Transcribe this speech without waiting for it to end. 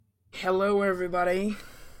Hello, everybody.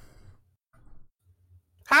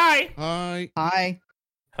 Hi. Hi.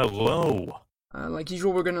 Hello. Like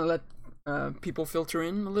usual, we're gonna let people filter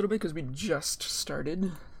in a little bit because we just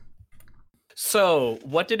started. So,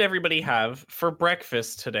 what did everybody have for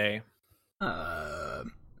breakfast today?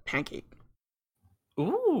 Pancake.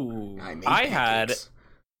 Ooh, I made I had pancakes.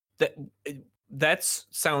 that. That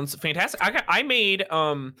sounds fantastic. I made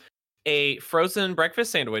a frozen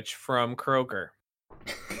breakfast sandwich from Kroger.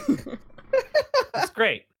 That's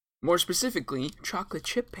great. More specifically, chocolate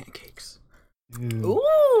chip pancakes.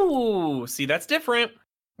 Ooh, see, that's different.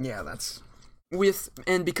 Yeah, that's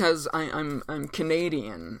because I'm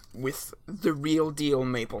Canadian with the real deal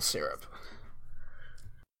maple syrup.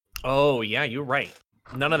 Oh yeah, you're right.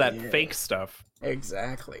 None of that Yeah. fake stuff.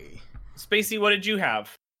 Exactly. Spacey, what did you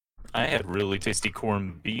have? I had really tasty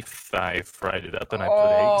corned beef. I fried it up and I put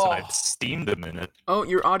eggs and I Oh. steamed them in it. Oh,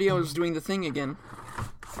 your audio is doing the thing again.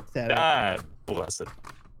 Ah, bless it.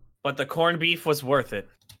 But the corned beef was worth it.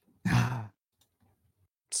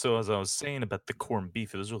 So as I was saying about the corned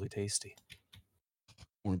beef, it was really tasty.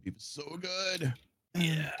 Corned beef is so good.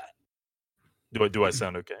 Yeah. Do I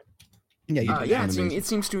sound okay? Yeah, you Yeah, sound amazing. it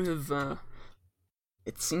seems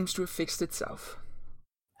to have fixed itself.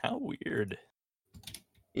 How weird.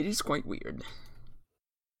 It is quite weird.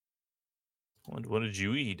 What did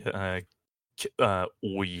you eat?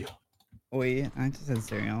 Oi. Oi, I just had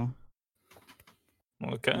cereal.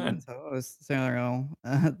 What kind? Toast cereal.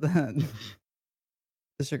 The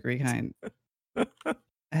sugary kind.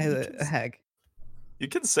 Heck. You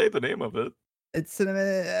can say the name of it. It's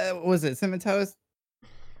cinnamon. What was it cinnamon toast?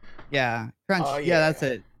 Yeah. Crunch. Oh, yeah, that's yeah.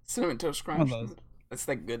 it. Cinnamon Toast One of Crunch. those. That's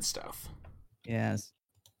that good stuff. Yes.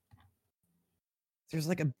 There's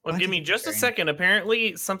like a. Well, bunch give of me just a variants. second.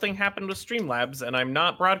 Apparently, something happened with Streamlabs, and I'm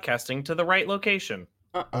not broadcasting to the right location.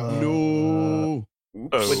 No. Oops.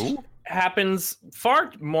 Oh. Happens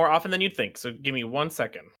far more often than you'd think. So give me 1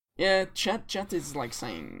 second. Yeah, chat is like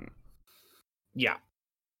saying Yeah.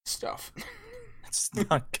 stuff. It's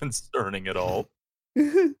not concerning at all.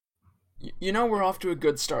 You know we're off to a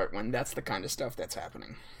good start when that's the kind of stuff that's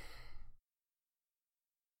happening.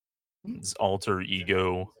 It's alter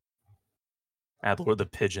ego. Adler the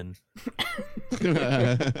pigeon.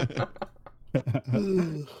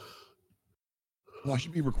 Well, I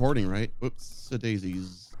should be recording, right? Whoops,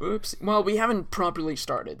 daisies. Oops. Well, we haven't properly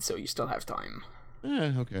started, so you still have time.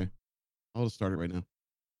 Okay. I'll just start it right now.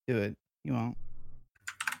 Do it. You won't.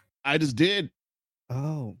 I just did.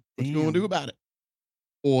 Oh. What you gonna do about it?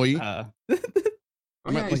 Oi. damn.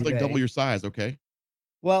 I'm at least like double your size, okay?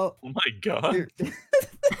 Well. Oh my god. you're-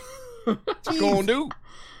 What you gonna do?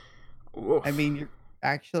 Oof. I mean, you're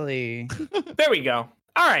actually. There we go.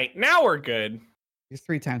 All right, now we're good. You're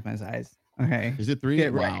 3 times my size. Okay. Is it 3?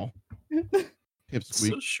 Get Wow. right. Pipsqueak.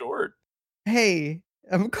 So short. Hey,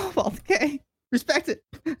 I'm Cobalt. Okay, respect it.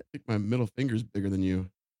 I think my middle finger's bigger than you.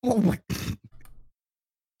 Oh my.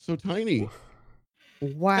 So tiny.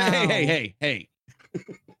 Wow. Hey.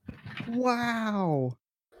 Wow.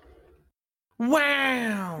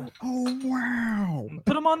 Wow. Oh wow.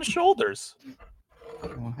 Put them on the shoulders.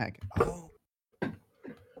 Oh heck. Oh.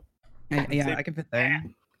 Yeah, I can fit there.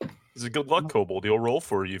 It's a good luck, Kobold. He'll roll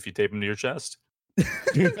for you if you tape him to your chest.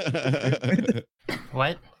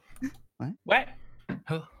 What? What?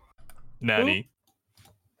 Who? Nanny.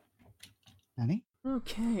 Honey?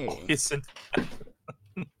 Okay. Isn't.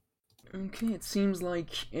 Okay, it seems like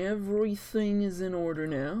everything is in order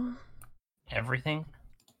now. Everything?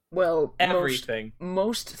 Well, Everything.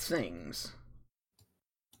 Most things.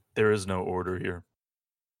 There is no order here.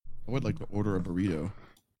 I would like to order a burrito.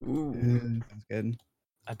 Ooh. Sounds good.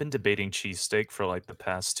 I've been debating cheesesteak for like the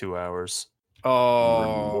past 2 hours.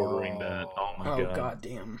 Oh. Ordering that. Oh my Oh, god.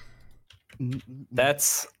 goddamn.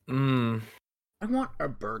 That's. I want a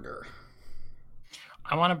burger.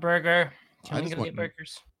 I want a burger. Can I we just go want- get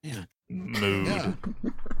burgers? Mood. Yeah.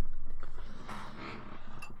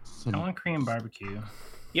 I want Korean barbecue.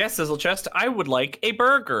 Yes, Sizzle Chest, I would like a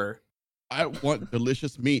burger. I want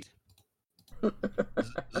delicious meat. Is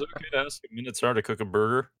it okay to ask a Minotaur to cook a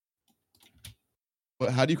burger?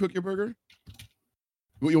 But how do you cook your burger?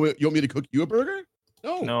 You want me to cook you a burger?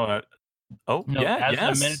 No. No. Oh, No, yeah, as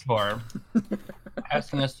yes. a Minotaur,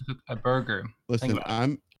 asking us to cook a burger. Listen, about it.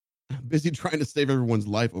 I'm busy trying to save everyone's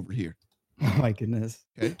life over here. Oh my goodness.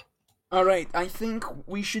 Okay. Alright, I think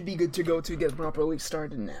we should be good to go to get properly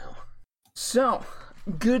started now. So,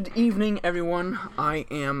 good evening, everyone. I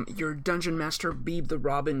am your Dungeon Master, Beeb the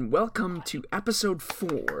Robin. Welcome to episode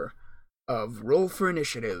 4 of Roll for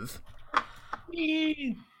Initiative.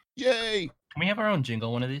 Yay! Yay! Can we have our own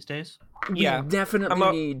jingle one of these days? We Yeah, definitely I'm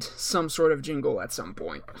a- need some sort of jingle at some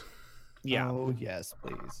point. Yeah, Oh yes,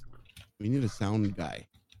 please. We need a sound guy.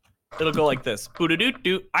 it'll go like this.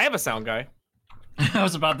 Boo-doo-doo-doo. I have a sound guy. I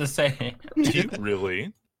was about to say. Do you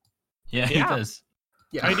really? Yeah, he Yeah. does.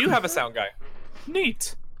 Yeah. I do have a sound guy.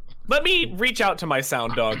 Neat. Let me reach out to my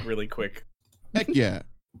sound dog really quick. Heck yeah.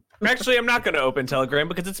 Actually, I'm not going to open Telegram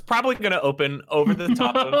because it's probably going to open over the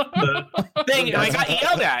top of the thing. And I got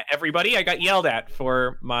yelled at, everybody. I got yelled at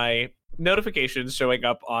for my notifications showing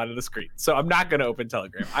up on the screen. So I'm not going to open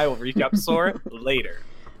Telegram. I will reach out to Sora later.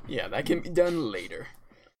 Yeah, that can be done later.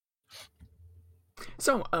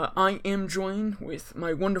 So, I am joined with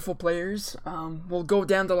my wonderful players. We'll go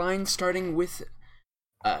down the line, starting with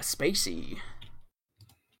Spacey.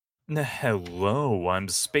 Hello, I'm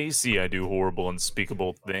Spacey. I do horrible,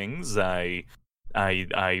 unspeakable things. I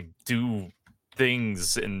do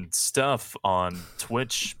things and stuff on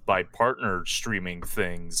Twitch by partner streaming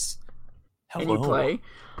things. And Hello. you play.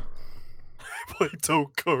 I play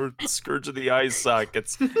Tokard, Scourge of the Eye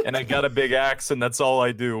Sockets, and I got a big axe, and that's all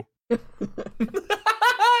I do.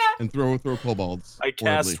 And throw kobolds. I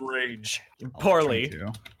cast rage. Poorly.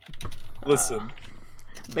 Listen.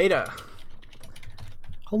 Beta.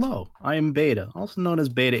 Hello, I am Beta, also known as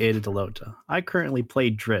Beta Ada Delota. I currently play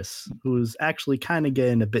Driss, who's actually kind of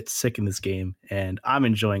getting a bit sick in this game, and I'm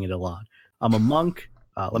enjoying it a lot. I'm a monk.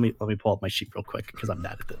 Let me pull up my sheet real quick because I'm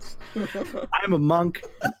bad at this. I'm a monk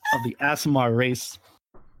of the Aasimar race,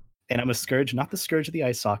 and I'm a Scourge, not the Scourge of the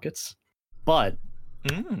Eye Sockets, but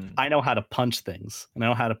I know how to punch things, and I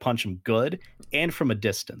know how to punch them good and from a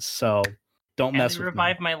distance. So don't mess with me.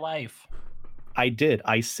 Revive my life. I did.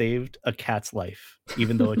 I saved a cat's life,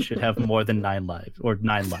 even though it should have more than 9 lives or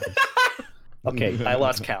 9 lives. Okay, I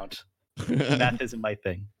lost count. Math isn't my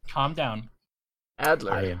thing. Calm down.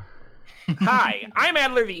 Adler. I am. Hi, I'm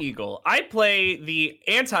Adler the Eagle. I play the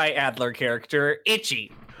anti-Adler character,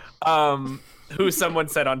 Itchy. Who someone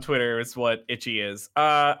said on Twitter is what Itchy is.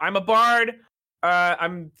 I'm a bard.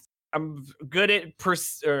 I'm good at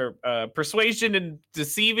persuasion and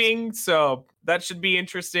deceiving, so that should be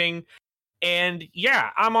interesting. And yeah,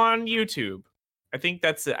 I'm on YouTube. I think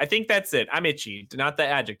that's it. I'm Itchy, not the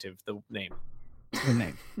adjective, the name. The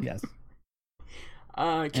name, yes.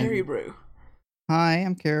 Carrie Brew. Hi,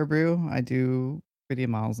 I'm Caribou. I do video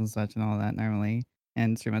models and such and all that normally,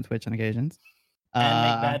 and stream on Twitch on occasions. And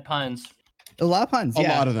make bad puns. A lot of puns, A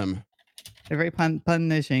yeah. lot of them. They're very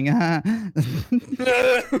punishing. It's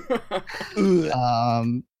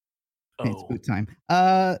boot time.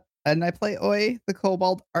 And I play Oi, the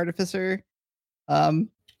Kobold Artificer. I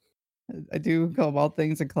do Kobold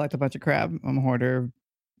things and collect a bunch of crab. I'm a hoarder of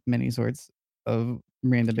many sorts of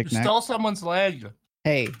random You big knack. stole someone's leg.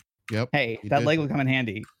 Hey, Yep. hey, you that did. leg will come in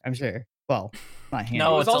handy, I'm sure. Well, not handy.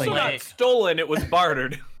 No, It was it's also a not leg. stolen, it was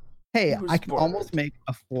bartered. Hey, It was I can almost make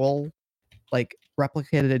a full, like,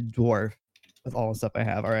 replicated dwarf with all the stuff I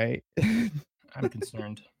have, all right? I'm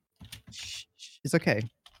concerned. It's okay.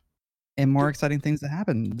 And more exciting things that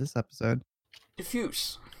happen this episode.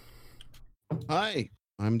 Diffuse. Hi,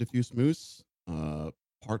 I'm Diffuse Moose,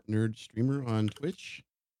 partnered streamer on Twitch,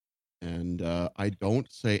 and I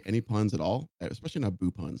don't say any puns at all, especially not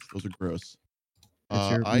boo puns. Those are gross.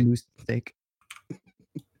 That's your I moose steak.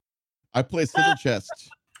 I play Sizzle Chest.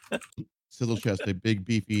 Sizzle Chest, a big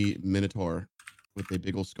beefy minotaur with a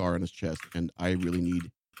big old scar on his chest, and I really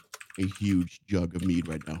need a huge jug of mead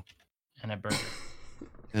right now And a burger.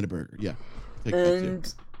 and a burger. Yeah, take that too.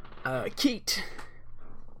 And Keat.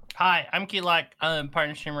 Hi, I'm Keylak. I'm a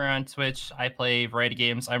partner streamer on Twitch. I play variety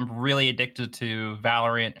games. I'm really addicted to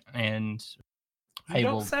Valorant, and You I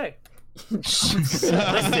don't will say. listen.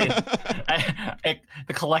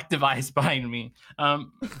 The collective eyes behind me. I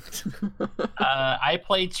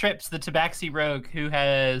play Trips, the Tabaxi Rogue, who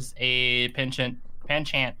has a penchant,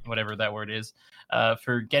 whatever that word is,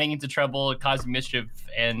 for getting into trouble, causing mischief,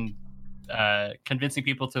 and convincing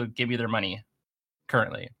people to give me their money.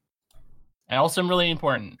 Currently, I also am really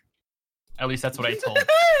important. At least that's what I told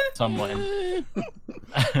someone.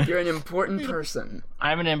 You're an important person.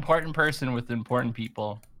 I'm an important person with important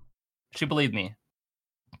people. She believed me.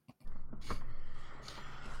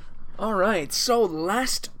 Alright, so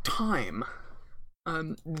last time,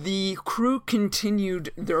 the crew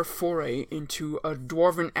continued their foray into a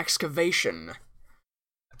dwarven excavation.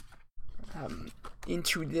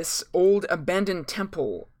 Into this old abandoned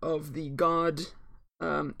temple of the god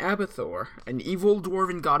Abathor, an evil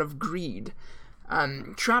dwarven god of greed.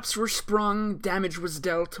 Traps were sprung, damage was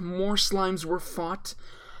dealt, more slimes were fought.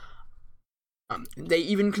 They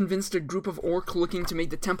even convinced a group of orc looking to make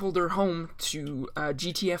the temple their home to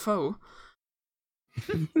GTFO.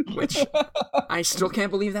 Which I still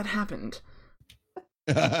can't believe that happened.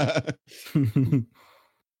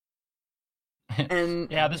 And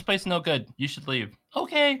Yeah, this place is no good. You should leave.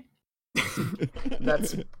 Okay.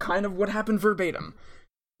 that's kind of what happened verbatim.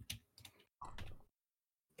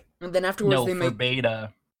 And then afterwards No, they for make.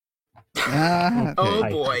 beta. Ah, Oh I-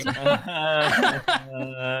 boy.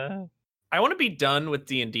 I want to be done with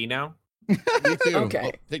D&D now. Me too. Okay.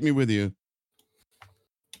 Well, take me with you.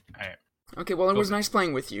 Okay, well, it was nice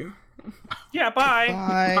playing with you. Yeah, bye.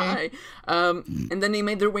 bye. Bye. And then they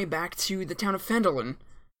made their way back to the town of Phandalin,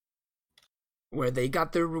 where they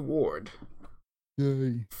got their reward.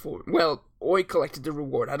 Yay. Well, Oi collected the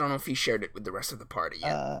reward. I don't know if he shared it with the rest of the party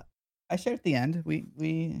yet. I shared at the end. We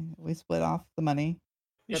split off the money.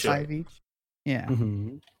 You That's should. 5 each. Yeah.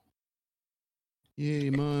 Mhm. Yay,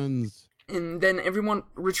 Muns. And then everyone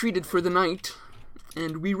retreated for the night,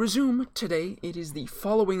 and we resume today. It is the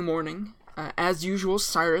following morning. As usual,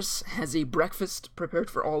 Cyrus has a breakfast prepared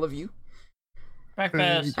for all of you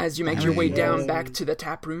Breakfast. as you make your way Yay. down back to the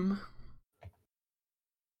tap room.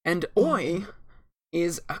 And Oi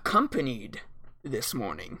is accompanied this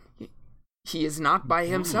morning. He is not by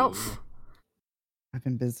himself. I've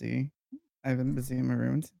been busy. I've been busy in my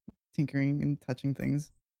room, tinkering and touching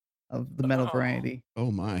things of the metal Oh. variety. Oh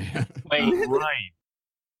my. Wait, Right.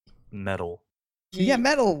 Metal. Yeah,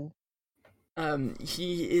 metal.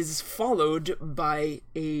 He is followed by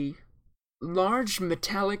a large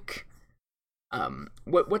metallic.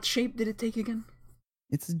 What shape did it take again?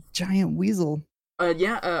 It's a giant weasel.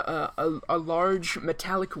 A large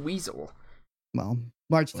metallic weasel, Well,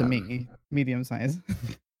 large to Wow. me, medium size.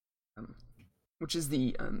 which is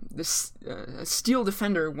the Steel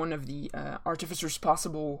Defender, one of the Artificer's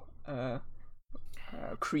possible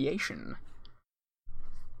creation.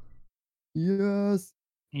 Yes.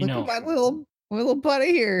 you Look know, at my little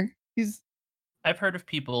buddy here. He's I've heard of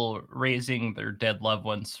people raising their dead loved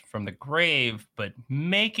ones from the grave, but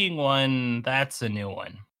making one, that's a new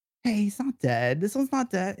one. hey, he's not dead. This one's not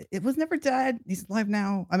dead. It was never dead. He's alive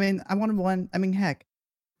now. I mean, I wanted one. I mean, heck.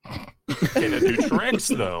 Can it do tricks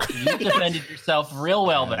though? You defended yourself real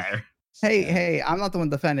well there. Hey, I'm not the one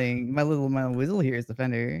defending. My little weasel here is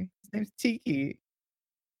defender. His name's Tiki.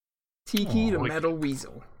 Tiki the Oh, metal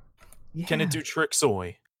weasel. Yeah, Can it do tricks,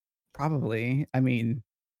 Oi? probably. I mean,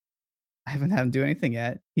 I haven't had him do anything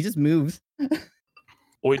yet. He just moves.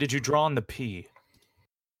 Oi, did you draw on the P?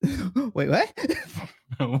 Wait, what?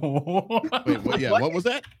 Wait, what? Yeah, what was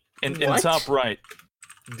that? In What? top right.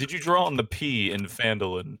 Did you draw on the P in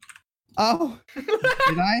Phandalin? Oh,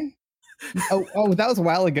 did I? Oh, that was a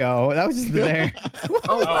while ago. That was just there.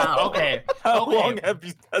 Oh wow. Oh, okay. How Okay. long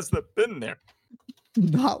has that been there?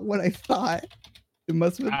 Not what I thought. It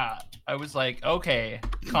must have been. I was like, okay,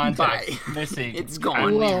 context Bye. missing. It's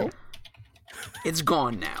gone. Whoa. It's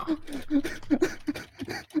gone now.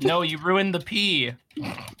 No, you ruined the P.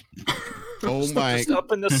 Oh my. Just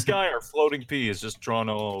up in the sky, our floating P is just drawn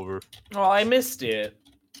all over. Oh, I missed it.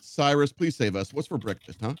 Cyrus, please save us. What's for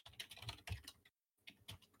breakfast, huh?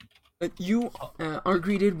 You are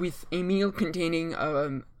greeted with a meal containing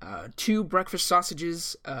 2 breakfast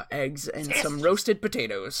sausages, eggs, and some roasted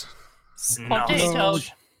potatoes. Potato.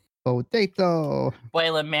 Potato.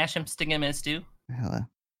 Boil 'em, mash 'em, stick 'em in a stew. Hello.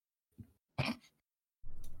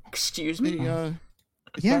 Excuse Hey, me? Yeah.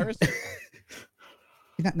 Cyrus?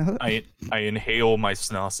 You not know that? I inhale my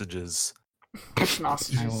sausages.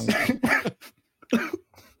 Sausages.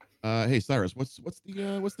 Hey, Cyrus, what's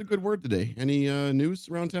the good word today? Any news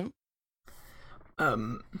around town?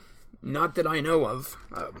 Not that I know of.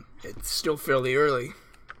 It's still fairly early.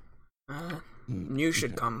 News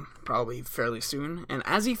should okay. come probably fairly soon. And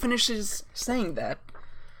as he finishes saying that,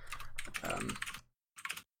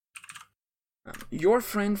 your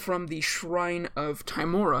friend from the Shrine of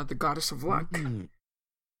Timora, the goddess of luck,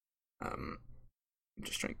 Hmm.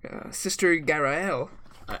 Sister Garael,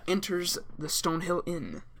 enters the Stonehill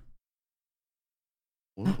Inn.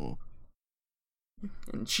 Whoa.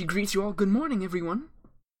 And she greets you all. Good morning, everyone.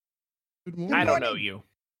 Good morning. I don't know you.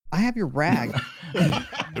 I have your rag.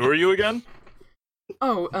 Who are you again?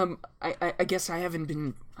 Oh, I guess I haven't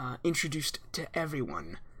been introduced to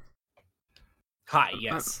everyone. Hi,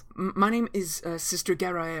 yes. My name is Sister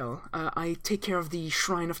Garael. I take care of the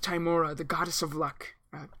Shrine of Timora, the goddess of luck.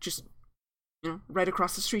 Just, right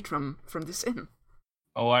across the street from this inn.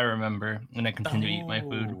 Oh, I remember. And I continue to eat my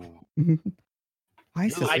food. Oh. Hi,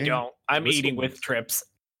 sister. I don't. I'm Whistle eating with whistle. trips.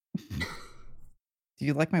 Do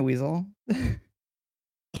you like my weasel?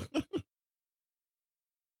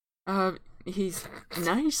 He's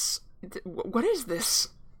nice. What is this?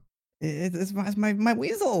 It's my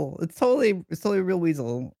weasel. It's totally a real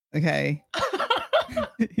weasel. Okay.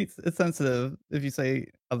 It's sensitive if you say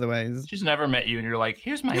otherwise. She's never met you, and you're like,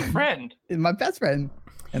 here's my friend. My best friend.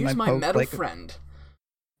 And Here's I my poke, metal like, friend.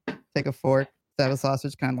 take a fork, stab a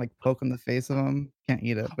sausage, kind of like poke in the face of him. Can't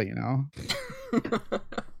eat it, but you know.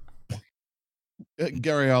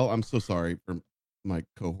 Gariel, I'm so sorry for my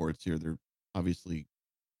cohorts here. They're obviously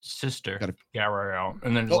Sister, Gotta- Gariel,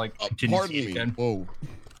 and then like continues pardon me. again. Whoa.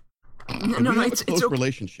 No, And no, we have it's a close okay.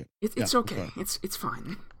 relationship. It's Yeah, I'm okay. sorry. It's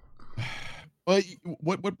fine. But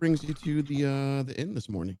what brings you to the inn this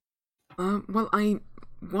morning? Well, I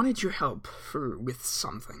wanted your help with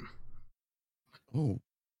something. Oh,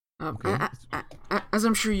 okay. As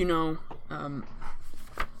I'm sure you know,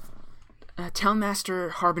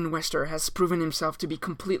 Townmaster Harbin Wester has proven himself to be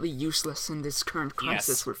completely useless in this current crisis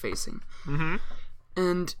Yes. we're facing. Mm-hmm.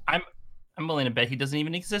 And I'm willing to bet he doesn't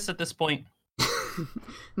even exist at this point.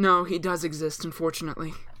 no, he does exist,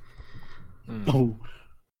 unfortunately. Oh,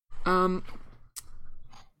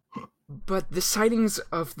 But the sightings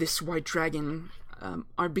of this white dragon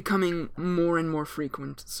are becoming more and more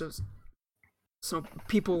frequent. So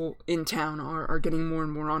people in town are getting more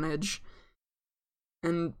and more on edge.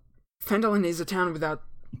 And Phandalin is a town without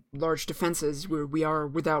large defenses, where we are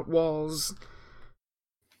without walls.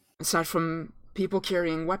 Aside from people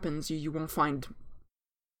carrying weapons, you won't find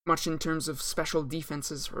much in terms of special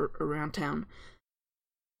defenses around town.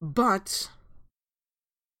 But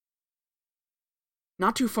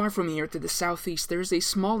not too far from here, to the southeast, there is a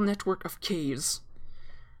small network of caves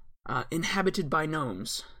inhabited by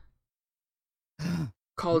gnomes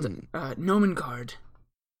called Gnomengard.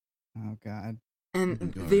 Oh God. And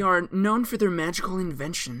Gnomengard. they are known for their magical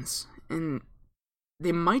inventions, and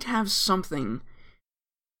they might have something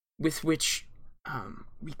with which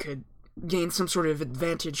we could gain some sort of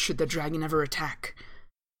advantage should the dragon ever attack.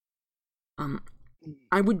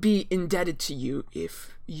 I would be indebted to you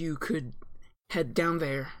if you could head down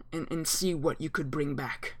there and see what you could bring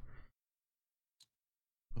back.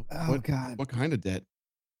 Oh God. What kind of debt?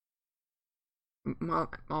 Well,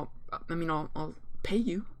 I'll pay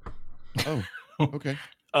you. Oh, okay.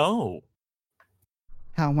 Oh,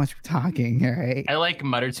 How much we're talking, right? I like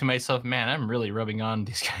mutter to myself, man, I'm really rubbing on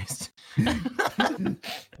these guys.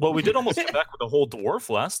 well, we did almost come back with a whole dwarf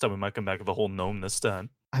last time. We might come back with a whole gnome this time.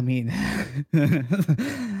 I mean,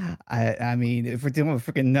 I mean, if we're dealing with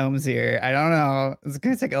freaking gnomes here, I don't know. It's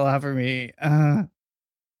gonna take a lot for me. I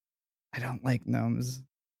don't like gnomes.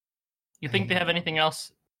 You think they have anything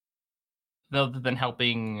else other than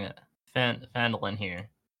helping Phandalin here?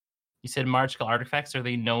 You said magical artifacts. Are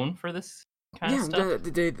they known for this kind of stuff?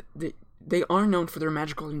 They are known for their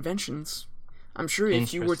magical inventions. I'm sure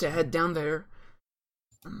if you were to head down there,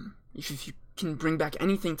 if you can bring back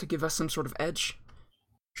anything to give us some sort of edge,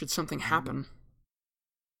 should something happen.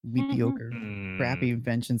 Mediocre, crappy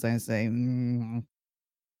inventions. I say.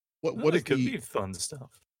 What it is could the be fun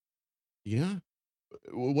stuff. yeah?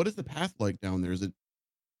 What is the path like down there? Is it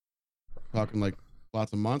talking like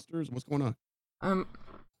lots of monsters? What's going on?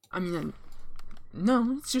 I mean,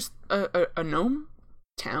 no, it's just a gnome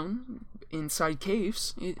town inside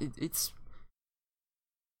caves. It's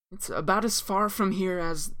about as far from here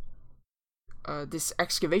as this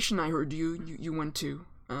excavation I heard you went to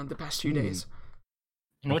the past few days.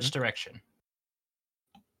 In which direction?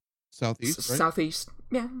 Southeast, right? Southeast.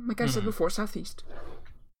 Yeah, like I said before, southeast.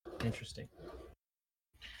 Interesting.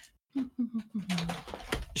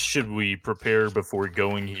 Should we prepare before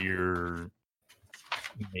going here?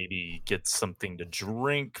 Maybe get something to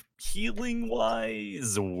drink, healing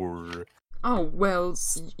wise, or Oh, well,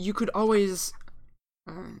 you could always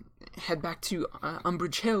head back to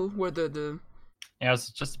Umbridge Hill, where the Yeah, I was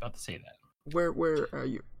just about to say that. where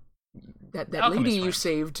that Alchemist lady you friend.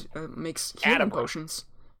 saved makes healing Attenborough. potions.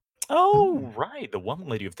 oh, right, the one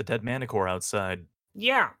lady with the dead manicore outside.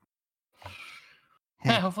 Yeah.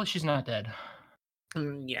 Hopefully she's not dead.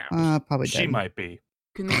 Yeah. Probably She dead. might be.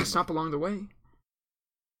 Can make a stop along the way.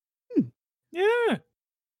 Yeah.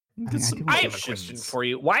 mean, Get I some do- I have a question potions. for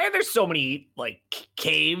you. Why are there so many like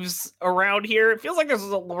caves around here? It feels like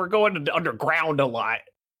we're going underground a lot.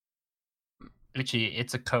 Richie,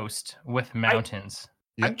 it's a coast with mountains.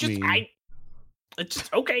 Yeah, I'm just mean, it's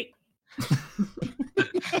just okay.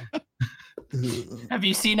 Have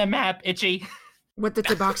you seen a map, Itchy? What the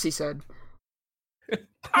Tabaxi said.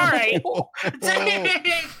 All right.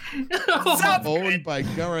 Sounds owned good. by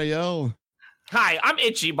Gariel. Hi, I'm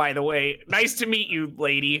Itchy, by the way. Nice to meet you,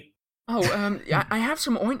 lady. Oh, I have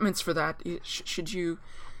some ointments for that. Should you?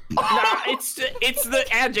 Nah, it's the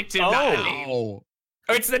adjective, not the name. Oh,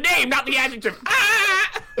 Or it's the name, not the adjective.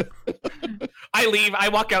 Ah! I leave. I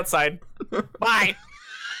walk outside. Bye.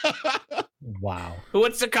 wow. Who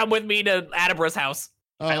wants to come with me to Attenborough's house?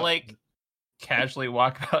 I like casually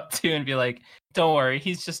walk out too and be like, Don't worry,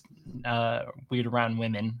 he's just weird around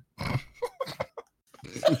women.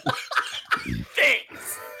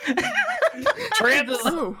 Thanks. Trips.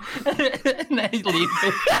 Oh, And then he leaves.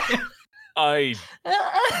 I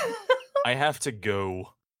have to go.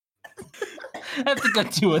 I have to go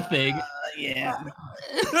do a thing. Yeah.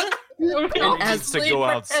 It as- needs to go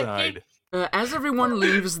outside. as everyone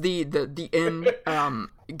leaves the inn,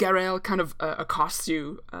 Garel kind of accosts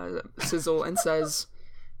you, Sizzle, and says,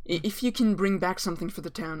 "If you can bring back something for the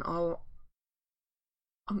town, I'll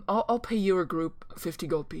pay your group 50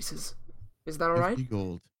 gold pieces. Is that all right?" 50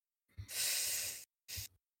 gold.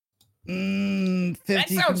 50 That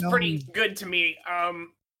sounds pretty gnomes. good to me.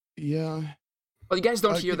 Yeah. Well, you guys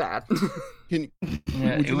don't Uh, hear that. Can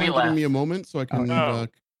Yeah, would you we mind giving me a left. moment so I can Oh.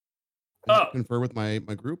 Oh. confer with my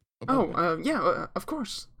group? about Oh, it? yeah, of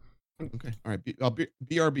course. Okay. All right.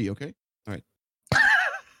 BRB. Okay. All right.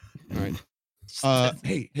 All right.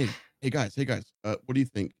 Hey guys. What do you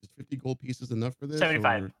think? Is 50 gold pieces enough for this?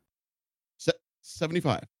 75. or-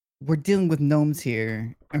 75. We're dealing with gnomes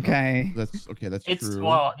here. Okay. That's okay. That's It's true.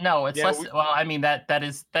 well, no, it's Yeah, less. we- Well, I mean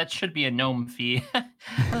that should be a gnome fee. We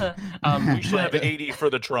should have but 80 for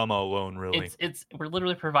the trauma alone, really. it's we're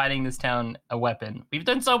literally providing this town a weapon. We've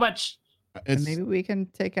done so much. And It's maybe we can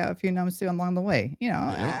take out a few gnomes too along the way. You know.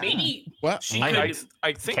 Yeah. Maybe well. she I could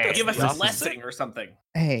think Okay, that's give us the a opposite. blessing or something.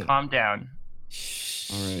 Hey. Calm down.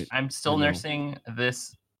 All right. I'm still I know. nursing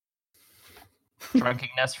this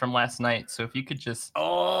drunkenness from last night. So if you could just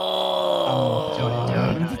Oh,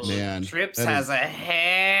 Don't. Man, Trips that has is- a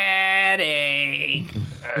headache.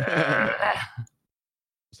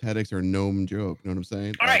 Those headaches are a gnome joke. You know what I'm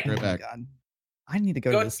saying? All right. Right Oh my back. God. I need to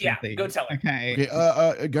go, Go- to the yeah, smithy. go tell her. Okay.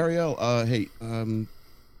 Okay. Gariel. Hey.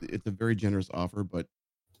 It's a very generous offer, but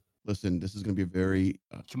listen, this is going to be a very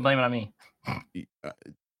you can blame it on me.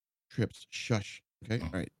 Trips. Shush. Okay. All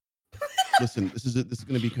right. Listen, this is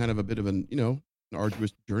going to be kind of a bit of an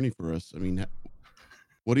arduous journey for us. I mean,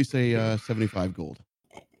 what do you say? 75 gold.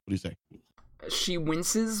 What do you say? She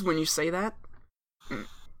winces when you say that.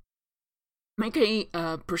 Make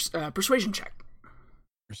a persuasion check.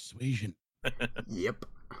 Persuasion. Yep.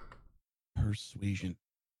 Persuasion.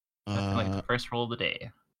 That's like the first roll of the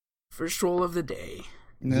day. First roll of the day.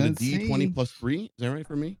 Is it a Let's D20 see. plus 3? Is that right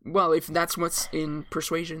for me? Well, if that's what's in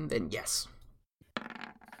persuasion, then yes.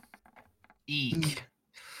 Eek.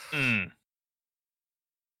 Mm.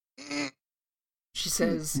 She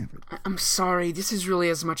says, I'm sorry, this is really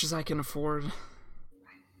as much as I can afford."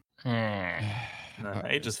 Eh.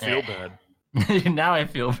 I just feel bad. Now I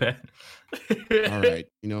feel bad. All right.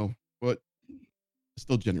 You know what?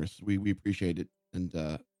 Still generous. We appreciate it, and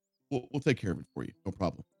we'll take care of it for you. No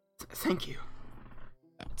problem. Thank you.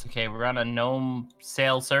 It's okay. We're on a gnome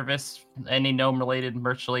sale service. Any gnome related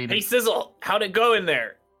merch related. Hey, Sizzle, how'd it go in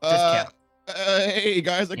there? Discount. Hey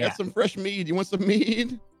guys, I got Yeah. some fresh mead. You want some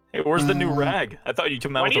mead? Hey, where's the new Uh, rag? I thought you'd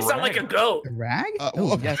come out Why with do you a sound rag. like a goat? A rag? Uh, Oh,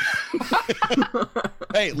 well- yes.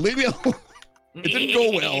 Hey, leave me alone. It didn't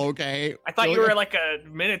go well. Okay. I thought you Really? were like a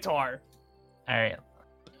minotaur. All right.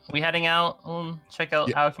 We heading out? Check out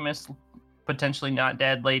Yeah. Alchemist, potentially not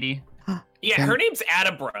dead lady. Yeah, Can- her name's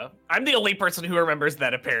Adabra. I'm the only person who remembers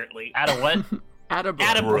that, apparently. Out of what? Adabra.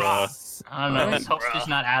 Adabra. I don't know. Let's hope she's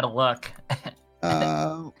not out of luck.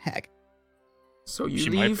 Heck. So you She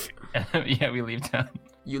might leave. Yeah, we leave town.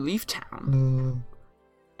 You leave town,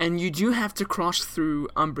 and you do have to cross through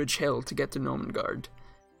Umbridge Hill to get to Nomengard.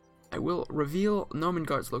 I will reveal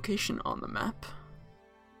Nomengard's location on the map.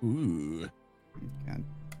 Ooh. God.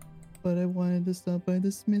 But I wanted to stop by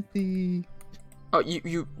the smithy. Oh,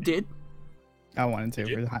 you did? I wanted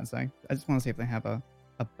to for the hot sec. I just want to see if they have a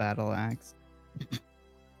battle axe.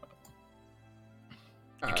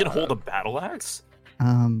 You can hold a battle axe?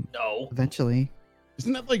 No. Eventually.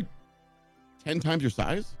 Isn't that like 10 times your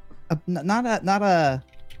size? Not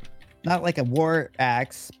like a war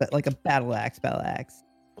axe, but like a battle axe.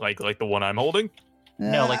 Like the one I'm holding?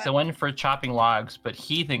 No, like the one for chopping logs, but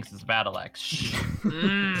he thinks it's a battle axe. Shh.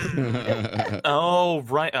 Mm. Oh,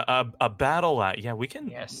 right. A battle axe. Yeah, we can.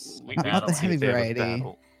 Yes, we Not battle. the axe. heavy see if they have a variety.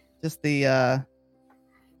 battle. just the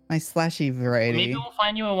nice slashy variety. Maybe we'll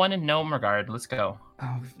find you a one in Gnome Regard. Let's go.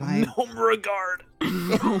 Oh, fine. No regard.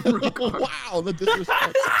 Wow, the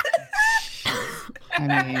disrespect.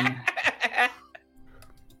 I mean,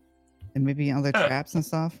 and maybe other traps and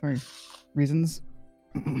stuff for reasons.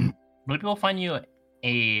 Maybe we'll find you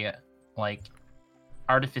a like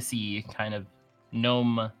artificey kind of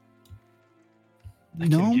gnome I can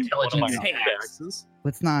No, give you one of my Intelligence hand hacks. axes.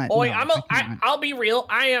 let's not. Oi, no, I can't. I'll be real.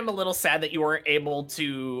 I am a little sad that you weren't able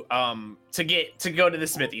to go to the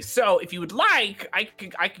smithy. So if you would like, I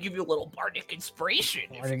could give you a little bardic inspiration.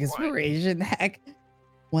 if Bardic you want. inspiration hack.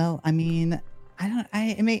 Well, I mean,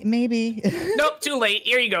 maybe. Nope, too late.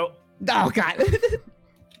 Here you go. Oh God.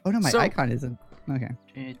 Oh no, my So- icon isn't.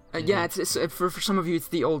 Okay. Yeah, it's for some of you, it's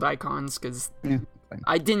the old icons because Yeah, fine.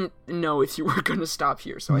 I didn't know if you were gonna stop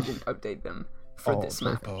here, so I didn't update them for Oh, this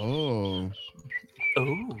map. Oh.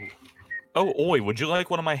 Oh. Oh, Oi, would you like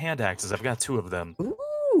one of my hand axes? I've got 2 of them. Ooh,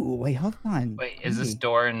 wait, hold on. Wait, is this Hey.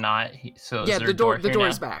 door not? So Yeah, is there the a door here now?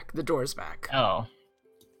 is back. The door is back. Oh.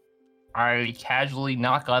 I casually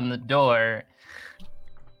knock on the door.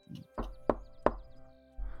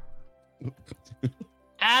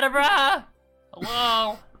 Adabra!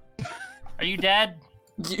 Hello? Are you dead?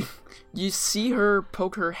 You see her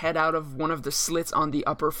poke her head out of one of the slits on the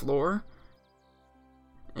upper floor,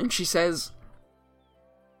 and she says,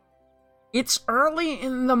 "It's early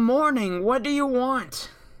in the morning. What do you want?"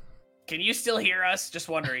 Can you still hear us? Just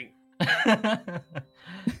wondering.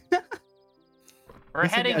 We're Listen,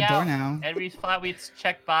 heading got a door out, now. and we thought we'd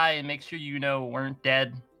check by and make sure weren't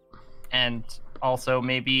dead, and also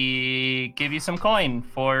maybe give you some coin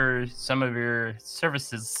for some of your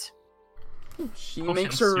services. She Potion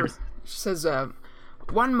makes her. service. She says,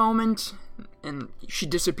 "One moment," and she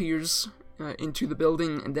disappears into the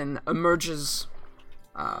building, and then emerges.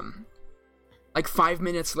 Like 5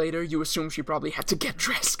 minutes later, you assume she probably had to get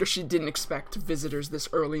dressed because she didn't expect visitors this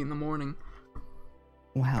early in the morning,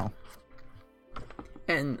 Wow.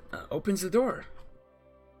 and opens the door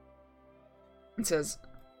and says,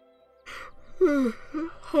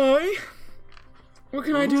 "Hi. What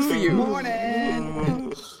can I do for you?"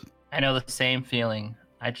 Morning. I know the same feeling.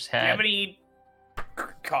 I just Do you had. have any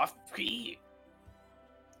coffee?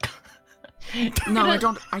 No, I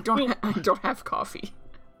don't. I don't have coffee.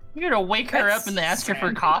 You're gonna wake her up That's and ask her for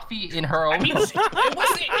sad. coffee in her own I mean, home?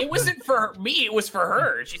 it wasn't for me. It was for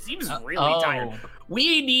her. She seems really tired. Oh.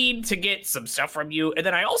 We need to get some stuff from you, and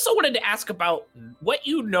then I also wanted to ask about what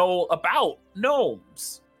you know about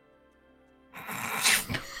gnomes.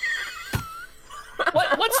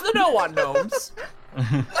 What's the know on gnomes?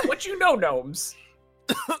 What you know, gnomes?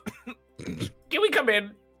 Can we come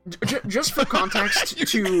in? Just for context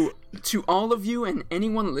to all of you and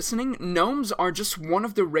anyone listening, gnomes are just one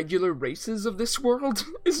of the regular races of this world.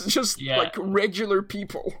 It's just Yeah. like regular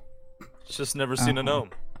people. Just never seen a Uh-huh. gnome.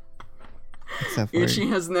 Except for She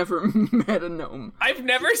has never met a gnome. I've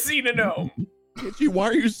never seen a gnome. Itchy, why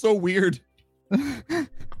are you so weird?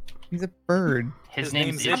 he's a bird. His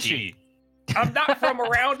name's Itchy. I'm not from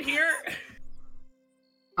around here.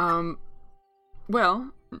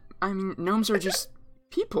 Well, I mean, gnomes are just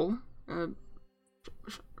people.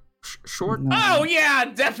 Short. No. Oh yeah,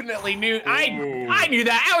 definitely knew. I knew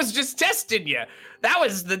that. I was just testing you. That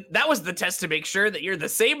was the test to make sure that you're the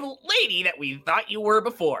same lady that we thought you were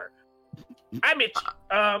before. I'm Itchy.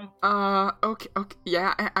 Okay,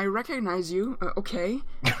 yeah, I recognize you. Okay.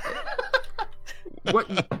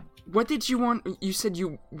 What did you want? You said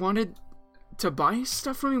you wanted to buy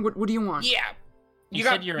stuff from me. What do you want? Yeah. You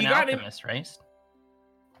said you're an got it. alchemist, right?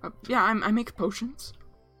 Yeah, I make potions.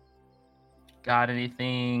 Got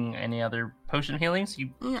anything? Any other potion healings?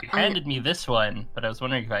 You Yeah, handed me this one, but I was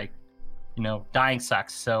wondering if dying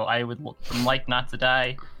sucks, so I would like not to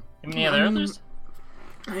die. Any other others?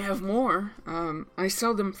 I have more. I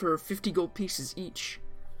sell them for 50 gold pieces each.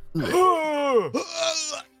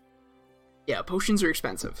 Yeah, potions are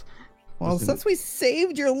expensive. Well, Listen. since we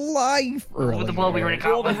saved your life earlier. Well, we already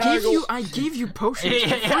got one. I gave you potions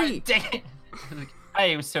for free. Dang it. I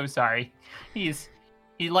am so sorry. He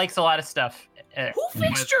likes a lot of stuff. Who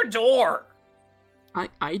fixed your door?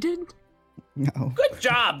 I did? No. Good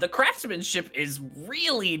job. The craftsmanship is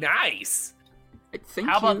really nice. Thank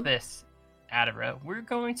How you. about this, Adara? We're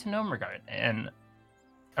going to Gnomegarden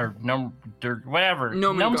or whatever.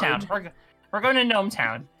 Gnomengard. Gnometown. We're going to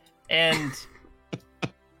Gnometown, and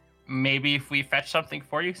maybe if we fetch something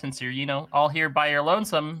for you, since you're all here by your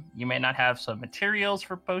lonesome, you may not have some materials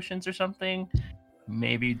for potions or something.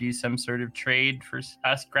 Maybe do some sort of trade for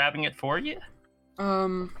us grabbing it for you.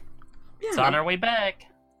 Yeah. It's on our way back.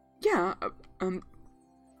 Yeah,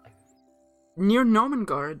 near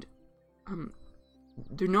Nomengard,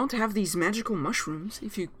 they're known to have these magical mushrooms,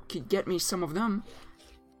 if you could get me some of them.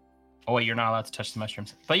 Oh wait, you're not allowed to touch the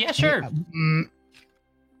mushrooms. But yeah, sure.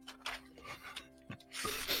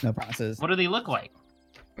 No promises. What do they look like?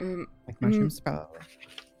 Like mushroom sprout.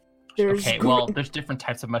 There's Okay, well, there's different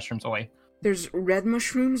types of mushrooms. Oi. there's red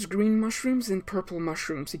mushrooms, green mushrooms, and purple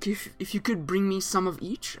mushrooms. Like if you could bring me some of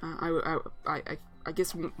each, I I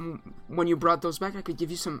guess when you brought those back, I could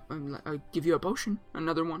give you some. Give you a potion,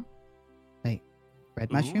 another one. Red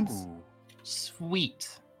mushrooms? Ooh,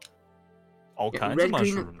 Sweet. all Yeah, kinds red, of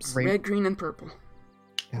green, mushrooms. red, green, and purple.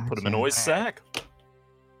 Put them in Gotcha. Oi's sack.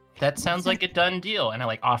 That sounds like a done deal. And I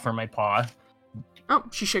like offer my paw. Oh,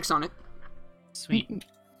 she shakes on it. Sweet.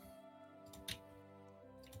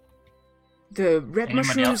 The red Anybody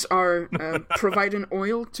mushrooms are provide an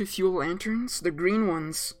oil to fuel lanterns. The green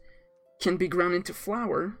ones can be ground into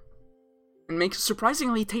flour and make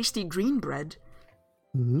surprisingly tasty green bread.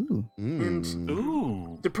 Ooh. And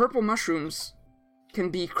Ooh. the purple mushrooms can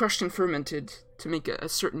be crushed and fermented to make a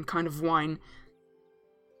certain kind of wine,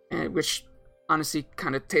 which honestly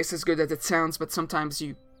kind of tastes as good as it sounds, but sometimes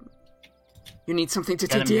you need something to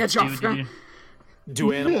take the edge off.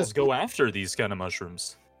 Do animals go after these kind of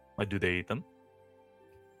mushrooms? Like, do they eat them?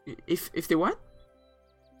 If they what?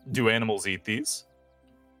 Do animals eat these?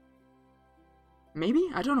 Maybe?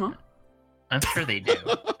 I don't know. I'm sure they do.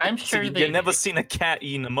 I'm So sure you've they never do. seen a cat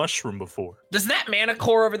eating a mushroom before. Does that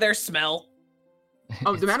manicore over there smell?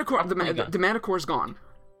 Oh, the It's manicore. probably The manicore's gone.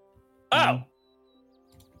 Oh,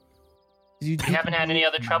 You haven't had any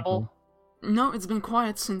other trouble? No, it's been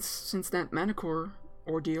quiet since that manicore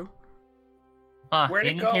ordeal. Huh, Where'd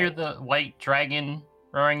you it didn't hear go? the white dragon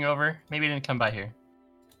roaring over? Maybe it didn't come by here.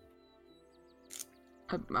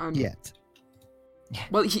 Yet.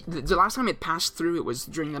 Well, the last time it passed through, it was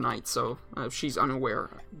during the night, so she's unaware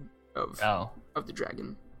of Oh. the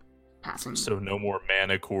dragon passing. So no more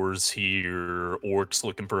manicores here, orcs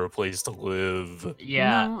looking for a place to live.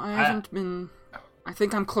 Yeah. No, I haven't been. I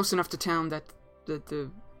think I'm close enough to town that the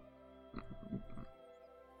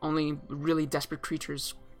only really desperate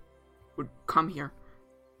creatures would come here,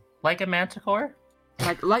 Like a manticore?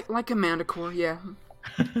 like a manticore. Yeah.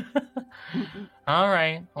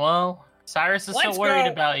 Alright, well, Cyrus is Let's so worried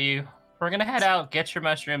go. about you. We're gonna head out, get your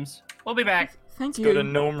mushrooms. We'll be back. Thank Go to you.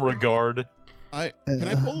 Gnome Regard. Can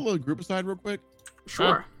I pull the group aside real quick?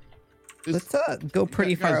 Sure. Let's go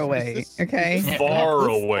pretty guys, far is away, this- okay? Yeah. Far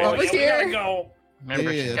Let's- away. Over we gotta here. go.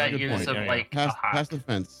 Remember, she's that's a got good use point. of Yeah, yeah. like Past, a hawk past the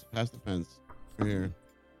fence. Past the fence. Right here.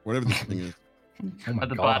 Whatever this thing is. Oh my at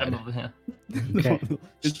the God. bottom of the. Okay.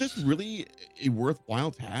 Is this really a worthwhile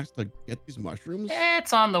task to get these mushrooms?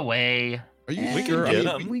 It's on the way. Are you We sure? can get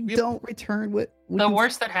 'em. We we- don't return what. The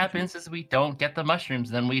worst that happens is we don't get the mushrooms,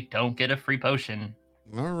 then we don't get a free potion.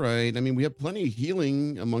 All right. I mean, we have plenty of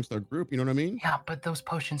healing amongst our group. You know what I mean? Yeah, but those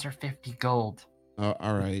potions are 50 gold. All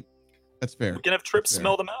right. That's fair. We can have Trip Fair.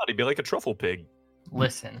 smell them out. He'd be like a truffle pig.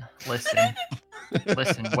 Listen. Listen,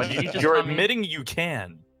 what did you just You're tell me? admitting you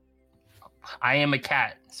can. I am a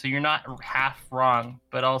cat, so you're not half wrong,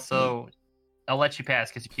 but also I'll let you pass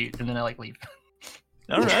because you're cute, and then I leave.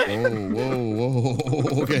 All right. Whoa.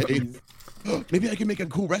 Okay. Maybe I can make a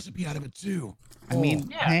cool recipe out of it too. I mean,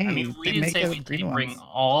 Yeah, hey, I mean, we they didn't make say those we green didn't bring ones.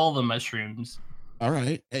 all the mushrooms. All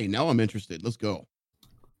right. Hey, now I'm interested. Let's go.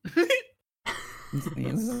 Let's go.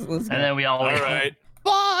 And then we all All right.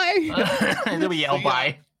 Bye. and then we yell See ya.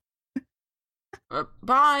 bye.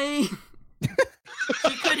 Bye.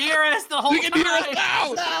 She could hear us the whole You can time. hear us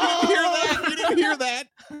now. You didn't hear that. You didn't hear that.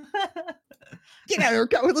 Get out of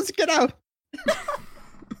here. Let's get out.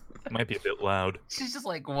 Might be a bit loud. She's just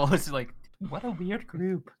like, whoa, she's like, what a weird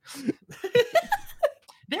group.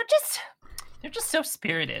 They're just so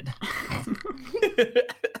spirited.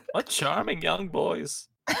 What charming young boys.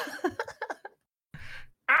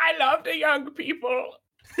 I love the young people.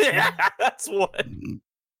 That's what.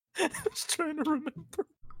 I was trying to remember.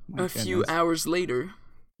 My A few goodness. hours later,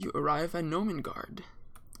 you arrive at Nomengard,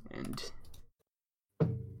 and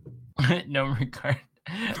No regard.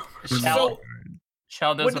 So-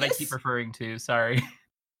 Shell knows Would what I this- keep referring to. Sorry.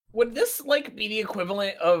 Would this like be the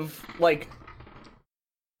equivalent of like,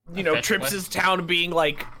 you know, Fetch Trips's town being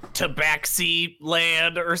like Tabaxi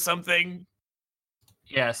land or something?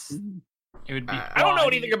 Yes. It would be. I I don't know well,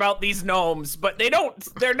 anything about these gnomes, but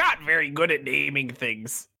they're not very good at naming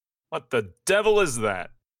things. What the devil is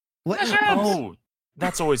that? What? Oh,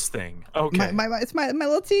 that's always thing. Okay. It's my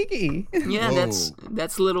little tiki. yeah, Whoa.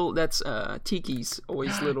 that's Tiki's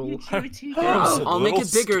always little. You I cute. was a I'll make little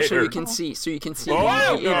it bigger so you scared. can see.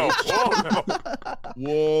 Oh the no! image. Oh no!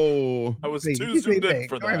 Whoa. I was Wait, too he's zoomed in big.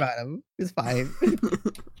 for Don't worry that. about him. He's fine.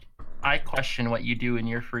 I question what you do in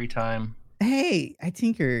your free time. Hey, I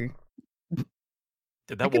tinker.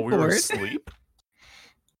 Did I that get while we were bored. asleep?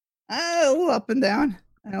 A little up and down.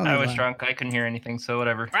 I don't know. I was why. drunk. I couldn't hear anything, so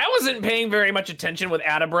whatever. I wasn't paying very much attention with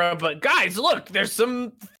Adabra, but guys, look, there's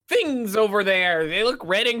some things over there. They look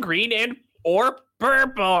red and green or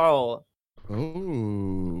purple.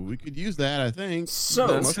 Oh, we could use that, I think. So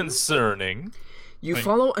That's concerning. You Wait.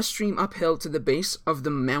 follow a stream uphill to the base of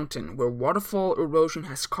the mountain, where waterfall erosion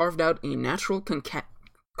has carved out a natural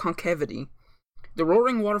concavity. The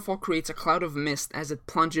roaring waterfall creates a cloud of mist as it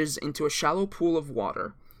plunges into a shallow pool of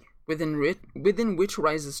water, within which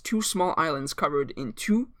rises 2 small islands covered in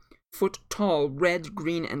 2-foot-tall red,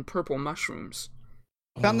 green, and purple mushrooms.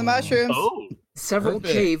 Found the mushrooms. Oh, Several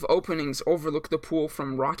Perfect. cave openings overlook the pool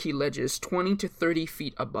from rocky ledges 20 to 30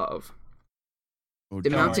 feet above. Oh, The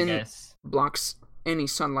dear. Don't mountain worry, guys. blocks any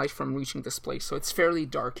sunlight from reaching this place, so it's fairly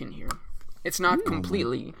dark in here. It's not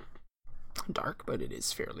completely dark, but it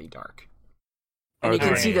is fairly dark. And Are you can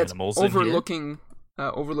there see any that's animals in here?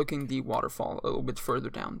 overlooking the waterfall a little bit further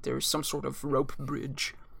down. There's some sort of rope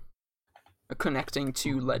bridge connecting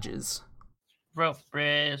 2 ledges. Rope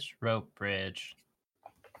bridge, rope bridge.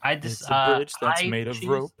 I just It's a bridge that's I made of choose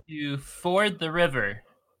rope. to ford the river.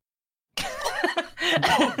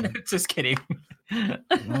 Just kidding.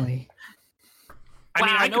 Really? I mean,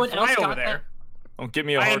 Wow, I no could one fly else over got there. don't give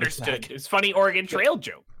me a I heart understood. attack. It's funny Oregon Trail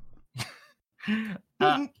joke.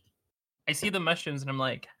 I see the mushrooms and I'm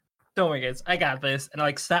like, don't worry, guys, I got this. And I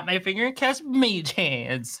like snap my finger and cast mage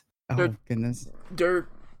hands. Oh They're- goodness. They're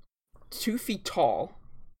 2 feet tall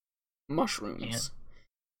mushrooms.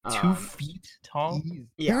 2 feet tall. Jeez.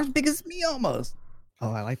 yeah. They're as big as me almost.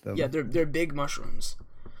 Oh, I like them. Yeah, they're big mushrooms.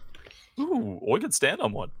 Ooh, I could stand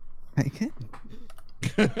on one. I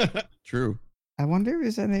could. True. I wonder if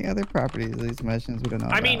there's any other properties of these mushrooms we don't know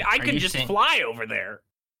I mean, about. I Are could you just saying- fly over there.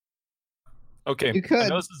 Okay, You could. I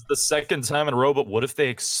know this is the second time in a row, but what if they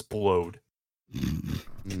explode?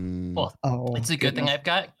 Mm. Well, Oh, it's a good thing goodness. I've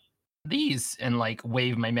got these and like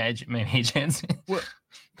wave my mage hands.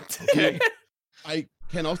 Okay. I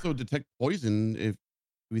can also detect poison if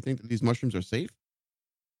we think that these mushrooms are safe.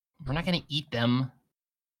 We're not gonna eat them.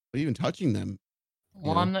 But even touching them.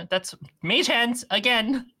 Well, Yeah. I'm not. That's mage hands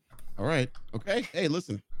again. All right. Okay. Hey,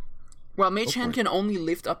 listen. Well, Mage for Hand it. can only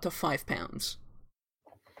lift up to 5 pounds.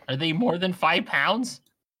 Are they more than 5 pounds?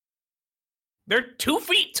 They're 2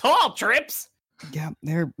 feet tall, Trips. Yeah,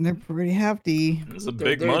 they're pretty hefty. This is a They're-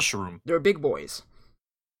 big they're- mushroom. They're big boys.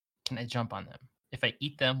 Can I jump on them? If I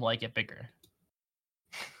eat them, will I get bigger?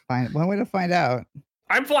 Find one way to find out.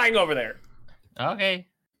 I'm flying over there. Okay.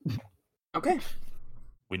 Okay.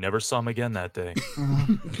 We never saw him again that day.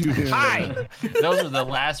 Hi. Those are the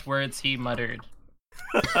last words he muttered.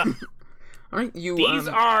 All right, you. These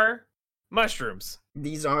are mushrooms.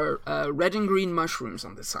 These are red and green mushrooms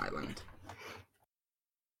on this island.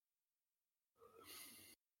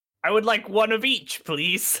 I would like one of each,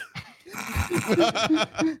 please.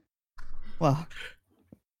 Well,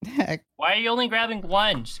 heck, Why are you only grabbing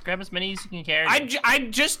one? Just grab as many as you can carry.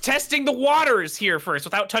 I'm just testing the waters here first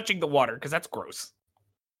without touching the water because that's gross.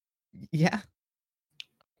 yeah.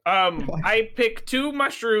 Why? I pick 2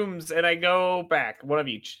 mushrooms and I go back, one of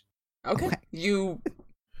each. Okay. Okay.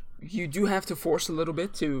 You do have to force a little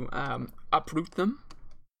bit to uproot them,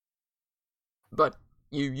 but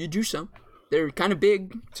you do so. They're kind of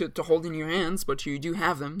big to hold in your hands, but you do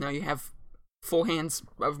have them. Now you have full hands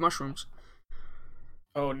of mushrooms.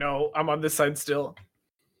 Oh no, I'm on this side still.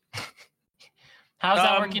 How's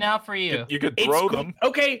that Um, working out for you? You could It's throw cool. them.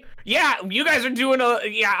 Okay, yeah, you guys are doing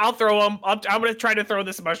I'll throw them. I'm gonna try to throw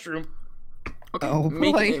this mushroom. Okay. Oh,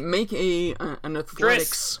 make boy. make an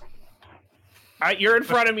athletics. You're in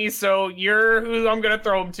front of me, so you're who I'm gonna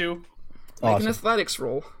throw them to. Make an Awesome. athletics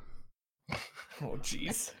roll. Oh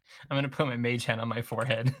jeez. I'm gonna put my mage hand on my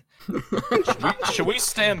forehead. Should we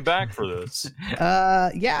stand back for this?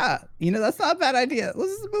 Yeah. You know, that's not a bad idea.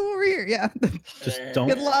 Let's just move over here. Yeah. Just don't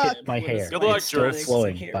Good luck. hit my hair. Good luck, It's still Driss.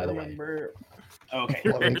 flowing, by the way. Okay.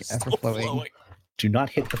 Your Flowing, hair's ever still flowing. flowing. Do not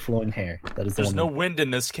hit the flowing hair. That is the There's one. no thing. wind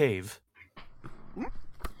in this cave.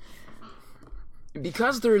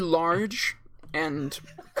 Because they're large and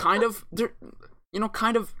kind of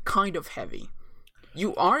kind of heavy.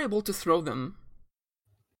 You are able to throw them,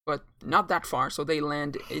 but not that far, so they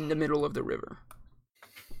land in the middle of the river.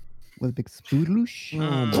 With a big sploosh.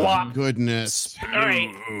 Oh my Plop. goodness. All right.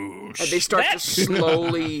 And they start to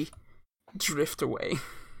slowly drift away.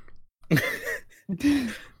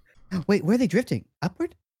 Wait, where are they drifting?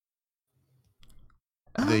 Upward?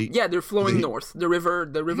 They, Yeah, they're flowing They- north. The river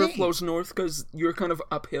Hey. flows north because you're kind of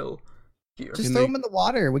uphill here. Just Can throw they- them in the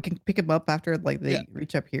water. We can pick them up after like they Yeah.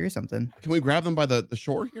 reach up here or something. Can we grab them by the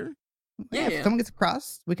shore here? Yeah, If yeah. someone gets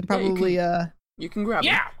across, we can Yeah, you can- probably You can grab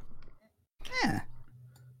them. Yeah. yeah.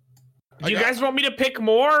 Do you guys want me to pick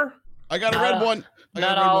more? I got a red Not- one. I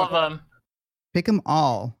got Not a red all one. of them. Pick them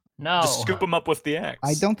all. No. Just scoop them up with the axe.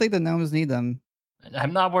 I don't think the gnomes need them.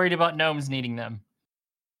 I'm not worried about gnomes needing them.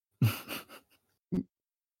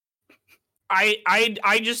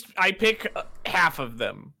 I pick half of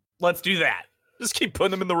them. Let's do that. Just keep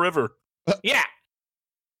putting them in the river. Yeah.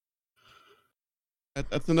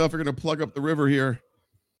 That's enough. We're gonna plug up the river here.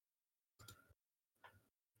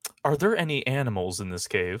 Are there any animals in this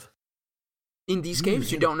cave? In these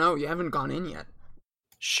caves, you don't know. You haven't gone in yet.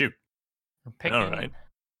 Shoot. We're picking. All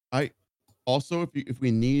right. Also, if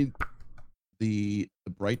we need the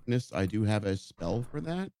brightness, I do have a spell for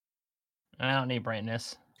that. I don't need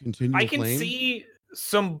brightness. Continual I can flame. see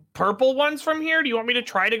some purple ones from here. Do you want me to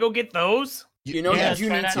try to go get those? You know Yeah, you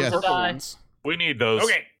try need not some to purple die. ones. We need those.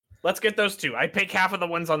 Okay, let's get those too. I pick half of the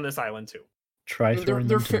ones on this island too. Try They're throwing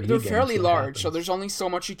them to me they're again, fairly see what large, so happens. there's only so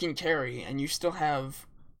much you can carry, and you still have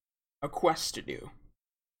a quest to do.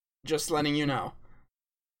 Just letting you know.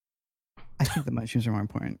 I think the mushrooms are more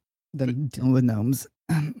important than dealing with gnomes.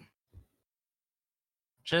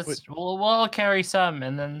 Just we'll all carry some,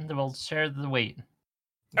 and then we'll share the weight. You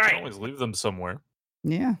All can right. always leave them somewhere,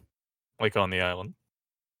 Yeah. like on the island.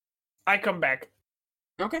 I come back.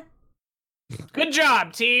 Okay. Good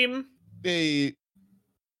job, team. Hey,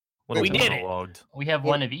 Little We did it. monologued. We have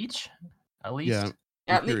What- one of each, at least. yeah.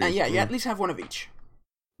 At I'm least, curious, yeah, you Drew. at least have one of each.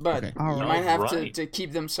 But Okay. you might have Alright. to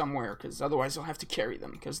keep them somewhere, because otherwise you'll have to carry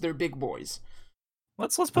them, because they're big boys.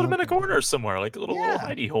 Let's put them in a Okay. corner somewhere, like a little Yeah.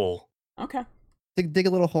 hidey hole. Okay. Dig a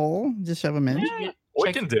little hole, just shove them in. Yeah. We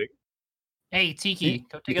Check- can dig. Hey, Tiki,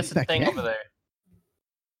 go take us It's a back thing there. over there.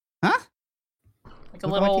 Huh? Like a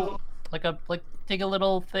What do I little, take a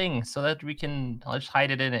little thing so that we can. I'll just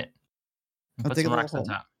hide it in it. And I'll put dig a some little rocks on hole.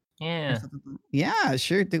 top. Yeah. Yeah,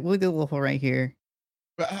 sure. We'll do a little hole right here.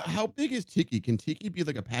 But how big is Tiki? Can Tiki be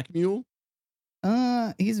like a pack mule?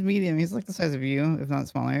 He's medium. He's like the size of you, if not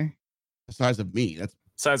smaller. The size of me. That's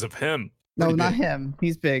Size of him. No, Pretty not big. him.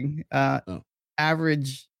 He's big. Oh.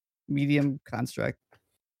 Average, medium construct.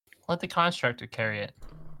 Let the constructor carry it.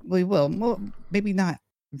 We will. Well, maybe not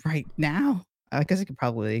right now. I guess I could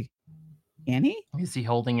probably. Can he? Is he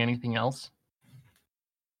holding anything else?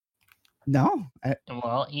 No.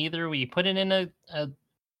 Well, either we put it in a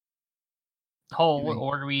hole mean-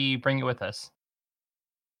 or we bring it with us.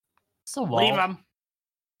 It's a wall. Leave them.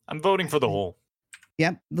 I'm voting for the hole.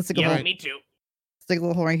 Yep. Let's take a Yeah, hole. me too. Let's take a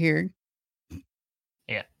little hole right here.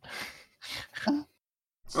 Yeah.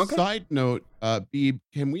 Okay. Side note, Beeb,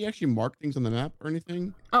 can we actually mark things on the map or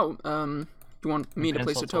anything? Oh, do you want me to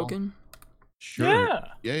place a pencil tool. token? Sure.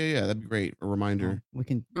 Yeah. That'd be great. A reminder. We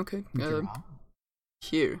can. Okay. we can draw.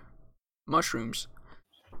 Here. Mushrooms.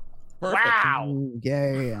 Perfect. Wow. Ooh,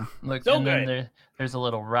 yeah. Look, So and then good. there's a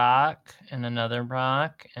little rock and another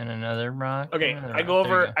rock and another rock. Okay, and another I rock. go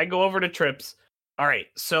There you over. go. I go over to Trips. All right.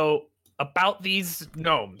 So about these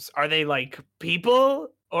gnomes, are they like people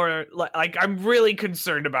or like? I'm really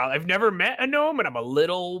concerned about. I've never met a gnome, and I'm a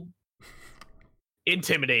little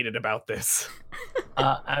intimidated about this.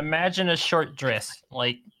 Imagine a short dress,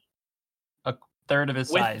 like a third of his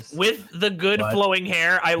size. With the good What? flowing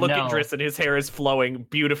hair, I look No. at Driss and his hair is flowing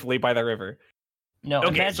beautifully by the river. No,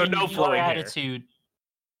 Okay, so imagine no your flowing hair. attitude.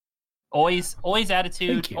 Always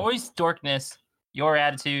attitude, Thank you. always dorkness, your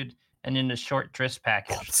attitude, and then the short dress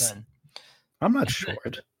package. Oops. Done. I'm not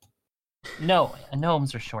short. No,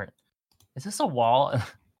 gnomes are short. Is this a wall?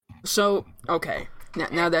 So, okay.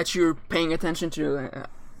 Now that you're paying attention to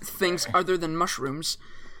things other than mushrooms,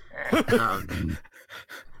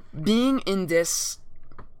 being in this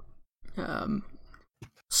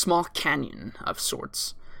small canyon of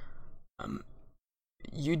sorts,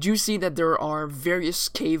 you do see that there are various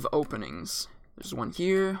cave openings. There's one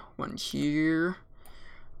here, one here,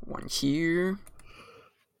 one here,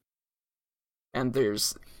 and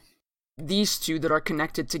there's these two that are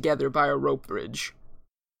connected together by a rope bridge.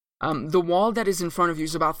 The wall that is in front of you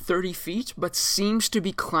is about 30 feet, but seems to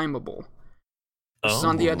be climbable. Just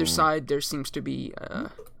on the other Oh. side, there seems to be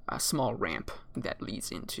a small ramp that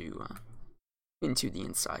leads into the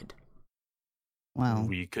inside. Wow.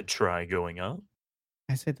 We could try going up.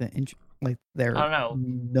 I said the like there I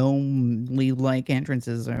don't gnome like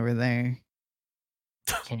entrances over there.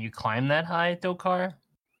 Can you climb that high, Dokar?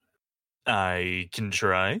 I can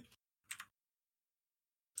try.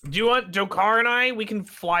 Do you want Dokar and I? We can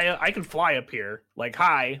fly. I can fly up here. Like,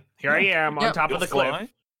 hi, here I am on Yeah. top You'll of the cliff. fly?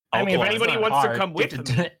 I I'll mean, if fly. it's anybody not wants to hard. come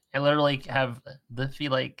with me. I literally have the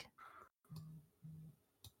feel like.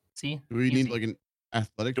 See? Do we need Easy. like an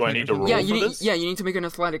athletic? Do I check or need to something? roll Yeah, for you need. this? Yeah, you need to make an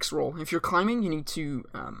athletics roll. If you're climbing, you need to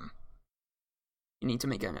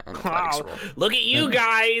make an athletics Wow, roll. look at you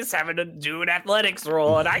guys having to do an athletics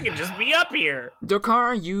roll, and I can just be up here.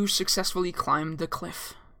 Dokar, you successfully climbed the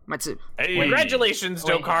cliff. Matsu. Hey. Congratulations,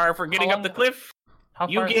 Wait, Dokar, for getting how up the long- cliff. How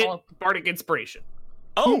You far? get bardic inspiration.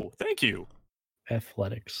 Oh, thank you.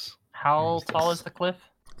 Athletics. How tall is the cliff?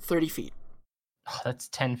 30 feet. Oh, that's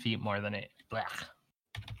 10 feet more than it. Blah.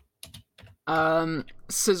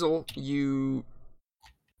 Sizzle, you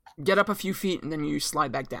get up a few feet and then you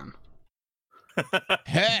slide back down.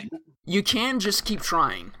 Heck! You can just keep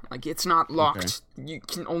trying. Like, it's not locked. You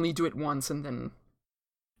can only do it once and then...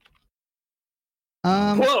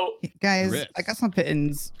 Whoa! Guys, Risk. I got some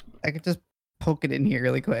pittance. I could just poke it in here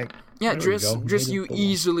really quick. Yeah, There we go. Driss, Made you it cool.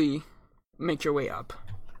 easily make your way up.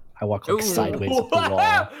 I walk like Ooh. sideways up the wall.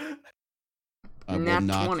 I will Nat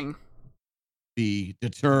not 20. be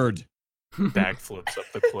deterred. Backflips up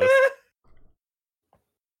the cliff.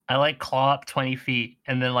 I like claw up 20 feet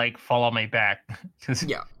and then like fall on my back.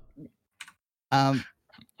 Yeah.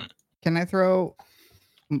 Can I throw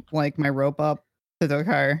like my rope up to the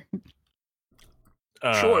car?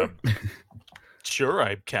 Sure. Sure,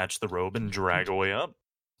 I catch the rope and drag away up.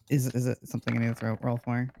 Is it something I need to throw roll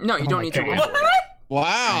for? No, you Oh don't my need to God. roll for it.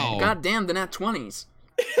 Wow. God damn, the Nat 20s.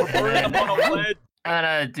 We're up on a ledge. I'm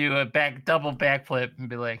gonna do a double backflip and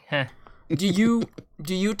be like, huh. Do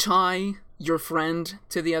you tie your friend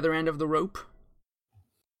to the other end of the rope?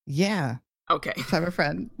 Yeah. Okay. Have a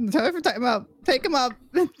friend. Tell him time up. Take him up.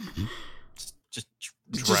 Just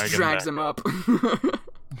Just drag him drags back him up.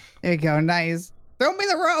 There you go. Nice. Throw me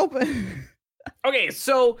the rope. Okay,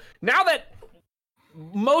 so now that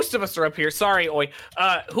most of us are up here, sorry, Oi.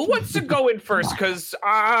 Who wants to go in first? Because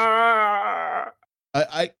I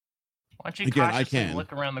Why don't you Again, I cautiously can.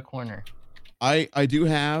 look around the corner? I do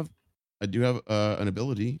have an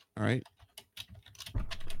ability. All right,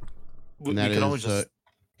 We and that can is always just.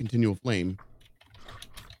 continual flame.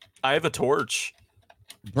 I have a torch.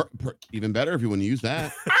 Even better if you want to use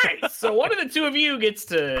that. all right, so one of the two of you gets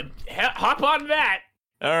to hop on that.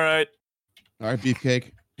 All right. All right,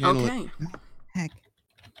 beefcake. Handle it. Okay. Heck.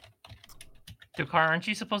 Dakar, aren't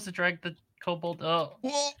you supposed to drag the kobold? Oh,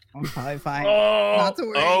 Whoa. I'm probably fine. Oh, Not to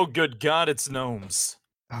worry. Oh, good God, it's gnomes.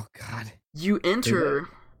 Oh God. You enter.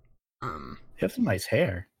 You have some nice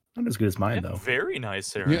hair. Not as good as mine though. Very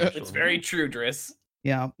nice hair. Yeah. actually. it's very true, Driss.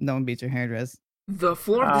 Yeah. No one beats your hairdress. The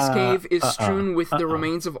floor of this cave is strewn with the uh-uh.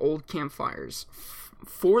 remains of old campfires.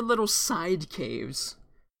 4 little side caves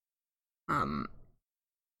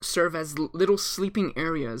serve as little sleeping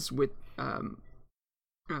areas with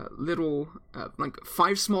little like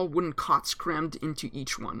 5 small wooden cots crammed into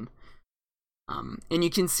each one. And you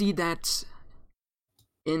can see that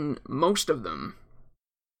in most of them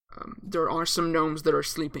there are some gnomes that are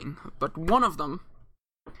sleeping, but one of them,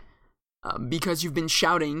 because you've been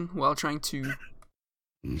shouting while trying to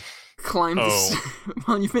climb this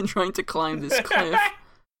while you've been trying to climb this cliff.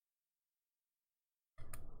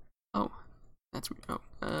 Oh, that's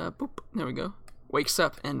boop, there we go. Wakes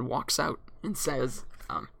up and walks out and says,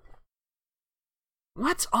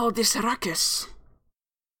 "What's all this ruckus?"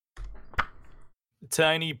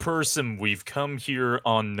 Tiny person, we've come here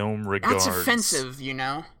on gnome regards. That's offensive, you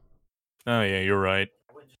know. Oh yeah, you're right.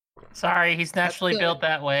 sorry, he's naturally built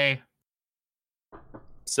that way.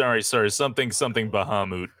 Sorry, something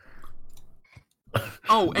Bahamut.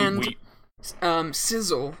 Oh, and We-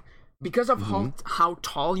 Sizzle, because of how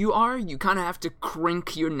tall you are, you kind of have to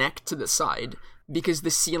crink your neck to the side because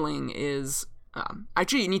the ceiling is.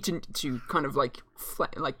 Actually, you need to kind of like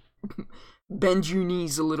bend your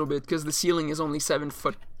knees a little bit because the ceiling is only 7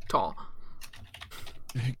 foot tall.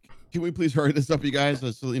 Can we please hurry this up, you guys?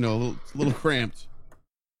 It's, it's a little cramped.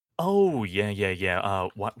 Oh yeah.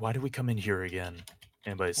 Why do we come in here again?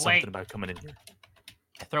 Anybody something Wait. about coming in here?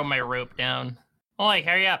 I throw my rope down. Oi,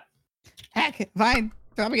 hurry up. Heck. Fine.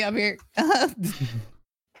 Throw me up here.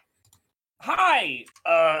 Hi,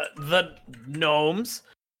 the gnomes.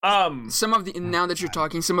 Some of the now that you're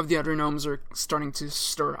talking, some of the other gnomes are starting to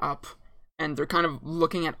stir up, and they're kind of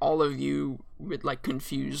looking at all of you with like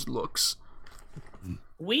confused looks.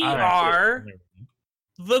 We All right. are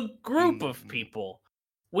the group of people.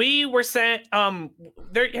 We were sent.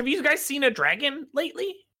 There. Have you guys seen a dragon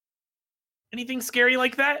lately? Anything scary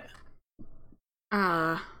like that?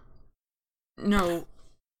 No.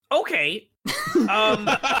 Okay. I'm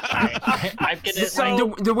gonna.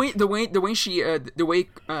 So- The way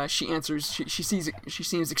she answers, she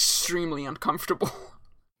seems extremely uncomfortable.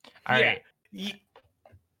 All right. Yeah.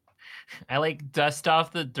 I like dust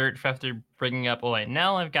off the dirt after bringing up. Oh wait,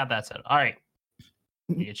 now I've got that set. All right,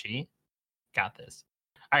 Itchy, got this.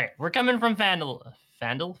 All right, we're coming from Fandel.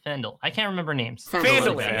 I can't remember names.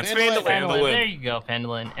 Fandolin. It's Fandolin. Fandolin. There you go,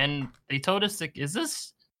 Fandolin. And they told us, that, is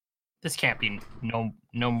this? This can't be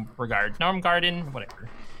Gnome Garden, whatever.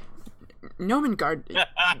 Gnomengard.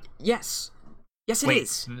 Yes. Yes, it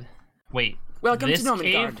is. Wait. Welcome to this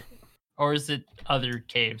Gnomengard. cave, or is it other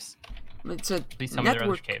caves? It's a least some of their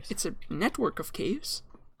other network. caves. It's a network of caves.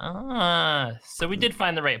 So we did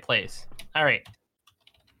find the right place. All right.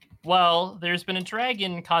 Well, there's been a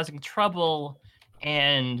dragon causing trouble,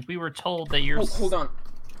 and we were told that you're Hold on.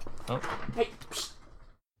 Oh. Hey.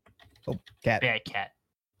 Oh, cat. bad cat.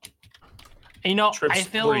 You know, Trips, I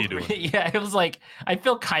feel what are you doing? yeah, it was like I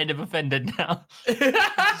feel kind of offended now.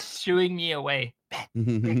 Shooing me away.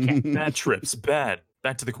 Bad Trips, bad.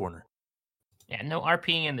 Back to the corner. Yeah, no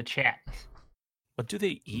RPing in the chat. What do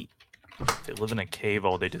they eat? They live in a cave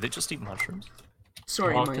all day. Do they just eat mushrooms?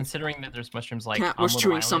 Sorry, Well, my considering that there's mushrooms like cat on was Little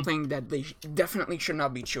chewing Island, something that they definitely should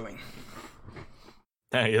not be chewing.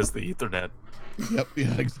 That is the Ethernet. Yep,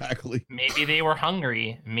 yeah, exactly. Maybe they were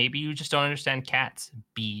hungry. Maybe you just don't understand cats,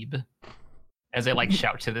 Beeb. As I like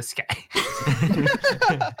shout to the sky.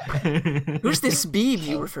 Who's this Beeb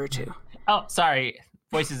you refer to? Oh, sorry.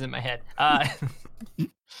 Voices in my head.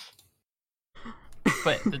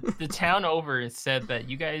 But the town over said that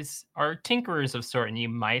you guys are tinkerers of sort, and you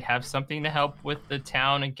might have something to help with the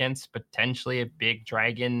town against potentially a big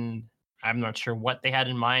dragon. I'm not sure what they had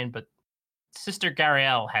in mind, but Sister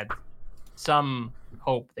Gariel had some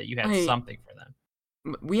hope that you had something for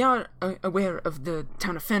them. We are aware of the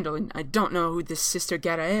town of Fendel, and I don't know who this Sister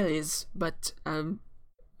Garael is, but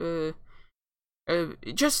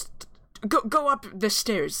just go up the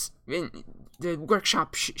stairs. The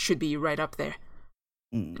workshop should be right up there.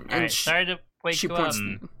 Mm. And All right, sorry to wake she you points.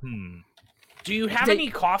 up. Do you have They- any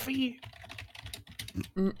coffee?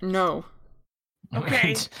 No,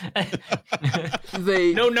 Okay.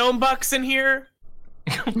 they. No gnome bucks in here?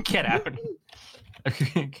 Get out.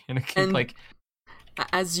 And- Like,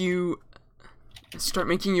 As you start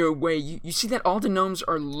making your way, you see that all the gnomes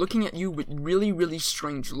are looking at you with really, really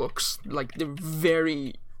strange looks. Like they're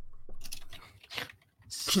very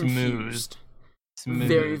confused. Smooth.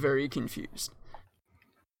 Very, very confused.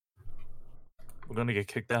 We're gonna get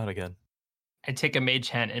kicked out again. I take a mage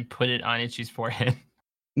hand and put it on Itchy's forehead.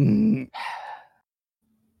 Mm.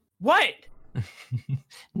 What?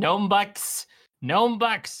 Gnome bucks. Gnome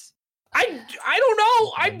bucks. I don't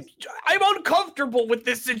know. I'm uncomfortable with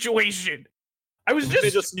this situation. I was They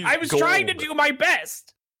just use I was trying to gold. do my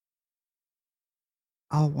best.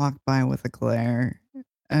 I'll walk by with a glare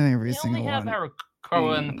at every We only single have one. our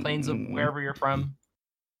crow in the plains of wherever you're from.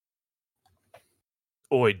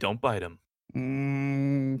 Oi, don't bite him.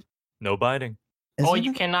 Mm, No biting. Oh, there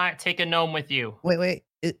you no- cannot take a gnome with you. Wait.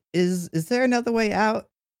 Is there another way out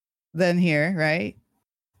than here? Right?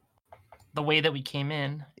 The way that we came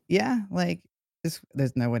in. Yeah. Like,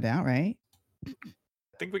 there's no way out, right? I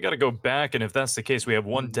think we gotta go back, and if that's the case, we have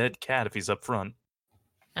one dead cat if he's up front.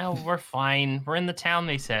 Oh, we're fine. We're in the town,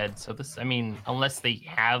 they said. So this, I mean, unless they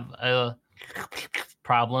have a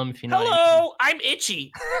problem, if you know. what I mean. Hello, I'm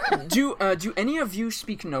Itchy. Do any of you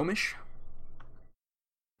speak gnomish?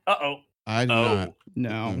 Uh-oh. I do Oh, not.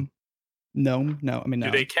 No. No. I mean, no.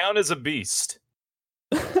 do they count as a beast?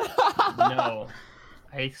 No.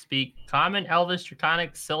 I speak Common, Elvish,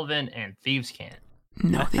 Draconic, Sylvan, and Thieves' Cant.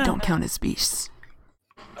 No, they don't count as beasts.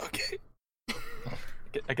 Okay.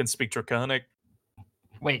 I can speak Draconic.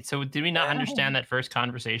 Wait, so did we not understand that first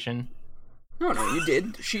conversation? No, you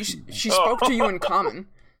did. She spoke to you in common.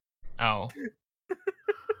 Oh.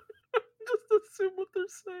 Just assume what they're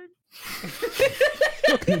saying.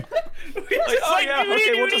 It's oh, yeah,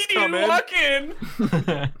 okay, we'll just come in. Walk in.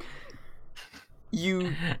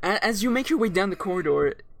 You, as you make your way down the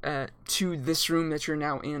corridor to this room that you're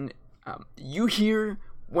now in, you hear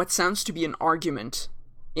what sounds to be an argument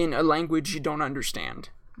in a language you don't understand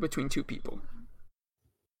between two people.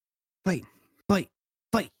 Fight.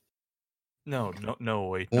 No,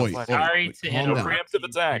 wait. Oi, No, oi. Sorry to calm interrupt down. Preemptive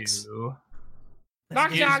attacks. you. Knock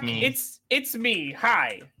Excuse knock. me. It's me.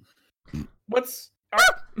 Hi. What's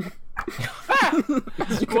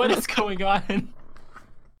What is going on?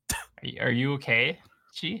 Are you okay?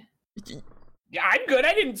 She? Yeah, I'm good.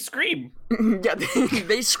 I didn't scream. Yeah,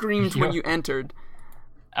 they screamed when Yeah. you entered.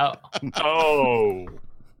 Oh, Oh.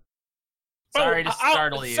 sorry to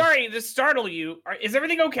startle you. Sorry to startle you. Is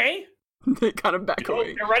everything okay? They kind of back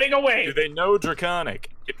away. They're running away. Do they know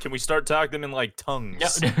Draconic? Can we start talking in like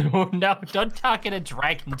tongues? No, don't talk in a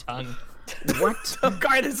dragon tongue. What? Oh,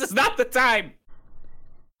 God, this is not the time.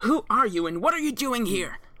 Who are you and what are you doing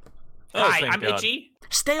here? Oh, Hi, thank I'm God. Itchy.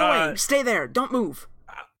 Stay away. Stay there. Don't move.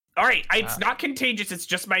 All right, it's not contagious. It's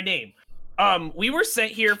just my name. We were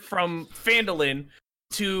sent here from Phandalin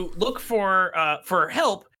to look for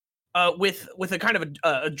help with a kind of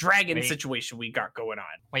a dragon Wait. situation we got going on.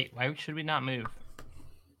 Wait, why should we not move?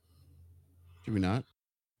 Should we not?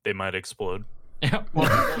 They might explode. Well,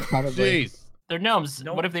 Probably. Jeez. they're gnomes.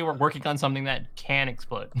 No. What if they were working on something that can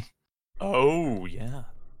explode? Oh yeah.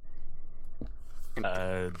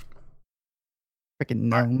 Freaking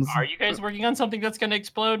gnomes. Are you guys working on something that's going to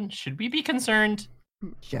explode? Should we be concerned?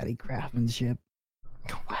 Shoddy craftsmanship.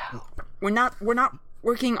 Wow. We're not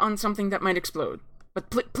working on something that might explode. But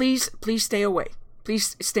please stay away.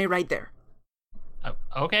 Please stay right there.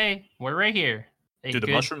 Okay, we're right here. A Do the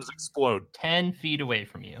good mushrooms explode? 10 feet away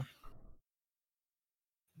from you.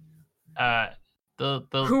 The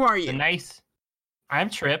Who are you? The nice. I'm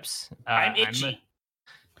Trips. I'm Itchy.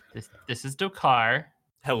 This is Dokar.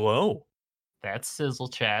 Hello. That's Sizzle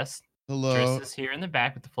Chest. Hello. Triss is here in the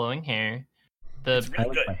back with the flowing hair. The It's I really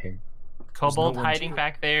like good. my hair. kobold one hiding to it.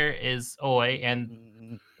 back there is Oi,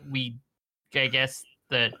 and I guess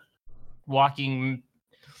the walking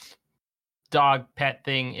dog pet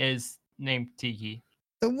thing is named Tiki.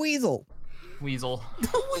 The weasel. Weasel.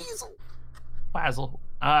 The weasel. Wazzle.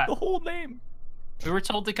 The whole name. We were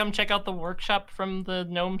told to come check out the workshop from the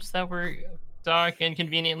gnomes that were dark and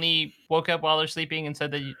conveniently woke up while they're sleeping and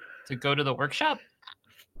said that to go to the workshop.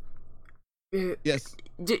 Yes.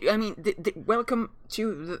 Welcome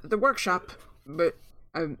to the workshop, but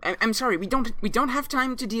I'm sorry, we don't have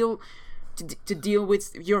time to deal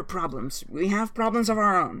with your problems. We have problems of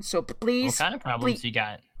our own, so please. What kind of problems please, you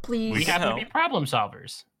got? please. We can happen to be help. problem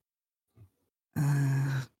solvers.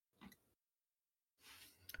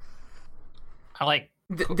 I like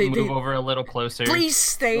move over a little closer. Please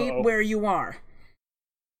stay Uh-oh. where you are.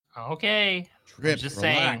 Okay. Trips, just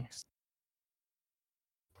saying. relax.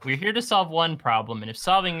 We're here to solve one problem, and if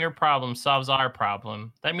solving your problem solves our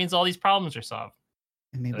problem, that means all these problems are solved.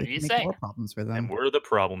 And maybe What we do you can say? make more problems for them. And we're the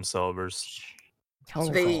problem solvers. Oh,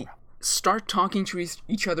 They start talking to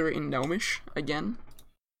each other in Gnomish again.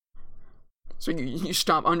 So you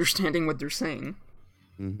stop understanding what they're saying.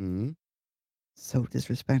 Mm-hmm. so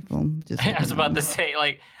disrespectful. Just I was about to say,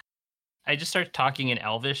 like, I just start talking in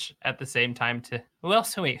Elvish at the same time to who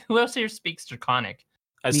else here speaks Draconic?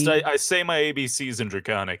 I Me- say my ABCs in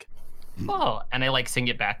Draconic. Oh, and I like sing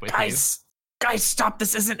it back with Guys, stop!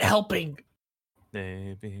 This isn't helping.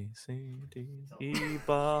 A B C D E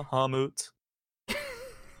Bahamut.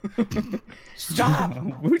 Stop!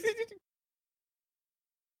 you.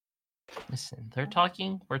 Listen, they're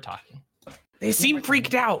talking, we're talking. They seem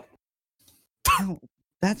freaked out. No,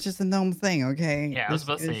 that's just a gnome thing, okay? Yeah, I was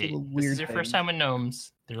about to There's say, little this weird is your first thing. time with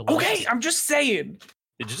gnomes. They're Okay, I'm just saying.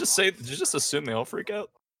 Did you just assume they all freak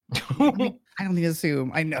out? I'm. I don't need to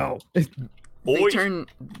assume. I know. They Oi.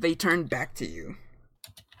 turn back to you.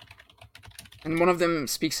 And one of them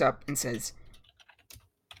speaks up and says,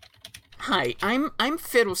 "Hi, I'm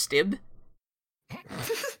Fiddlestib,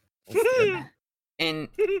 and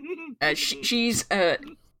she's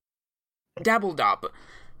Dabbledop.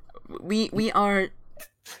 We are."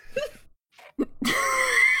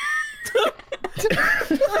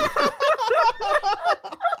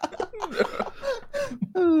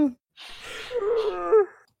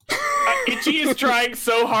 Itchy is trying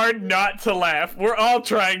so hard not to laugh. We're all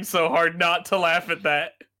trying so hard not to laugh at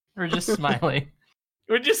that. We're just smiling.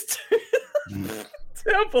 We're just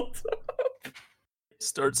Dabbledop.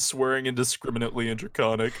 Start swearing indiscriminately in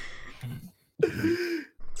Draconic.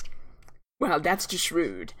 Well, that's just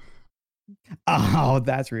rude. Oh,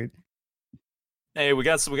 that's rude. Hey, we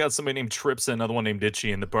got somebody named Trips and another one named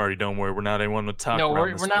Itchy in the party. Don't worry, we're not anyone to talk. No, around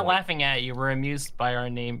we're this not point. laughing at you. We're amused by our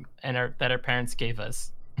name and that our parents gave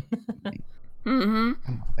us. Mm-hmm.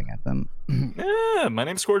 I'm laughing at them. Yeah, my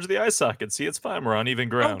name's Scourge of the Eye Socket. See, it's fine. We're on even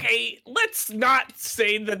ground. Okay, let's not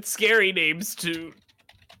say the scary names to.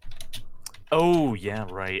 Oh, yeah,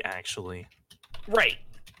 right, actually. Right.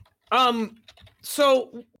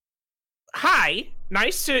 So, hi.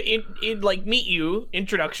 Nice to meet you.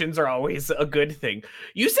 Introductions are always a good thing.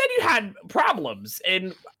 You said you had problems,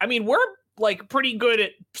 and I mean we're like pretty good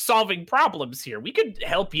at solving problems here. We could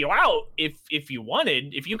help you out if you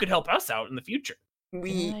wanted. If you could help us out in the future. Didn't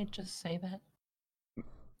We I just say that?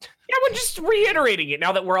 Yeah, we're just reiterating it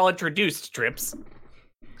now that we're all introduced, Trips.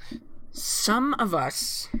 some of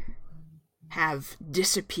us have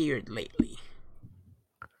disappeared lately,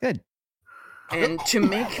 Good. and to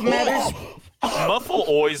make matters Muffle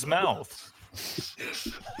Oi's mouth.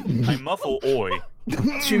 I muffle Oi.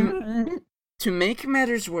 to make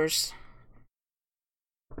matters worse,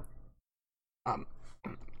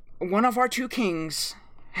 one of our two kings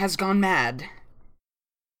has gone mad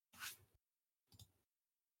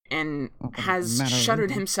and Oh, has matter of shuttered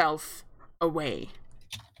anything. himself away.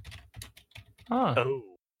 Huh. Oh.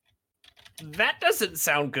 That doesn't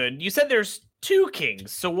sound good. You said there's two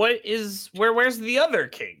kings. So where's the other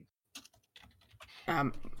king?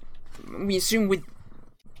 We assume with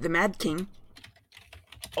the Mad King.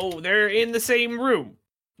 Oh, they're in the same room.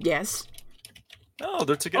 Yes. Oh,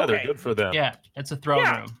 they're together. Okay. Good for them. Yeah, it's a throne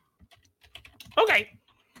Yeah. room. Okay.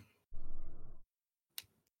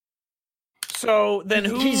 So then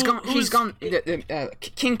He's gone. who's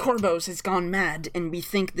King Corvos has gone mad, and we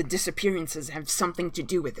think the disappearances have something to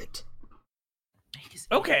do with it.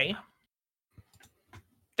 Okay.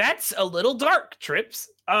 That's a little dark, Trips.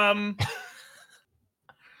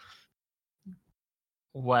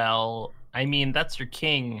 Well, I mean, that's your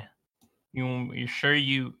king. You sure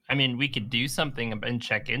you? I mean, we could do something and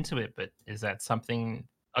check into it, but is that something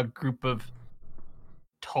a group of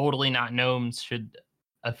totally not gnomes should,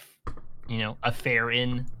 affair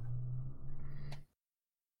in?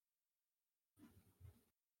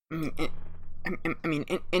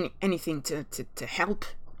 Anything to help,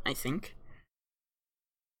 I think.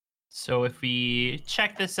 So if we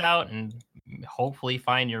check this out and hopefully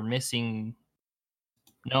find your missing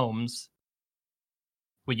gnomes,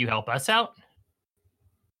 would you help us out?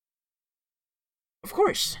 Of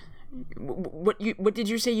course. What did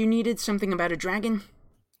you say you needed? Something about a dragon?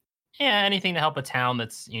 Yeah, anything to help a town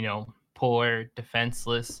that's, poor,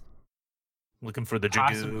 defenseless, Looking for the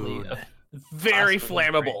possibly Dragoon. very Possibly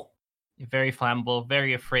flammable. very flammable,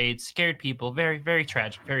 very afraid, scared people, very, very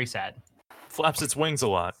tragic, very sad. Flaps its wings a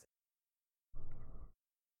lot.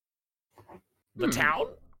 The town?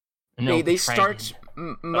 No, They dragon. start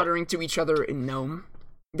muttering to each other in gnome,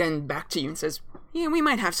 then back to you and says, "Yeah, we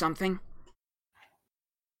might have something."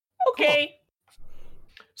 Okay.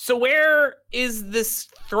 So where is this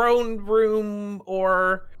throne room,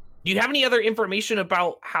 or do you have any other information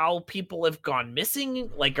about how people have gone missing?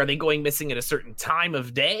 Like, are they going missing at a certain time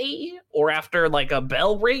of day, or after like a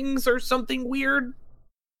bell rings or something weird?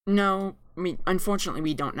 No, unfortunately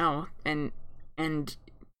we don't know, and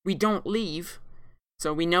we don't leave,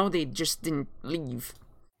 so we know they just didn't leave.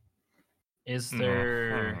 Is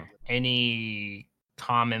there any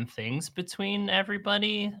common things between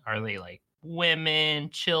everybody? Are they like women,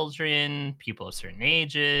 children, people of certain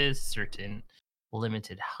ages, certain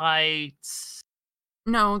limited heights?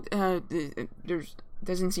 No, there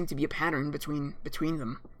doesn't seem to be a pattern between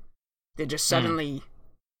them. They just suddenly,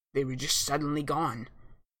 they were just suddenly gone.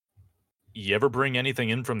 You ever bring anything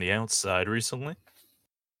in from the outside recently?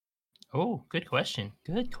 Oh, good question.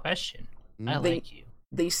 Good question. I They- like you.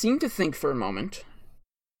 They seem to think for a moment.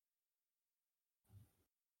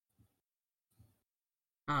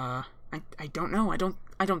 I don't know. I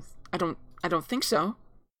don't think so.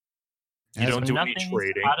 You don't do any Nothing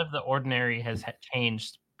trading. out of the ordinary has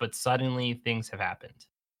changed, but suddenly things have happened.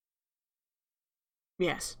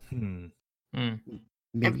 Yes. Hmm.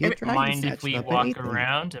 Maybe a dragon Mind if snatched we up walk anything.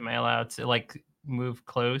 around? Am I allowed to move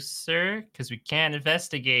closer? Because we can't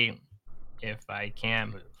investigate if I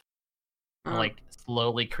can't move. I'll, Um,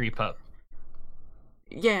 slowly creep up.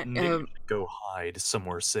 Yeah. Maybe you should go hide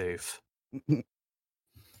somewhere safe.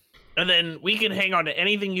 And then we can hang on to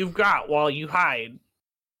anything you've got while you hide.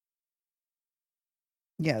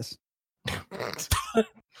 Yes.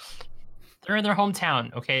 They're in their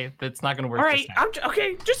hometown. Okay, that's not going to work. All right, just now.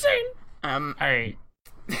 okay, just saying. All right.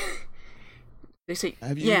 They say,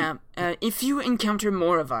 Have you- yeah. If you encounter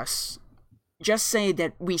more of us, just say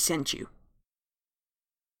that we sent you.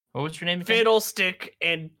 What was your name again? Fiddlestick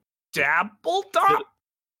and Dabbledop?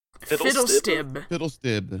 Fiddlestib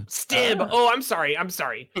Fiddlestib. Stib. Oh, I'm sorry. and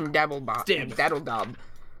Dabblebob. Stib. And Daddledob.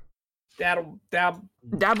 Dabbledob.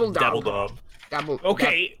 Dabbledob. Dabbledob.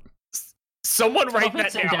 Okay. Someone write that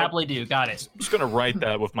Tuffets and down. Dabbly do. Got it. I'm just gonna write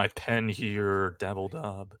that with my pen here.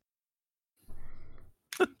 Dabbledob.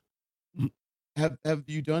 Have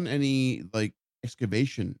you done any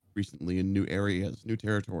excavation recently in new areas, new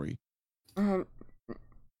territory?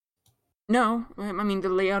 No, I mean the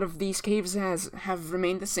layout of these caves have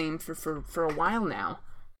remained the same for a while now.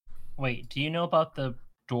 Wait, do you know about the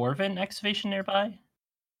dwarven excavation nearby?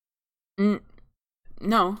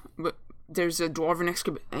 No, but there's a dwarven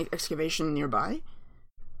excavation nearby.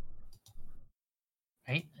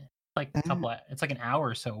 Right? It's like an hour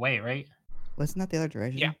or so away, right? Wasn't that the other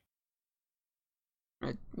direction? Yeah.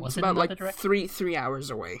 It's Was it about another like direction? 3 hours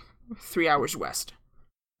away, 3 hours west.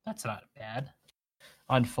 That's not bad.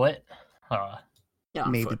 On foot? Yeah,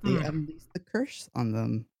 on Maybe foot. they unleashed the curse on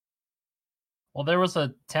them. Well, there was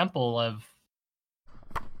a temple of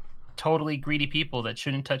totally greedy people that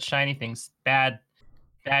shouldn't touch shiny things. Bad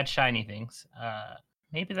shiny things.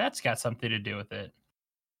 Maybe that's got something to do with it.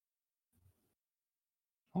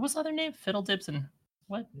 What was the other name? Fiddledibs and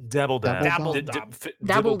what? Dabbledab. Dabbledob.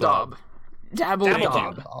 Dabbledob.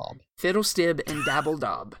 Dabbledob. Dabbledob. Fiddlestib and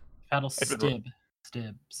Dabbledob. Paddle Fiddle- stib.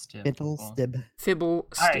 Fiddle Cool. stib. Fibble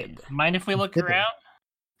All right. stib. Mind if we look Fiddle. around?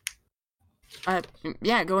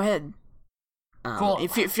 Yeah, go ahead. Cool.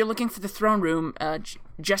 If you're looking for the throne room,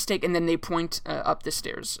 just take, and then they point up the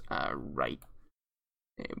stairs. Right.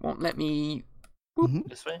 It won't let me.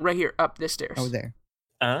 This way. Right here, up the stairs. Oh, there.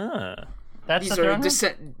 Ah. That's These the are throne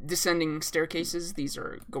room? descending staircases. These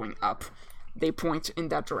are going up. They point in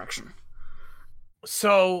that direction.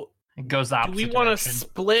 So, It goes the do opposite we want to direction.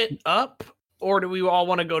 split up, or do we all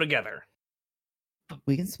want to go together?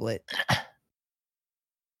 We can split.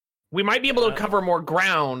 We might be able to cover more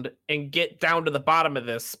ground and get down to the bottom of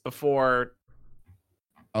this before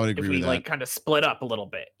I would if agree we with that. like kind of split up a little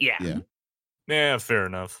bit. Yeah. Yeah. Yeah, fair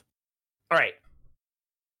enough. All right.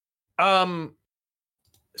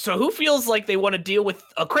 So who feels like they want to deal with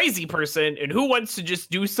a crazy person, and who wants to just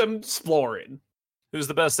do some exploring? Who's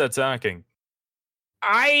the best at attacking?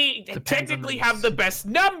 I Depends on technically the- have the best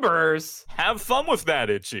numbers, Have fun with that,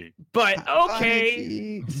 Itchy. but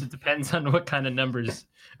okay. It depends on what kind of numbers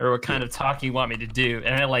or what kind of talking you want me to do.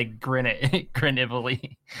 And I like grin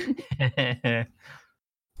heavily.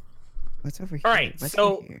 What's over here? All right, What's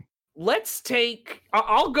so- over here? Let's take.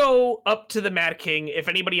 I'll go up to the Mad King if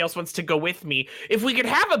anybody else wants to go with me. If we could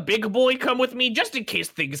have a big boy come with me, just in case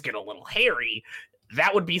things get a little hairy,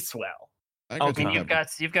 that would be swell. I Oh, could can talk And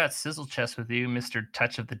about you've got Sizzle Chest with you, Mr.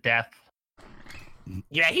 Touch of the Death.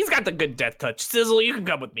 Yeah, he's got the good death touch. Sizzle, you can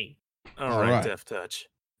come with me. All All right, right. Death Touch.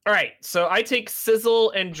 All right, so I take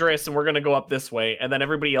Sizzle and Driss, and we're gonna go up this way, and then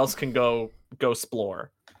everybody else can go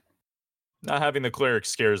explore. Not having the cleric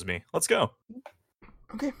scares me. Let's go.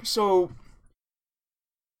 Okay, so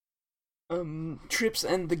Trips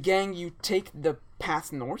and the gang, you take the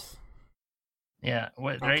path north. Yeah,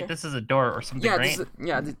 what? Right? Okay. This is a door or something, Yeah, right?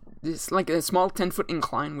 this is like a small 10-foot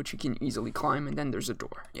incline which you can easily climb, and then there's a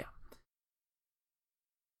door. Yeah.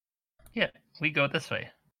 Yeah, we go this way.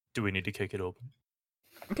 Do we need to kick it open?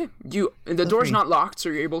 Okay. The Feel door's free. not locked, so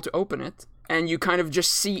you're able to open it, and you kind of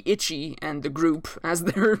just see Itchy and the group as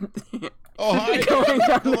they're Oh, hi. going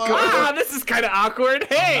down the Hello. corridor. Ah, this is kind of awkward.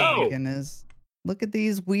 Hey. Oh. Goodness. Look at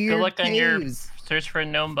these weird Good luck on your caves. search for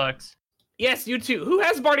gnome bucks. Yes, you too. Who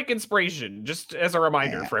has bardic inspiration? Just as a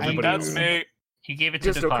reminder for I everybody do. else. That's me. He gave it to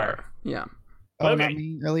Just Dakar. Dokar. Yeah. Oh, Okay. not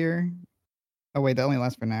me earlier. Oh wait, that only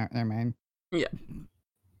lasts for now. Never mind.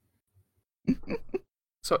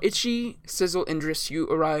 So Itchy, Sizzle, and Driss, you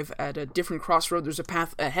arrive at a different crossroad. There's a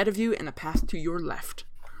path ahead of you and a path to your left.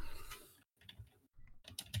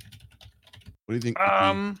 What do you think? You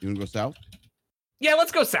want to go south? Yeah,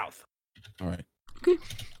 let's go south. All right.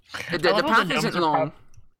 The I love how path the isn't gnomes are long.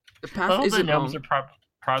 The I path hope the isn't gnomes long. are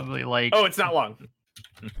probably like. Oh, it's not long.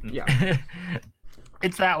 Yeah.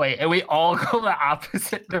 It's that way, and we all go the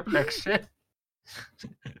opposite direction.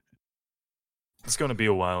 It's gonna be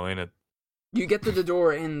a while, ain't it? You get to the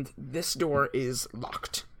door, and this door is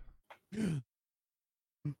locked.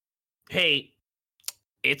 Hey,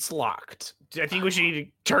 it's locked. I think we should need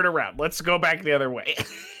to turn around. Let's go back the other way.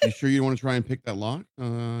 You sure you don't want to try and pick that lock? You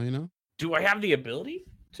know? Do I have the ability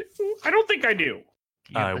to? I don't think I do.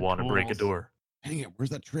 You have I the want to break a tools. door. Dang it, where's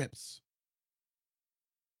that Trips?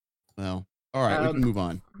 Well, all right, we Um, can move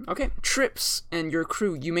on. Okay, Trips and your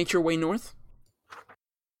crew, you make your way north.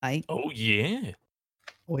 I Oh yeah.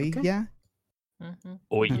 oi Okay. yeah. Mhm.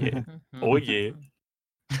 Oh yeah. Oh yeah.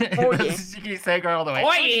 Oh, yeah. You keep saying all the way.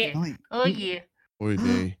 Oh, yeah. Oi. Oh yeah. Oy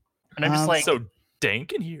vey. And I'm just like, So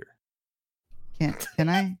dank in here. Can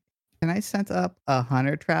I set up a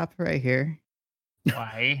hunter trap right here?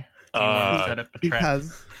 why? Do you want to set up a trap?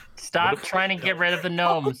 Because Stop What if- trying to get rid of the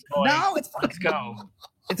gnomes. Oi. no, it's Let's go.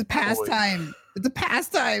 It's a pastime. It's a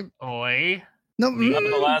pastime. Oi. No, What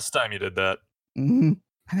happened the last time you did that?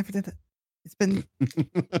 I never did that. It's been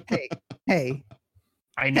hey.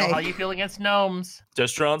 I know Hey. how you feel against gnomes.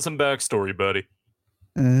 Just drawing some backstory, buddy.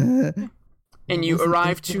 And you wasn't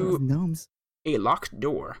arrive it was to gnomes. a locked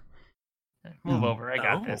door. Move No. over. I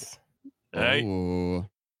got Oh. this. Hey, Oh.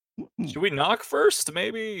 should we knock first?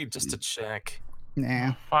 Maybe just to check.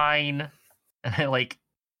 Nah. Fine. And I like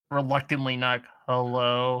reluctantly knock.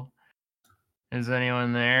 Hello. Is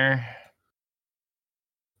anyone there?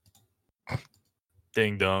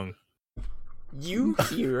 Ding dong. You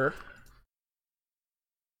hear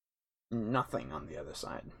nothing on the other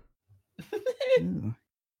side. Ooh.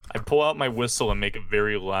 I pull out my whistle and make a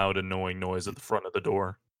very loud, annoying noise at the front of the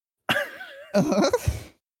door.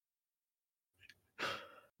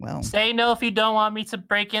 Well, Say no if you don't want me to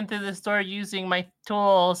break in through this door using my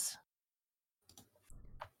tools.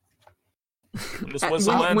 When this Uh,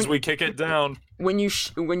 whistle when- ends, when- we kick it down. When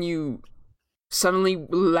you suddenly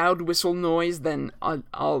loud whistle noise, then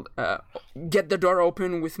I'll get the door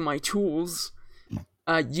open with my tools.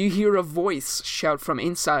 You hear a voice shout from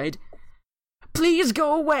inside, "Please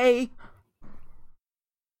go away!"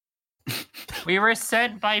 We were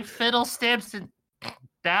sent by Fiddlesticks and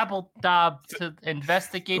Dabbledob to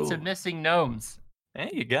investigate some missing gnomes. Hey,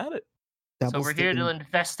 you got it. So we're here to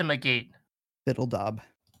investigate. Fiddledob.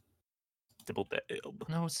 Dibble dab.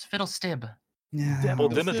 No, it's Fiddlestib. Yeah. Dabble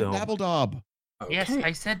That's it, Dimmadome. Dabbledob. Yes, Okay.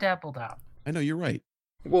 I said Dabbledob. I know, you're right.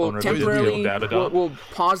 We'll Owner of temporarily the video, we'll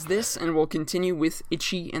pause this and we'll continue with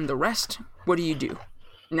Itchy and the rest. What do you do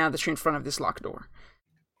now that you're in front of this locked door?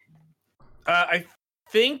 I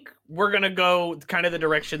think we're gonna go kind of the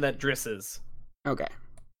direction that Driss is. Okay.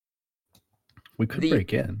 We could The-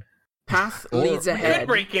 break in. Path Or- leads We We ahead. could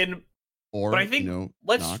break in, Or, but I think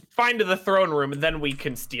let's knock. find the throne room and then we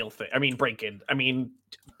can steal things. I mean, break in. I mean,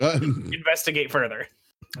 investigate further.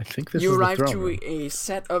 I think this You is the arrive throne to room. a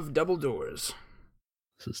set of double doors.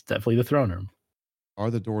 This is definitely the throne room.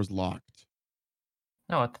 Are the doors locked?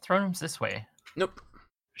 No, the throne room's this way. Nope,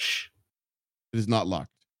 Shh. It is not locked.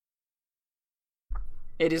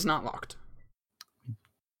 it is not locked.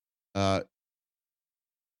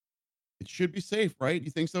 It should be safe, right?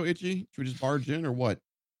 You think so, Itchy? Should we just barge in or what?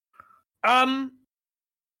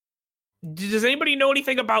 Does anybody know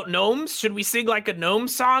anything about gnomes? Should we sing like a gnome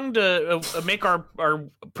song to make our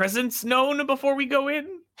presence known before we go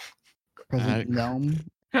in? Present gnome.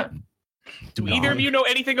 Do either of you know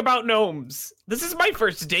anything about gnomes? This is my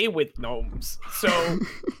first day with gnomes, so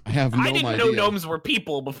I have no I didn't idea. know gnomes were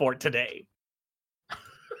people before today.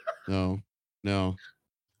 No.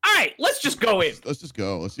 All right, let's just go in. Let's just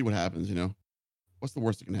go. Let's see what happens, you know? What's the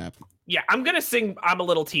worst that can happen? Yeah, I'm gonna sing "I'm a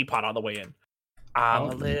Little Teapot" on the way in. I'm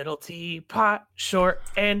a little teapot, short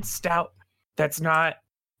and stout. That's not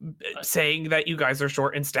saying that you guys are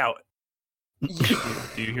short and stout.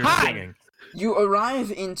 Do you hear Hi! singing? You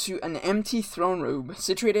arrive into an empty throne room.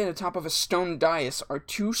 Situated at the top of a stone dais are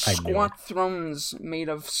two I knew squat thrones made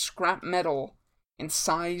of scrap metal and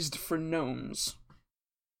sized for gnomes.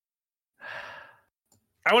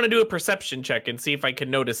 I want to do a perception check and see if I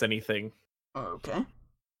can notice anything. Okay.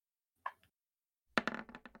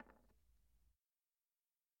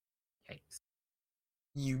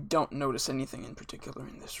 You don't notice anything in particular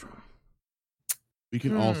in this room. We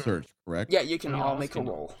can all search, correct? Yeah, you can Yeah, all let's make a do it.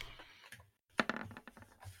 roll.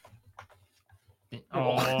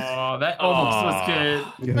 Oh, that almost was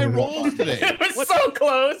good. My rolls today. It was so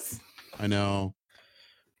close. I know.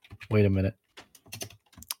 Wait a minute.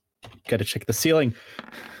 Gotta check the ceiling.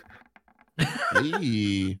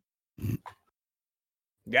 Hey.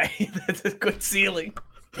 Yeah, that's a good ceiling.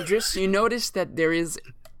 Idris, you notice that there is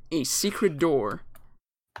a secret door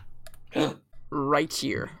right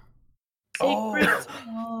here.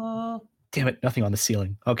 Oh, Damn it, nothing on the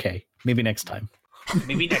ceiling. Okay, maybe next time.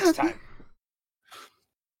 maybe next time.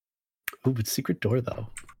 Ooh, it's secret door though.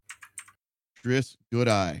 Driss, good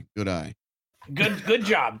eye. Good eye. Good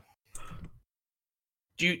job.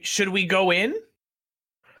 Should we go in?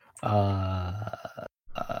 Why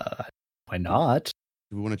not?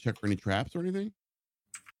 Do we want to check for any traps or anything?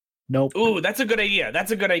 Nope. Ooh, that's a good idea.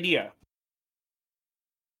 That's a good idea.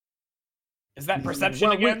 Is that perception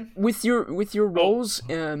Well, again? with your rolls,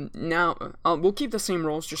 now we'll keep the same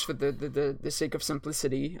rolls just for the sake of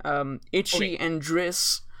simplicity. Itchy Okay. and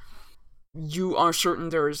Driss, you are certain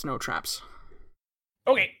there is no traps.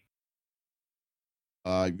 Okay.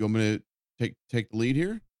 You want me to take the lead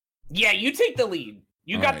here? Yeah, you take the lead.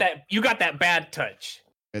 You All got right. that. You got that bad touch,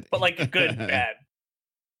 but like a good bad.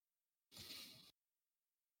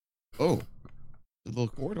 Oh, the little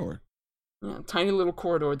corridor. Yeah, tiny little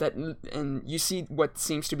corridor and you see what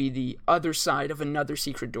seems to be the other side of another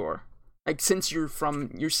secret door. Like since you're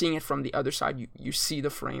seeing it from the other side, you see the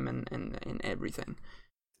frame and everything.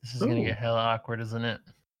 This is gonna get hella awkward, isn't it?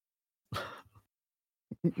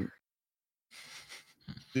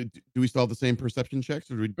 Do we still have the same perception checks,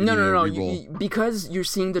 or do we? No, need to no. re-roll? Because you're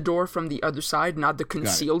seeing the door from the other side, not the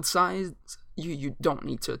concealed side. You don't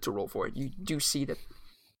need to roll for it. You do see that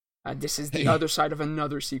this is the Hey. other side of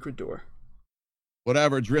another secret door.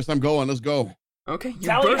 Whatever, Driss, I'm going. Let's go. Okay, you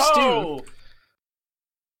Tally burst ho!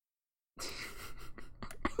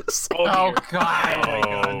 Oh dear. god!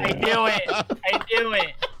 Oh. I knew it! I knew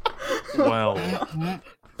it! Well,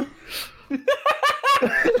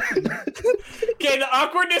 Okay, the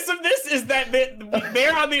awkwardness of this is that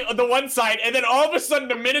they're on the one side, and then all of a sudden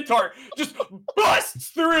the Minotaur just busts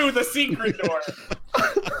through the secret door.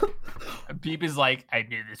 Beep is like, I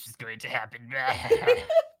knew this was going to happen.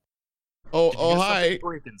 Oh, did you get hi. something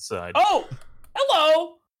break inside. Oh,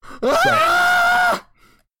 hello!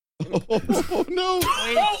 Oh no!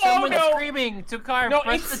 Wait, Oh, someone's no. screaming! Tukar, No,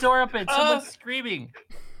 press it's- the door open! Someone's screaming!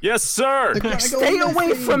 Yes, sir. Stay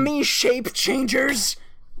away from me, shape changers!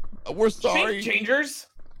 We're Shape sorry. changers.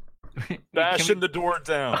 Bashing the door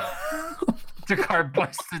down. Takar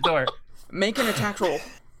busts the door. Make an attack roll.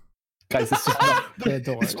 Guys, this is not the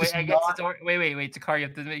door. Wait, against the door. Wait,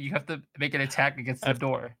 Takar, you have to make an attack against the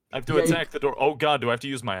door. I have to Yeah, attack the door. Oh god, do I have to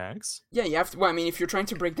use my axe? Yeah, you have to. Well, I mean, if you're trying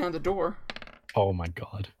to break down the door, Oh my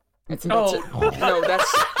god. that's Oh. no,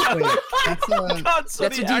 that's Wait, that's God, so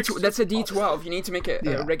that's the a axe D. That's a D12. You need to make a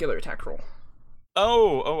Yeah. regular attack roll.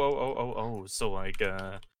 Oh. So like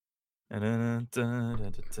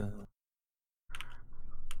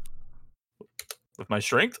with my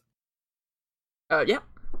strength? Yeah.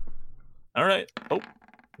 All right. Oh,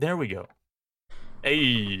 there we go.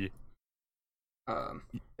 Hey.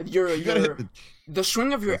 Your You gotta hit the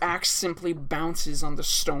swing of your axe simply bounces on the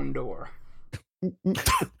stone door.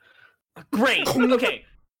 Great. Okay.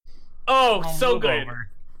 Oh, so Move good. over.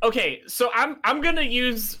 Okay, so I'm gonna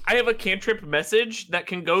use. I have a cantrip message that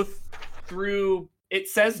can go through. It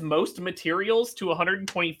says most materials to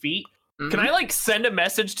 120 feet. Can I like send a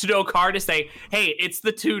message to Dokar to say, "Hey, it's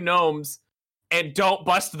the two gnomes, and don't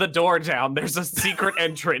bust the door down. There's a secret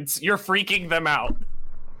entrance. You're freaking them out."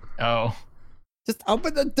 Oh. just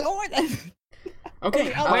open the door.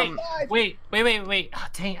 Okay. Wait. Oh,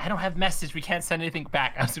 dang, I don't have message. We can't send anything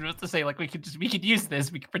back. I was supposed to say, like, we could use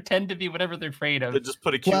this. We could pretend to be whatever they're afraid of. They just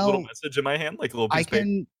put a cute little Well, message in my hand, like a little piece I of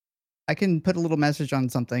paper. I can put a little message on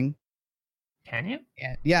something. Can you?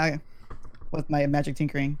 Yeah, with my magic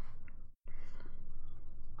tinkering.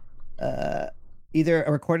 Either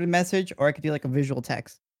a recorded message or I could do like a visual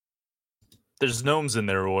text. There's gnomes in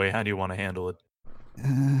there, Roy. How do you want to handle it?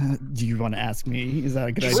 Do you want to ask me? Is that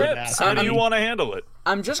a good idea? Sure. to ask How do me? you want to handle it?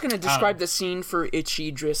 I'm just gonna describe the scene for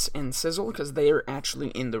Itchy, Driss, and Sizzle because they are actually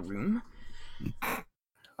in the room.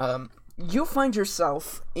 You'll find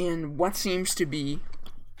yourself in what seems to be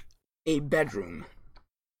a bedroom.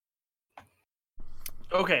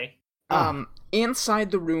 Okay.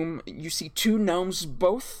 Inside the room, you see two gnomes.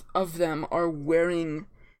 Both of them are wearing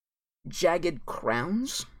jagged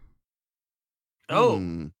crowns.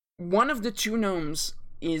 Oh. One of the two gnomes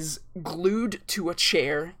is glued to a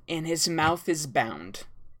chair, and his mouth is bound.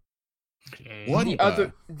 Okay. What?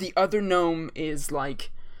 The other gnome is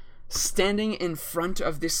like standing in front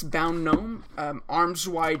of this bound gnome, arms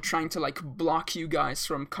wide, trying to like block you guys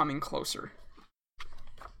from coming closer.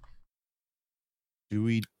 Do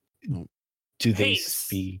we? Do they Hey,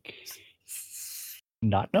 speak?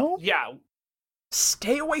 Not know? Yeah.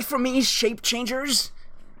 Stay away from me, shape changers!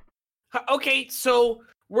 Okay, so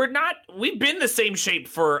we've been the same shape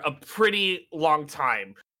for a pretty long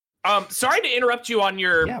time. Sorry to interrupt you on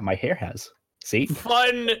your Yeah, my hair has. See?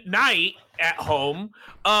 fun night at home.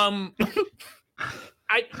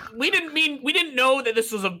 We didn't know that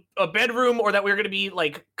this was a bedroom or that we were gonna be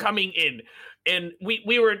like coming in. And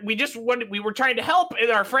we were trying to help,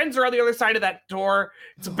 and our friends are on the other side of that door.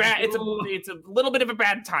 It's a little bit of a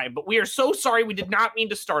bad time, but we are so sorry. We did not mean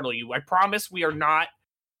to startle you. I promise we are not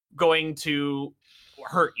going to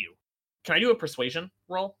hurt you. Can I do a persuasion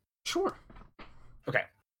roll? Sure. Okay.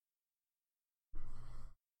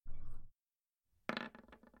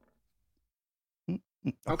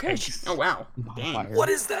 Okay. Oh wow. Dang. Modifier. What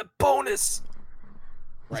is that bonus?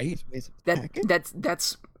 Right?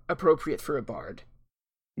 That's appropriate for a bard.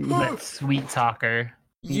 That sweet talker.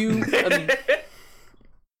 You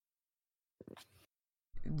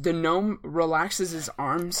the gnome relaxes his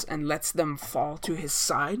arms and lets them fall to his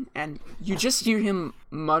side, and you just hear him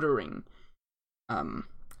muttering.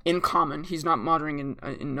 In common, he's not muttering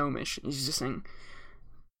in gnomish. He's just saying,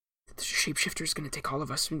 "The shapeshifter is going to take all of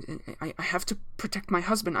us. I have to protect my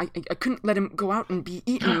husband. I couldn't let him go out and be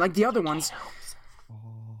eaten like the other ones.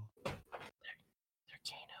 They're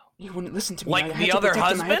He wouldn't listen to me. Like I had the to other protect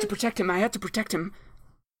him. I had to husband? protect him. I had to protect him."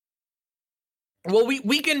 Well,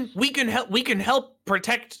 we can help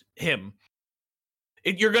protect him.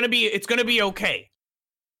 It's gonna be okay.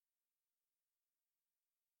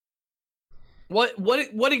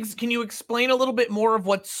 Can you explain a little bit more of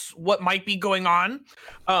what might be going on?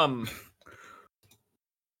 And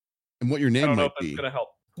what your I name don't know might if that's be. gonna help.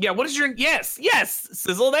 Yeah, what is your yes,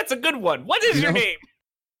 Sizzle, that's a good one. What is You your know-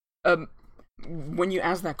 name? When you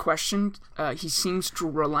ask that question, he seems to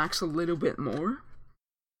relax a little bit more,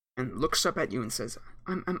 and looks up at you and says,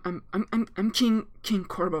 "I'm King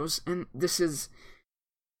Korbos, and this is,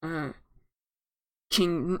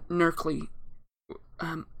 King Nerkly.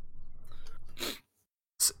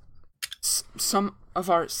 Some of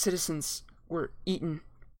our citizens were eaten."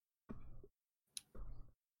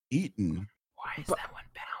 Eaten. Why is But- that one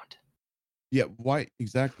bound? Yeah. Why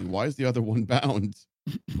exactly? Why is the other one bound?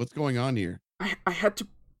 What's going on here? I had to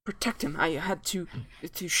protect him. I had to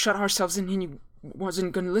shut ourselves in, and you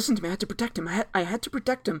wasn't going to listen to me. I had to protect him. I had to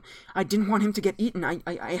protect him. I didn't want him to get eaten. I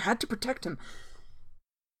had to protect him.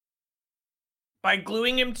 By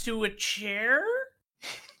gluing him to a chair?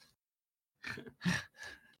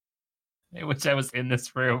 I wish I was in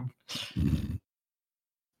this room.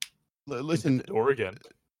 Listen, Door again.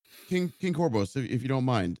 King Korbos, if you don't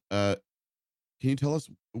mind, can you tell us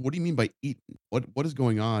what do you mean by eaten? What is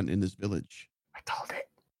going on in this village? I told it.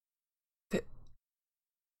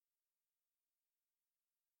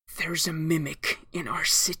 There's a mimic in our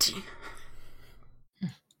city.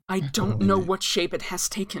 I don't know what shape it has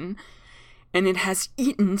taken, and it has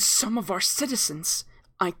eaten some of our citizens.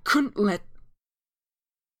 I couldn't let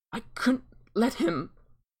him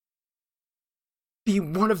be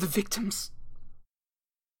one of the victims.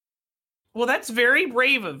 Well, that's very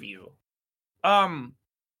brave of you.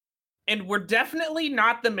 And we're definitely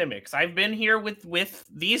not the mimics. I've been here with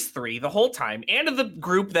these three the whole time, and the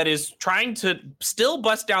group that is trying to still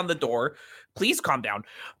bust down the door. Please calm down.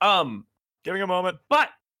 Give me a moment. But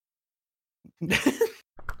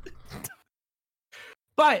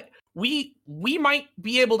but we might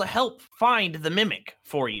be able to help find the mimic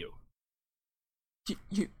for you.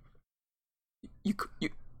 You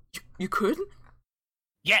could?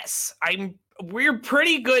 Yes, we're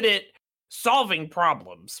pretty good at solving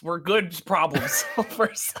problems. We're good problem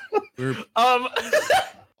solvers. We're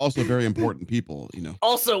also very important people, you know.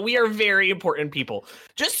 Also, we are very important people.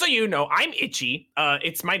 Just so you know, I'm Itchy.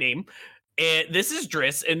 It's my name. And this is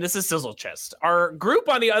Driss, and this is Sizzle Chest. Our group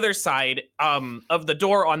on the other side of the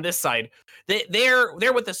door on this side, they're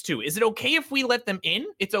with us too. Is it okay if we let them in?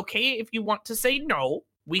 It's okay if you want to say no.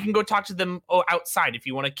 We can go talk to them outside if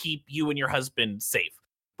you want to keep you and your husband safe.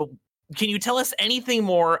 But can you tell us anything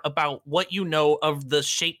more about what you know of the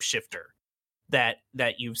shapeshifter that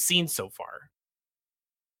you've seen so far?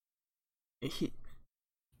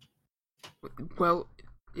 Well,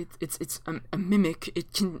 it's a mimic.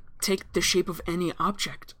 It can take the shape of any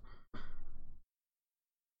object.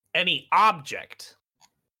 Any object?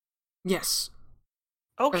 Yes.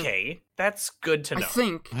 Okay, that's good to know.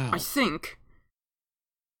 I think.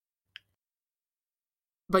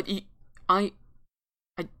 But I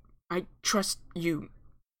trust you.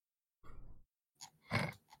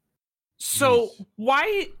 So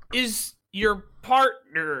why is your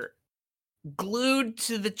partner glued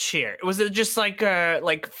to the chair? Was it just like a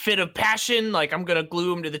fit of passion? Like, I'm gonna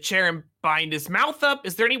glue him to the chair and bind his mouth up?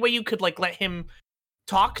 Is there any way you could let him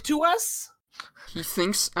talk to us? He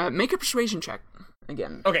thinks. Make a persuasion check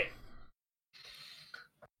again. Okay.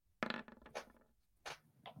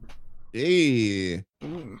 Hey,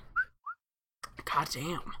 Ooh. God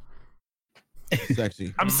damn.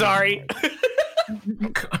 sexy. I'm sorry.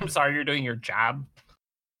 I'm sorry, you're doing your job.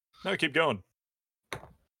 No, keep going.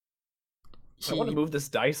 I want to move this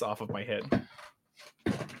dice off of my head.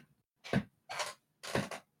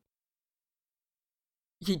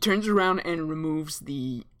 He turns around and removes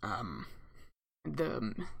the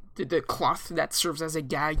cloth that serves as a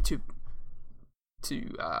gag to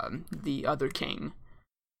the other king.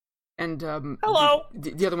 And hello.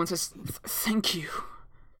 The other one says, "Thank you."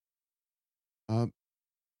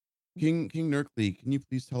 King Nurkly, can you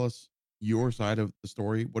please tell us your side of the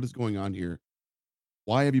story? What is going on here?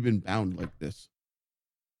 Why have you been bound like this?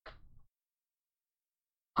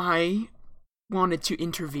 I wanted to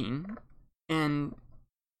intervene, and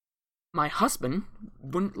my husband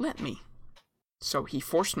wouldn't let me. So he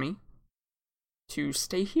forced me to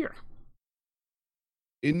stay here.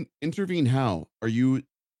 Intervene how? Are you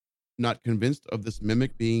not convinced of this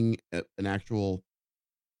mimic being an actual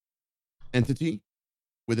entity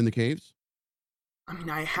within the caves? I mean,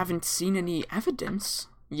 I haven't seen any evidence.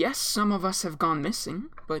 Yes, some of us have gone missing,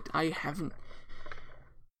 but I haven't.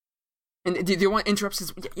 And the one interrupts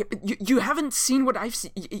says, you haven't seen what I've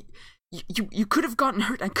seen. You could have gotten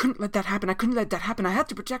hurt. I couldn't let that happen. I had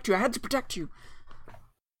to protect you.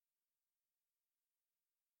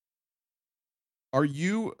 Are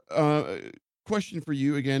you question for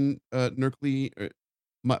you again, Nurkly,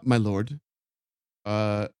 my lord?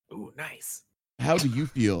 Ooh, nice. How do you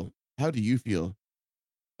feel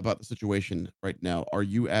about the situation right now? Are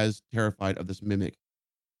you as terrified of this mimic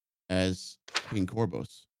as King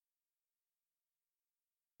Korbos?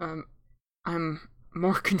 I'm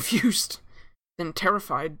more confused than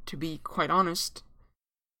terrified, to be quite honest.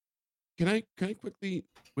 Can I quickly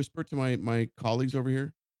whisper to my colleagues over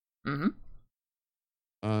here? Mm-hmm.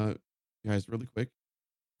 Guys, really quick.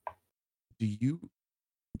 Do you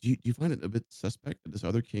find it a bit suspect that this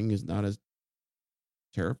other king is not as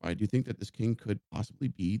terrified? Do you think that this king could possibly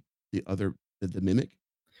be the mimic?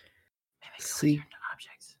 See,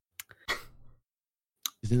 Objects.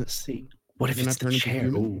 Isn't it? see, What if They're it's not the turned into chair?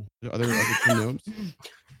 human? Ooh. Other twin gnomes?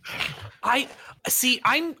 I see.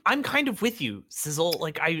 I'm kind of with you, Sizzle.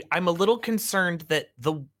 Like I'm a little concerned that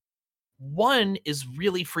the one is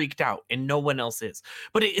really freaked out and no one else is.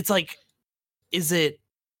 But it's like, is it?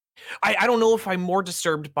 I don't know if I'm more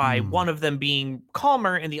disturbed by one of them being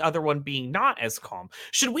calmer and the other one being not as calm.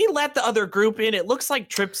 Should we let the other group in? It looks like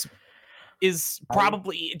Trips is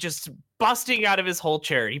probably just busting out of his whole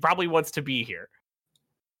chair. He probably wants to be here.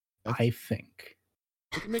 I think.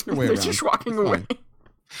 They can make their way They're around. just walking It's away.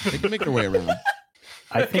 fine. They can make their way around.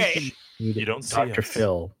 I Okay. think we need You don't see Dr. us.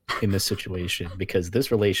 Phil in this situation because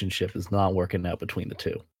this relationship is not working out between the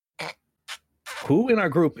two. Who in our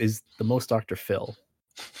group is the most Dr. Phil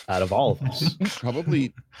out of all of us?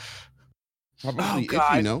 Probably Itchy,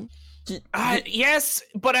 God. no? Yes,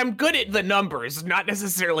 but I'm good at the numbers, not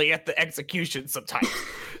necessarily at the execution sometimes.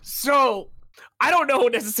 So I don't know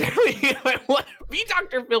necessarily if I want to be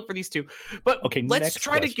Dr. Phil for these two. But Okay, let's next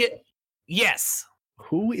try to question. get. Yes.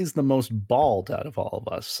 Who is the most bald out of all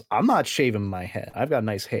of us? I'm not shaving my head. I've got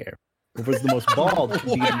nice hair. Whoever's the most bald should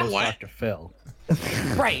be the most What? Dr. Phil.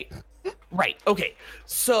 Right. Right. Okay.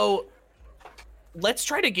 So let's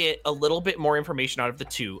try to get a little bit more information out of the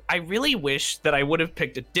two. I really wish that I would have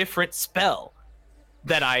picked a different spell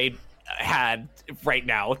that I had right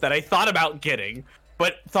now that I thought about getting,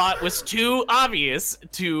 but thought was too obvious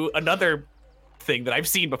to another thing that I've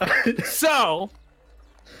seen before. So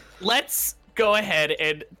let's go ahead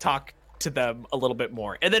and talk to them a little bit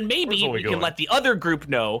more. And then maybe Where's all we we can going? let the other group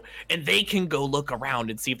know and they can go look around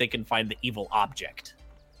and see if they can find the evil object.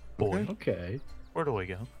 Boy, Okay. where do we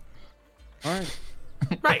go? All right.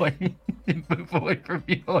 Right. Move away from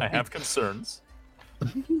you. I have concerns.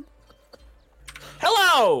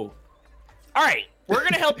 Hello! All right, we're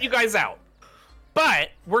gonna help you guys out. But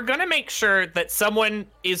we're gonna make sure that someone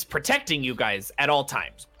is protecting you guys at all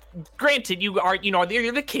times. Granted, you are,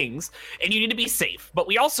 you're the kings, and you need to be safe. But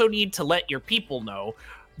we also need to let your people know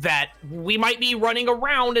that we might be running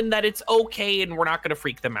around and that it's okay and we're not gonna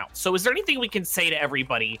freak them out. So is there anything we can say to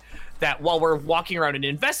everybody that while we're walking around and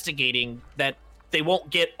investigating, that they won't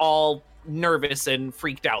get all nervous and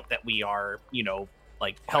freaked out that we are,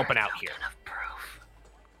 like helping out here?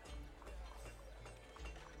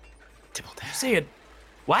 Did you say it?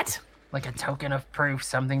 What? Like a token of proof,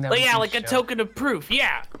 something that. Oh, we yeah, can like a show. token of proof.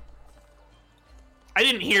 Yeah. I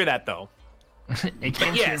didn't hear that though. It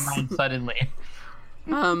came to yes. your mind suddenly.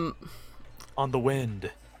 On the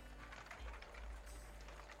wind.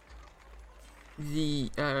 The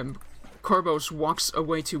Korbos walks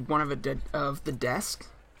away to one of the desk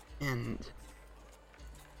and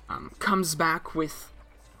comes back with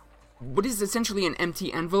what is essentially an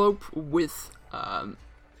empty envelope with a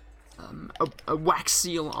wax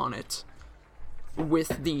seal on it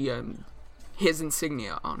with the his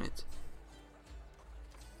insignia on it.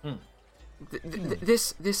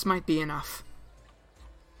 This might be enough.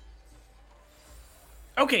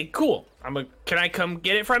 Okay, cool. Can I come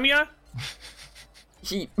get it from you?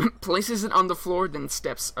 He places it on the floor, then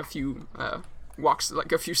steps walks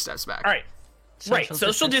like a few steps back. All right. Right,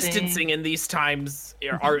 social distancing. distancing in these times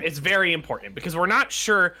is very important because we're not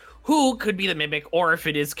sure who could be the mimic or if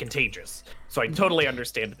it is contagious. So I totally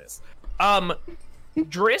understand this.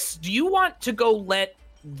 Driss, do you want to go let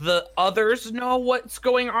the others know what's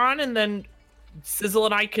going on and then Sizzle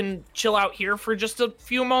and I can chill out here for just a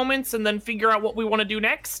few moments and then figure out what we want to do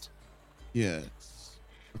next? Yes.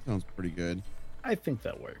 That sounds pretty good. I think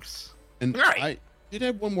that works. And All right. I did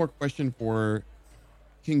have one more question for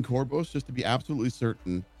King Korbos, just to be absolutely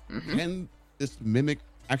certain. Can this mimic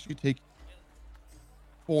actually take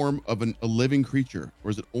form of a living creature,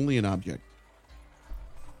 or is it only an object?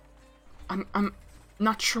 I'm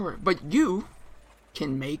not sure, but you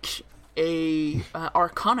can make a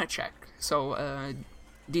Arcana check. So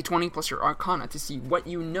D20 plus your Arcana to see what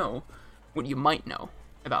you might know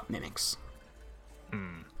about mimics.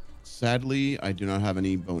 Sadly, I do not have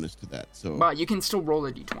any bonus to that. So But you can still roll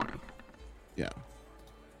a D20. yeah.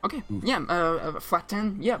 Okay. Yeah. Flat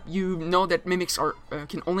 10. Yeah. You know that mimics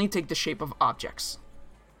can only take the shape of objects.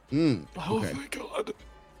 Okay. God.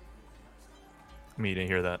 Me didn't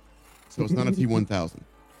hear that. So it's not a T1000.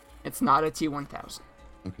 It's not a T1000.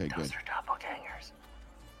 Okay, good. Those are doppelgangers.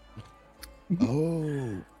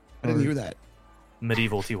 Oh, I didn't hear that.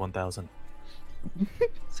 Medieval T1000.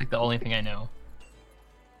 It's like the only thing I know.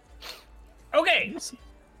 Okay.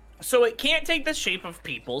 So it can't take the shape of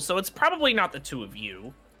people, so it's probably not the two of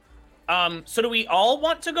you. So do we all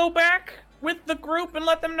want to go back with the group and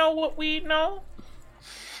let them know what we know?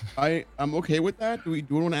 I'm okay with that. Do we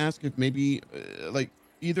want to ask if maybe like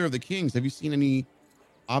either of the kings, have you seen any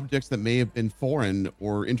objects that may have been foreign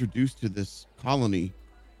or introduced to this colony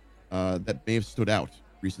that may have stood out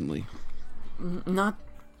recently? Not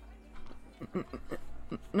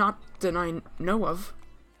that I know of.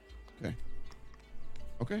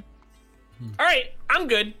 Okay. All right, I'm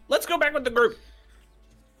good. Let's go back with the group.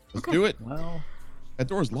 Let's do it. Well, That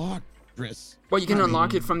door's locked, Driss. Well, you can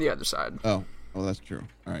unlock it from the other side. Oh, that's true.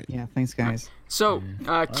 All right. Yeah, thanks, guys. So,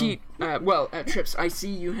 Keat, Trips, I see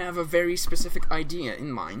you have a very specific idea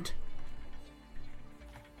in mind.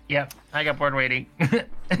 Yep, I got bored waiting. good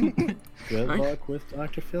Right. luck with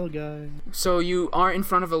Dr. Phil, guy. So you are in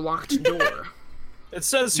front of a locked door. It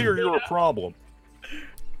says here you're a problem.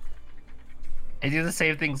 I do the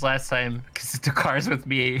same things last time because the car's with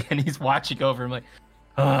me and he's watching over. I'm like,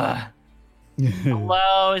 ugh.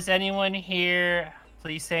 Hello, is anyone here?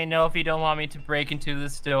 Please say no if you don't want me to break into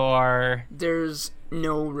this door. There's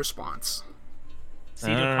no response. See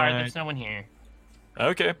the car, Alright. there's no one here.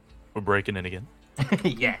 Okay, we're breaking in again.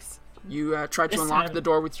 Yes. You try to This unlock time, the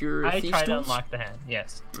door with your I thieves' tried to tools? unlock the hand.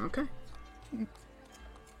 Yes. Okay.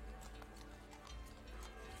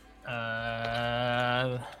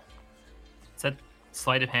 Is that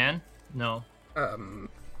sleight of hand? No.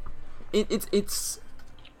 It's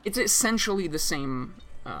essentially the same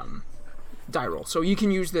die roll. So you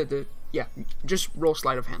can use the just roll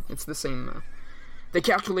sleight of hand. It's the same. The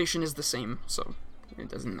calculation is the same, so it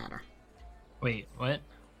doesn't matter. Wait, what?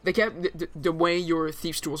 The way your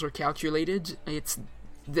thieves' tools are calculated, it's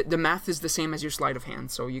the math is the same as your sleight of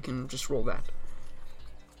hand, so you can just roll that.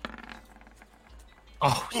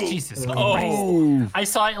 Oh, Jesus Christ. Oh. I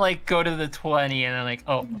saw it like go to the 20 and then like,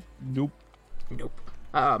 oh. Nope.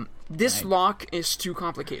 Nope. This lock is too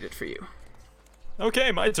complicated for you.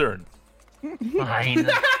 Okay, my turn. Fine.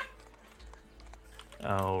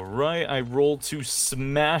 All right, I roll to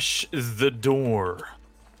smash the door.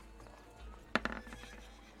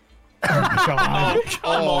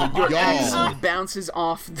 Oh, Your y'all. axe bounces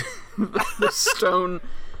off the stone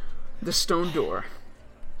door.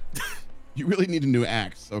 You really need a new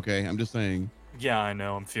axe. Okay, I'm just saying. Yeah, I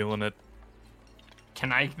know, I'm feeling it.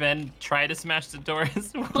 Can I then try to smash the door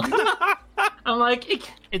as well? I'm like,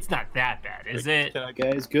 it's not that bad, is it? Can I-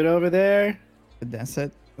 Guys, good over there? That's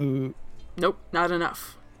it. Ooh. Nope, not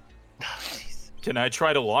enough. Can I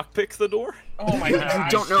try to lockpick the door? Oh my You god.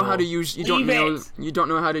 don't know how to use. You don't Leave know. it. You don't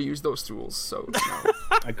know how to use those tools. So no.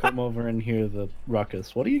 I come over and hear the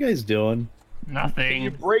ruckus. What are you guys doing? Can you Nothing.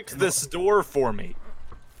 break this door for me?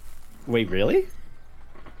 Wait, really?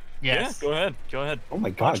 Yes. Yeah, go ahead. Go ahead. Oh my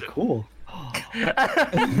god, Punch it. cool. Oh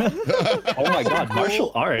my god,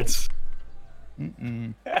 martial arts.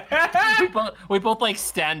 Mm-mm. we both like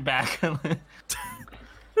stand back.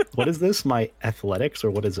 What is this? My athletics or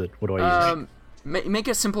what is it? What do I use? Make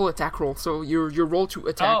a simple attack roll. So your roll to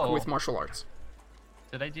attack Oh. with martial arts.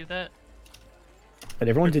 Did I do that? But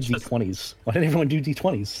everyone did d20s. Why did everyone do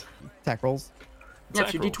d20s? Attack rolls. Yeah, it's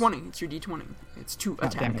Attack your rolls. d20. It's your d20. It's to Oh,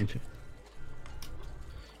 attack. damn it.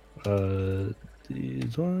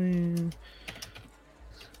 D20.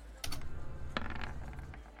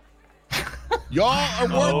 Y'all are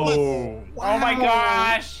worthless. Oh my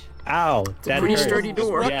gosh! Ow, that pretty hurts. sturdy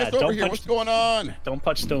door. Ruckus Yeah, over don't here. punch- What's going on? Don't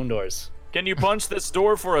punch stone doors. Can you punch this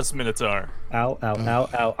door for us, Minotaur? Ow, ow, ow,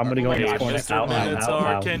 ow. I'm gonna go in Wait, this corner. Mr. Ow, ow, ow, Minotaur,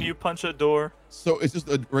 ow. can you punch a door? So it's just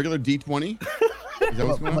a regular D20? Is that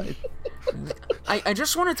what's going on? I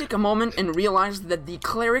just want to take a moment and realize that the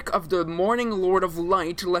cleric of the Morning Lord of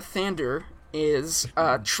Light, Lathander, is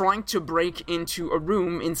trying to break into a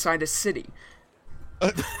room inside a city.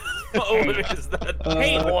 Oh, is that?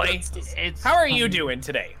 Hey, boy. It's How are you doing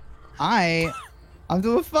today? I'm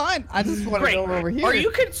doing fine. I just want to Great. go over here. Are you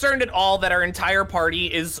concerned at all that our entire party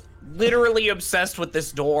is literally obsessed with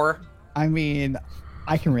this door? I mean,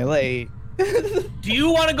 I can relate. Do you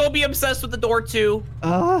want to go be obsessed with the door too?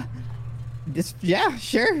 Yeah,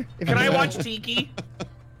 sure. If Can you I want. watch Tiki?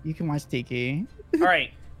 You can watch Tiki. All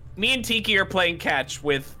right. Me and Tiki are playing catch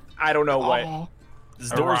with I don't know what. Oh,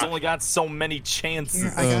 This A door's rock. only got so many chances.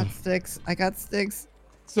 here, I got sticks. I got sticks.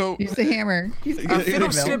 So Use the hammer.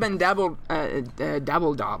 Fiddleskib and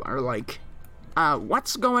Dabbledob are like,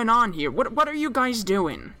 what's going on here? What are you guys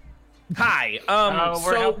doing? Hi.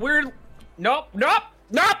 we're Nope.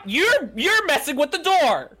 You're messing with the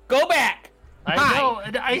door. Go back. I Hi.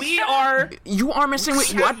 know. We are You are messing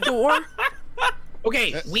with what door?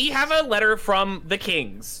 okay. We have a letter from the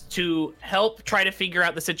kings to help try to figure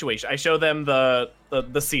out the situation. I show them the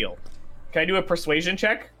seal. Can I do a persuasion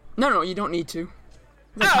check? No, you don't need to.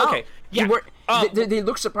 Oh, okay. Yeah. You were, Um, they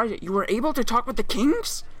look surprised. You were able to talk with the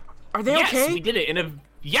kings? Are they Yes, okay? we did it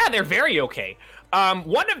yeah, they're very okay.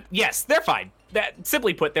 Yes, they're fine. That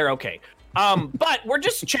simply put, they're okay. But we're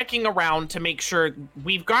just checking around to make sure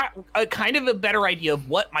we've got a kind of a better idea of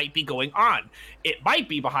what might be going on. It might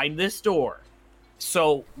be behind this door.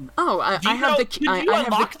 So, Oh, I have the key. Did you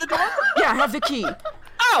unlock the door? Yeah, I have the key.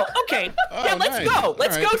 Oh, okay. Yeah, let's nice. go.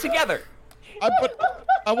 Let's All right. go together.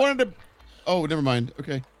 I wanted to. Oh, never mind.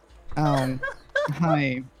 Okay. Hi.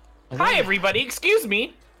 Hi, everybody. Excuse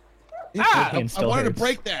me. I It still wanted to hurts.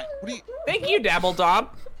 break that. What do you? Thank you, Dabbledob.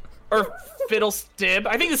 Or Fiddlestib.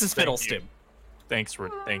 I think this is Thank you. Fiddlestib.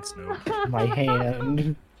 Thanks, Noob. My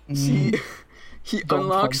hand. He Don't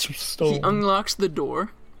unlocks. punch your stone. He unlocks the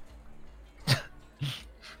door.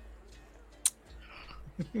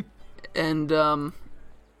 And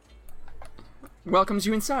welcomes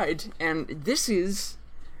you inside. And this is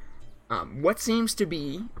what seems to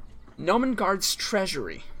be Nomengard's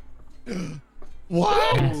treasury.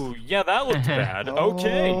 What? Ooh, yeah, that looked bad.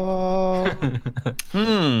 Okay. Oh.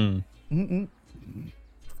 Hmm.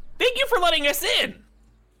 Thank you for letting us in.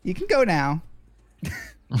 You can go now.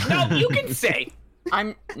 No, you can say.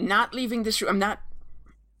 I'm not leaving this room. I'm not.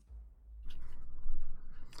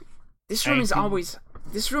 This room is always.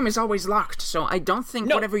 This room is always locked, so I don't think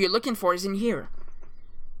No. whatever you're looking for is in here.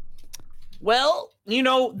 Well,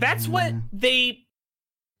 that's what they.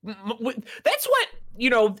 That's what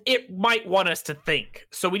it might want us to think.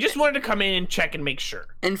 So we just wanted to come in and check and make sure.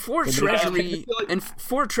 And for but treasury,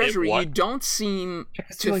 you what? don't seem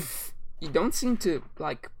to. like- You don't seem to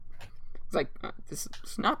like this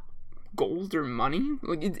is not gold or money.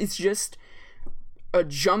 Like it's just a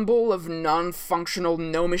jumble of non-functional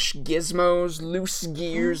gnomish gizmos, loose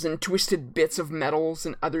gears, and twisted bits of metals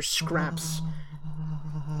and other scraps.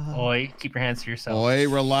 Oi, keep your hands to yourself. Boy,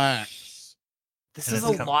 relax. This And is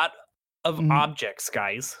it's a lot of objects,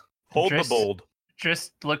 guys. Hold the Driss- bold.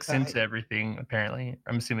 Driss looks into everything, apparently.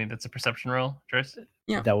 I'm assuming that's a perception roll, Driss?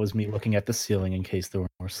 That was me looking at the ceiling in case there were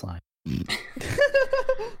more slime.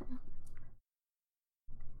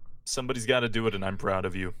 Somebody's got to do it, and I'm proud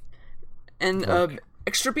of you. And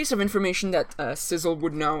extra piece of information that Sizzle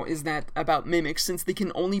would know is that about mimics, since they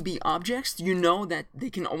can only be objects, you know that they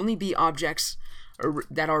can only be objects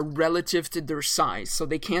that are relative to their size, so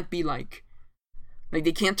they can't be like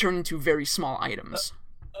they can't turn into very small items.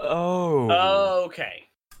 Oh. Okay.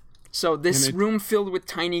 So this And it- room filled with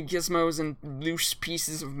tiny gizmos and loose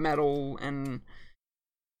pieces of metal and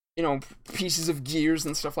pieces of gears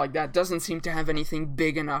and stuff like that doesn't seem to have anything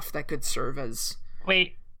big enough that could serve as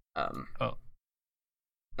Wait. a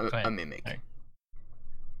ahead. mimic. Sorry.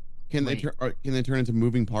 Can Wait. they turn into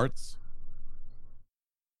moving parts?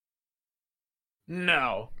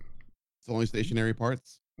 No. It's only stationary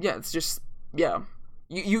parts. Yeah, it's just You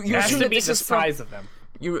It has assume to that be this the is size of them.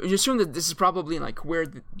 You assume that this is probably like where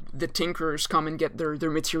the tinkerers come and get their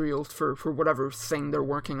material for whatever thing they're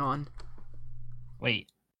working on. Wait.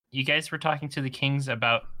 You guys were talking to the kings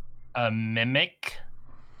about a mimic?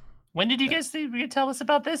 When did you guys tell us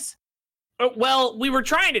about this? Well, we were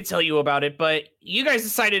trying to tell you about it, but you guys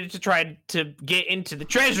decided to try to get into the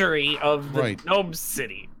treasury of the Right. Gnome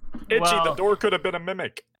City. Itchy, the Well- door could have been a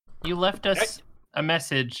mimic. You left us a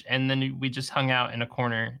message, and then we just hung out in a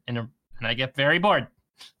corner, and I get very bored.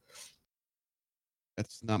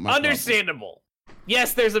 That's not my problem. Understandable.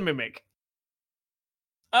 Yes, there's a mimic.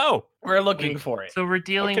 Oh. We're looking Wait, for it. So we're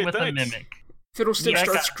dealing Okay, with thanks. a mimic. Fiddlestick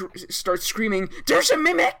Yeah, starts screaming, "There's a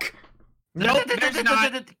mimic!" Nope, there's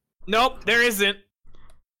not. Nope, there isn't.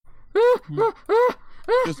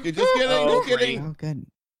 Just kidding. Oh, Just kidding. Oh, good.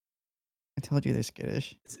 I told you they're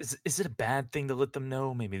skittish. Is it a bad thing to let them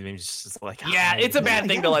know? Maybe it's just like Yeah, it's a bad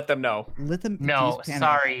thing to let them know. Let them. No, please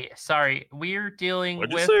panic. sorry. We're dealing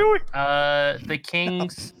What'd you with say? Oi? the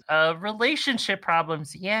king's relationship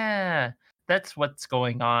problems. Yeah, that's what's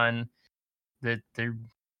going on. That they're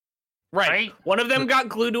Right. One of them got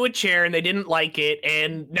glued to a chair and they didn't like it,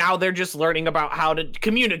 and now they're just learning about how to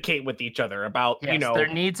communicate with each other about, yes, their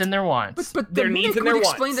needs and their wants. But Their the needs mimic and would their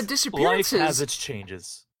explain the wants. Life disappearances. has its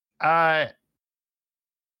changes.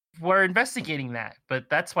 We're investigating that, but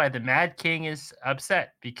that's why the Mad King is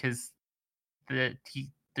upset because there's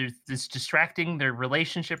this distracting their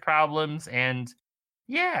relationship problems, and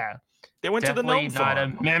yeah, They went to the definitely gnome not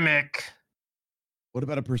farm. a mimic. What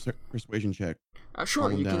about a persuasion check? Sure,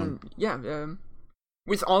 Calm you down. can. Yeah,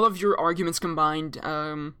 with all of your arguments combined,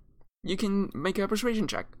 you can make a persuasion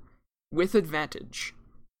check with advantage.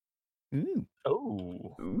 Ooh.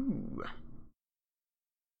 Oh. Ooh.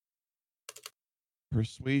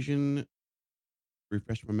 Persuasion.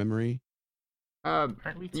 Refresh my memory.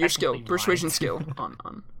 Aren't we Your skill, technically persuasion lying? skill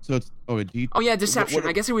on. So it's a D. Oh yeah, deception. what-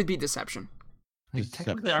 I guess it would be deception. Like,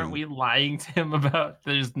 technically, aren't Deception. we lying to him about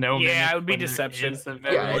there's no? Yeah, mimic it would be when there deception. is a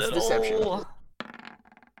Yeah, it's mimic? deception.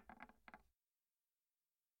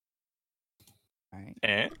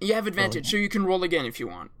 Eh? You have advantage, so you can roll again if you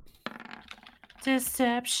want.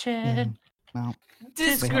 Deception. Well,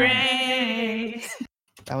 Disgrace.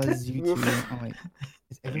 that was you two. Oh wait,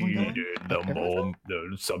 is everyone going?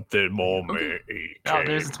 Everyone? Something Okay. Oh,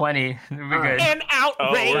 there's 20. We're Alright. good. An Oh,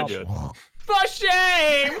 we're outrage good. for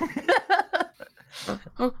shame.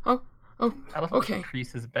 Oh, I love Okay. how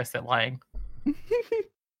Kreese is best at lying.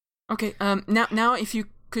 okay. Now, if you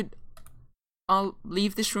could, I'll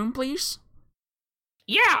leave this room, please.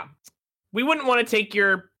 Yeah, we wouldn't want to take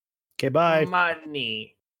your Okay, bye.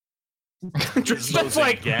 money. Just Those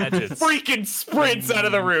like gadgets. freaking sprints out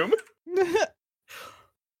of the room.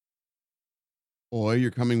 Boy,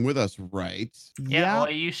 you're coming with us, right? Yeah,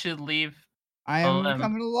 well, you should leave. I am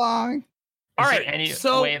coming along. Is All there right, any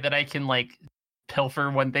so- way that I can like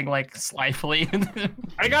pilfer one thing like slyly?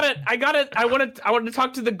 I wanted to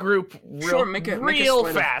talk to the group real, Sure, make a real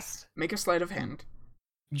sleight of- fast. Make a sleight of hand.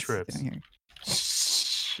 Trips. Down here.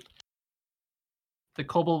 The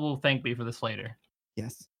kobold will thank me for this later.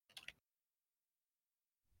 Yes.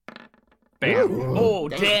 Bam. Ooh. Oh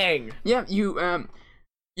Dang. dang! Yeah,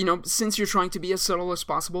 since you're trying to be as subtle as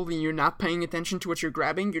possible, then you're not paying attention to what you're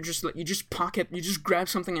grabbing. You just grab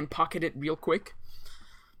something and pocket it real quick,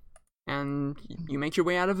 and you make your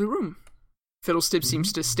way out of the room. Fiddlestick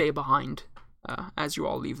seems to stay behind as you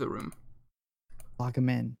all leave the room. Lock him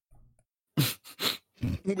in.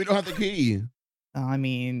 We don't have the key. I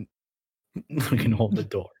mean, We can hold the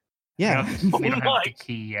door. yeah, We don't have the my-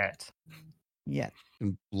 key yet. yeah.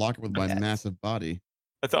 And block it with my Yes. massive body.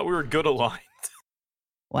 I thought we were good aligned.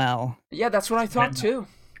 Well, Yeah, that's what I thought too.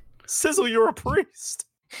 Sizzle, you're a priest.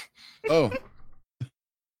 Oh,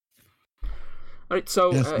 All right,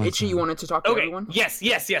 so Yes, my Itchy, you son. wanted to talk to Okay. everyone? Yes.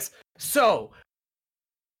 So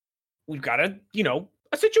we've got a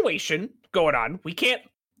situation going on. We can't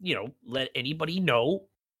let anybody know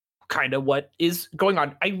kind of what is going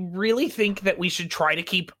on. I really think that we should try to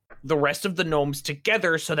keep the rest of the gnomes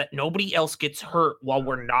together so that nobody else gets hurt while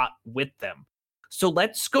we're not with them. So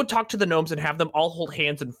let's go talk to the gnomes and have them all hold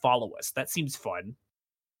hands and follow us. That seems fun.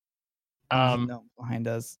 no, behind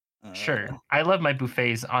us. Sure. I love my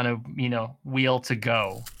buffets on a wheel to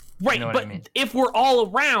go. Right, know what but I mean. if we're all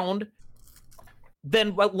around,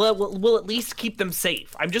 then we'll at least keep them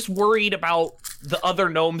safe. I'm just worried about the other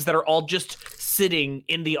gnomes that are all just sitting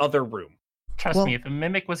in the other room. Trust Well- me, if a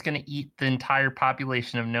mimic was going to eat the entire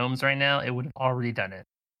population of gnomes right now, it would have already done it.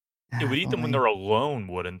 It would eat them when they're alone,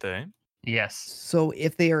 wouldn't they? Yes. So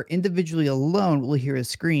if they are individually alone, we'll hear a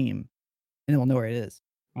scream, and we'll know where it is.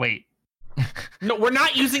 Wait. No, we're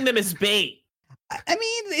not using them as bait. I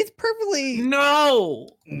mean, it's perfectly. No.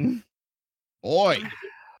 boy.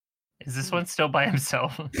 Is this one still by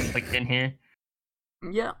himself? Like in here?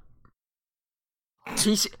 Yeah.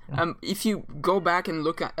 He's, if you go back and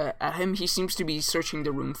look at him, he seems to be searching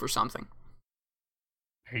the room for something.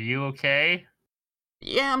 Are you okay?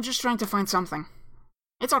 Yeah, I'm just trying to find something.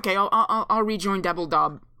 It's okay. I'll rejoin Dabble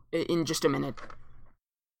Dob in just a minute.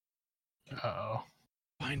 Uh-oh.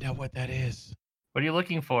 Find out what that is. What are you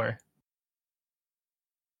looking for?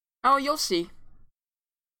 Oh, you'll see.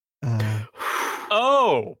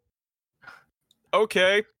 Oh.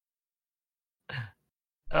 Okay.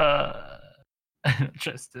 I don't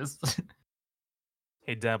trust this.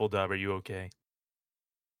 Hey, Dabbledob, are you okay?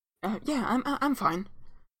 Yeah, I'm fine.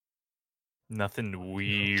 Nothing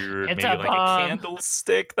weird. It's Maybe a like bomb. a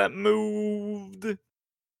candlestick that moved.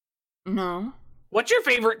 No. What's your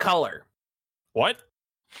favorite color? What?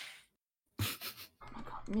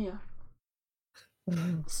 Mia.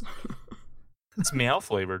 It's meow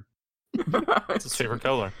flavored. It's his favorite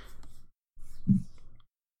color.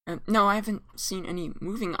 No, I haven't seen any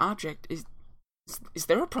moving object. Is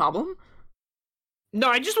there a problem? No,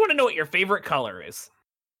 I just want to know what your favorite color is.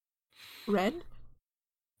 Red?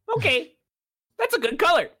 Okay. That's a good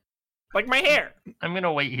color. Like my hair. I'm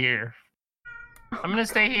gonna wait here. I'm gonna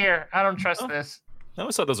stay here. I don't trust this. I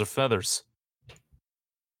always thought those are feathers.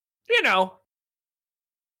 You know,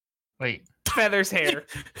 Wait. feathers hair.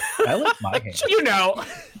 I like my hair. You know.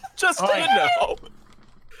 Just Oh, to yeah. know.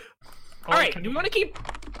 All right. can Do we want to keep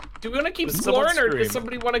Does someone exploring, or scream? does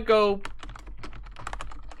somebody want to go?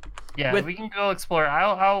 Yeah, with- we can go explore.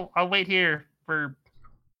 I'll wait here for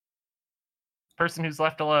person who's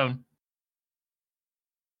left alone.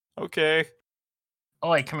 Okay.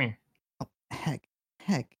 Oh, wait, come here. Heck.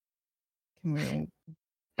 Come here.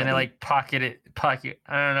 And I like pocket.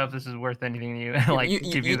 I don't know if this is worth anything to you. Like you-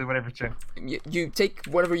 give you- you the whatever. Sure. You take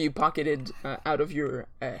whatever you pocketed out of your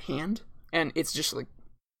hand, and it's just like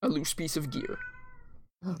a loose piece of gear.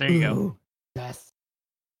 There you go. Ooh, yes.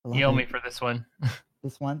 I love You owe it. me for this one.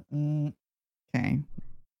 This one. Okay.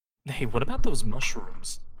 Hey, what about those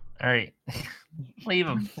mushrooms? All right, leave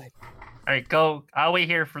them. All right, go. I'll wait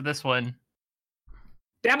here for this one.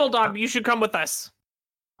 Dabbledog, you should come with us.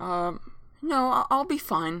 No, I'll be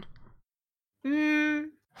fine. They'll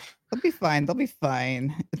be fine. They'll be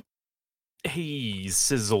fine. Hey,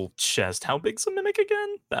 Sizzle Chest, how big's a mimic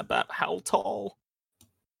again? About how tall?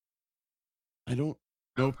 I don't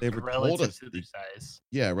know if they ever told Relative us. to their size.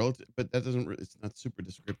 Yeah, relative, but that doesn't. It's not super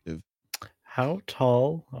descriptive. How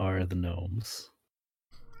tall are the gnomes?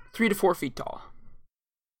 3 to 4 feet tall.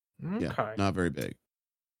 Okay. Yeah, not very big.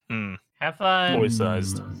 Hmm. Have fun.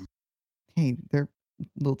 Boy-sized. Hey, they're a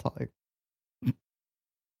little taller.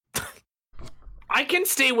 I can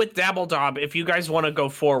stay with Dabbledob if you guys want to go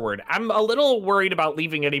forward. I'm a little worried about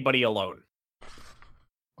leaving anybody alone.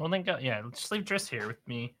 Well, then go. Yeah, let's just leave Driss here with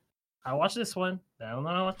me. I'll watch this one. I'll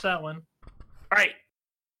watch that one. All right,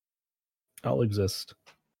 I'll exist.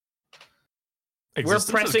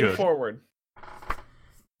 Existence we're is pressing good. forward.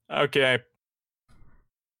 Okay.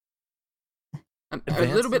 A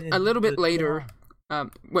little bit later.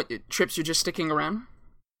 What, Trips? You're just sticking around?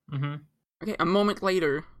 Mm-hmm. Okay. A moment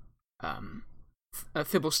later,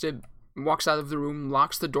 Fibblestib walks out of the room,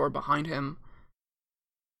 locks the door behind him,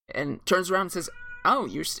 and turns around and says, "Oh,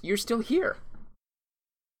 you're still here."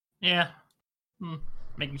 Yeah.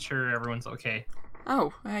 Making sure everyone's okay.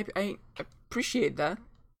 Oh, I appreciate that.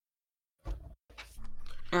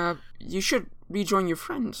 You should rejoin your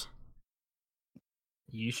friends.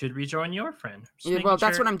 You should rejoin your friend. Just Yeah, making well,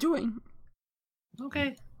 that's sure- what I'm doing.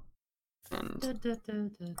 Okay. And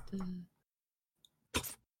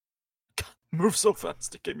Move so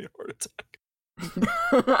fast, it gave me a heart attack.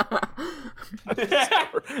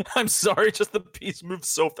 I'm sorry, just the piece moves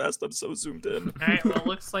so fast, I'm so zoomed in. Alright, well,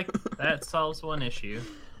 looks like that solves one issue.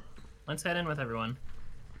 Let's head in with everyone.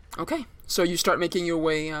 okay, so you start making your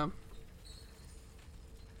way. Oh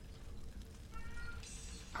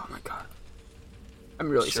my god, I'm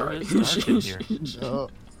really Sure sorry. is dark in here.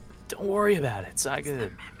 Don't worry about it, it's all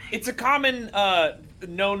good. It's a common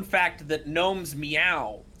known fact that gnomes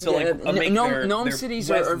meow to make gnome their cities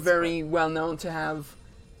are presence very well known to have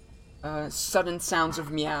sudden sounds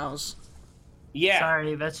of meows. Yeah.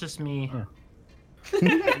 Sorry, that's just me.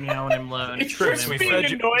 Meow when I'm alone. It's Trips just me, being Fred,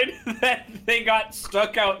 you- annoyed that they got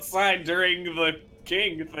stuck outside during the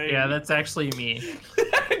king thing. Yeah, that's actually me.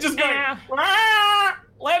 just going, Yeah. "Ah,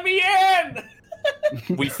 let me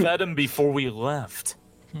in! We fed him before we left.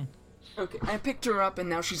 Okay, I picked her up and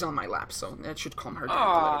now she's on my lap, so that should calm her down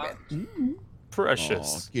Aw. a little bit.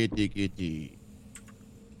 Precious. Oh, kitty.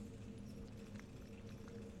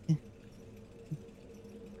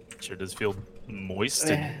 Sure does feel moist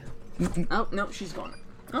and Oh, no, she's gone.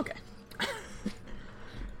 Okay.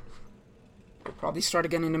 We'll probably start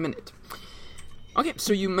again in a minute. Okay,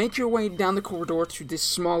 so you make your way down the corridor to this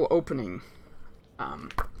small opening.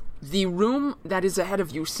 The room that is ahead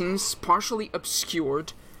of you seems partially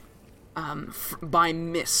obscured by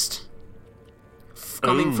mist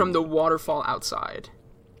coming from the waterfall outside.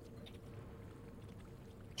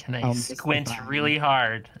 Can I squint really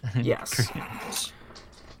hard? Yes.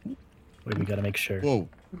 Wait, we gotta make sure. Whoa.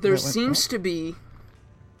 There What? seems to be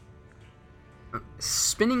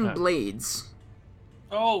spinning blades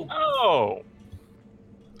Oh, Oh,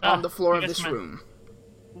 on the floor of you guys this meant- room.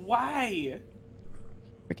 why?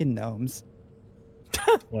 Freaking gnomes.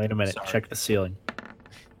 Wait a minute, Sorry. check the ceiling.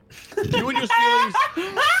 You and your ceilings.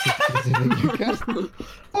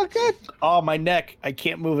 Oh, good. Oh, my neck! I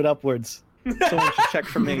can't move it upwards. Someone should check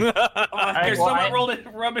for me. Here, well, someone I- rolled it,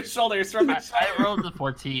 rub his shoulders, rub his I rolled the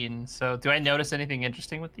 14, so do I notice anything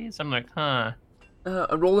interesting with these? I'm like, huh.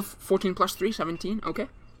 A roll of 14 plus 3, 17, okay.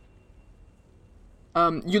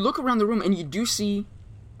 You look around the room and you do see,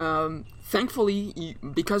 thankfully,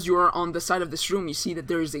 because you are on the side of this room, you see that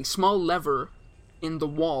there is a small lever in the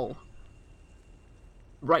wall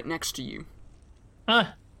right next to you. Huh.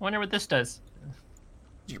 Wonder what this does.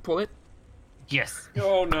 Did you pull it? Yes.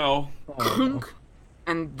 Oh no. Clunk,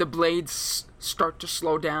 and the blades start to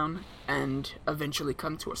slow down and eventually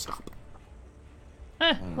come to a stop.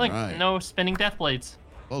 Look, Alright. no spinning death blades.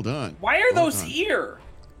 Well done. Why are Well those done. here?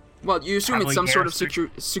 Well, you assume it's Probably some sort of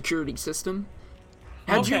Garrison. security system.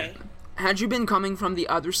 Okay. Had you been coming from the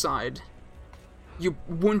other side, you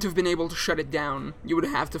wouldn't have been able to shut it down. You would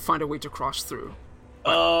have to find a way to cross through.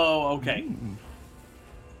 Oh, okay.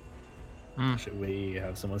 Should we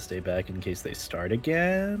have someone stay back in case they start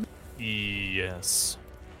again? yes.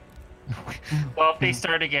 Well, if they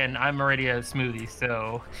start again, I'm already a smoothie,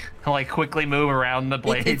 so I'll like quickly move around the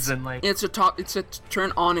blades and like. It's a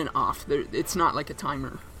turn on and off. It's not like a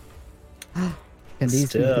timer. Can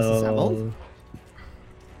these be disassembled?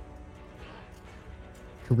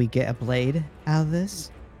 Could we get a blade out of this?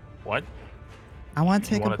 What? I want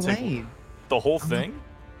to You take a wanna take- blade. The whole I'm not- thing?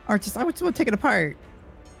 Or just, I just want to take it apart.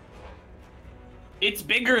 It's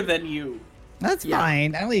bigger than you. That's Yeah.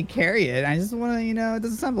 fine. I don't need to carry it. I just want to,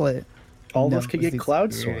 disassemble it. All of No, us could this get is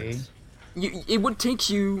cloud scary. swords. It would take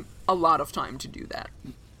you a lot of time to do that.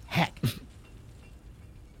 Heck.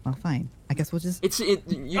 Well, fine. I guess we'll just.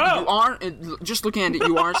 You Oh! are just looking at it.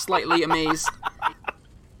 You are slightly amazed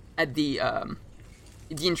at the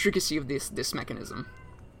intricacy of this mechanism.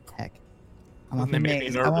 Heck. I'm off They made me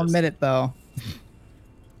amazed. I won't nervous. admit it though.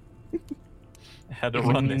 I had to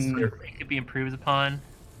run this. Mm. It could be improved upon.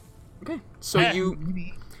 Okay, so Yeah. you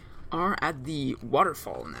Maybe. are at the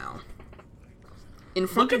waterfall now. In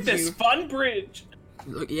front Look at of this you, fun bridge.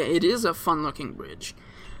 look, yeah, it is a fun-looking bridge.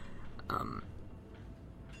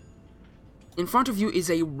 In front of you is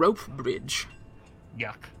a rope bridge,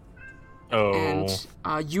 Yuck. Oh,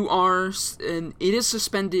 and you are, and it is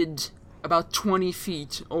suspended about 20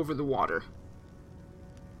 feet over the water.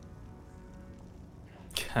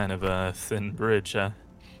 kind of a thin bridge, huh?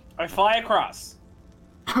 I fly across.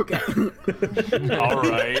 Okay. All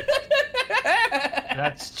right.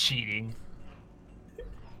 That's cheating.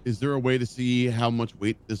 Is there a way to see how much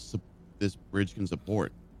weight this bridge can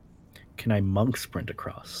support? Can I monk sprint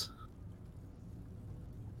across?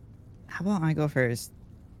 How about I go first?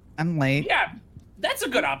 I'm late. Yeah, that's a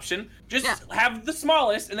good option. Just Yeah. have the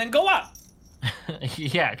smallest and then go up.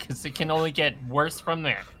 Yeah, because it can only get worse from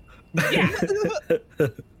there. Yeah.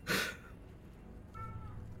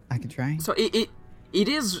 I can try. So it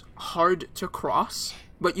is hard to cross,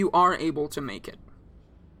 but you are able to make it.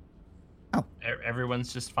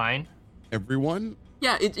 Everyone's just fine. Everyone?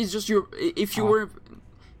 Yeah, it's just if you were.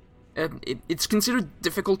 It's considered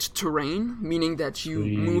difficult terrain, meaning that you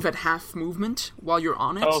Sweet. move at half movement while you're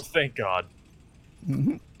on it. Oh, thank God.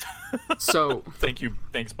 So, Thank you.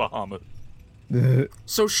 Thanks, Bahamut.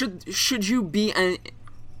 so should you be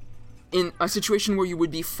in a situation where you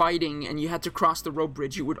would be fighting and you had to cross the rope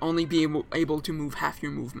bridge, you would only be able to move half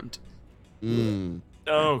your movement. Mm.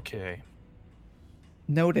 Okay.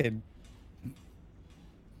 Noted.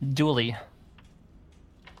 Dually.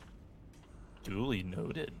 Duly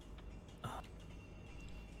noted.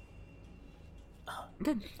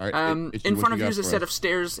 Okay. All right. Itchy, In what front of you got is a for set us? of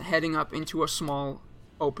stairs heading up into a small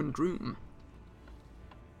open room.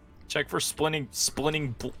 Check for spinning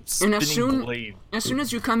soon- blade. As soon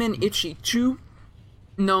as you come in, Itchy, two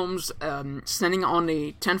gnomes standing on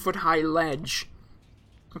a 10-foot high ledge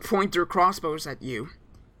point their crossbows at you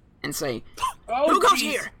and say, Oh, "Who goes jeez.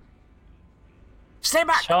 here? Stay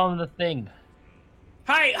back!" Show him the thing.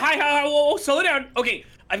 Hi, whoa, slow down. Okay,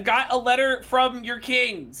 I've got a letter from your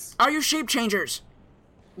kings. Are you shape changers?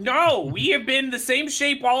 No, we have been the same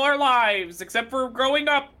shape all our lives, except for growing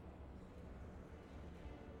up.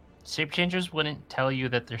 Shape changers wouldn't tell you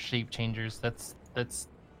that they're shape changers. That's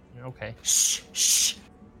okay. Shh.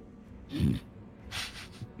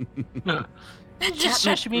 That Just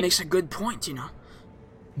cat shush me. makes a good point, you know.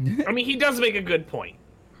 I mean, he does make a good point.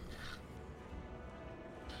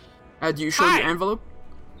 Do you show Hi. your envelope?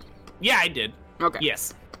 Yeah, I did. Okay.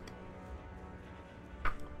 Yes.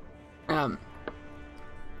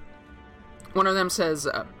 One of them says,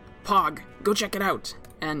 "Pog, go check it out."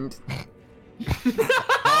 And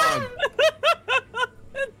Pog.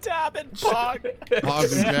 Damn it, Pog.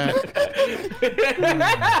 Pog and chat.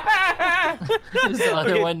 There's the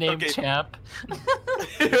other Okay, one named okay. Champ.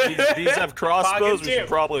 these have crossbows. Pog We and should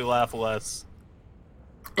probably laugh less.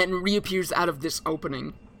 and reappears out of this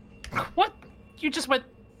opening. What? You just went.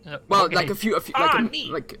 Well, okay. like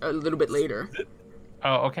me. like a little bit later.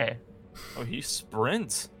 Oh, okay. Oh, he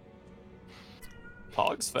sprints.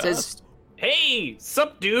 Pog's fast. Says- Hey,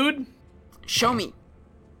 sup, dude? Show me.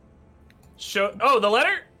 Oh, the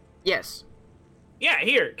letter? Yes. Yeah,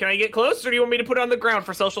 here. Can I get close, or do you want me to put it on the ground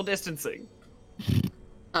for social distancing?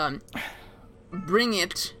 Bring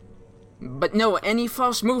it. But no, any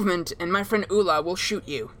false movement, and my friend Ula will shoot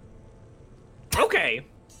you. Okay.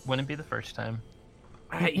 Wouldn't be the first time.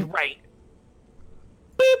 You're right.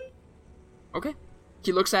 Okay.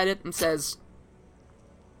 He looks at it and says,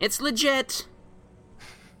 "It's legit."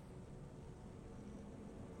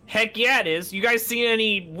 Heck yeah, it is. You guys seen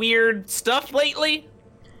any weird stuff lately?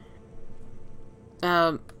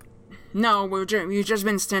 No, we've just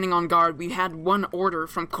been standing on guard. We had one order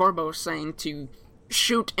from Corbo saying to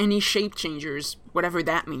shoot any shape changers, whatever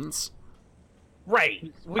that means.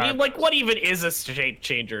 Right. What even is a shape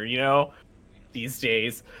changer, you know? These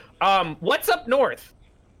days. What's up north?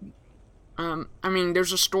 I mean,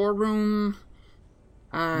 there's a storeroom.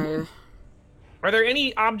 Are there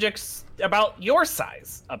any objects about your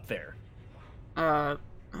size up there?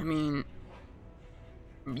 I mean,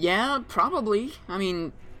 yeah, probably. I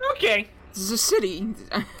mean, Okay. this is a city.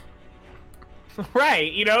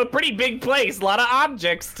 Right, pretty big place, a lot of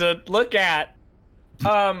objects to look at.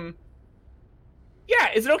 Yeah,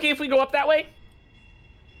 is it okay if we go up that way?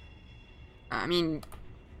 I mean,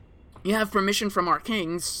 you have permission from our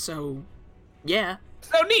kings, so yeah.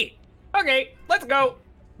 So neat. Okay, let's go.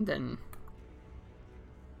 Then,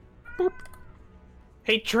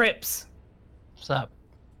 Hey, Trips. What's up?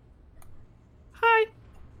 Hi.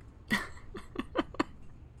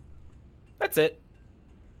 That's it.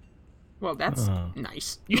 well, that's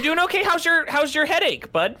nice. You doing okay? How's your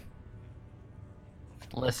headache, bud?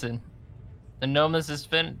 Listen, the Nomas has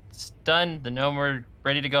been done. The Gnome are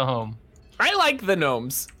ready to go home. I like the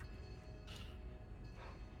gnomes.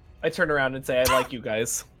 I turn around and say, I like you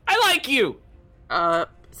guys. I like you!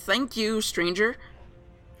 Thank you, stranger.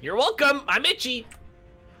 You're welcome. I'm Itchy.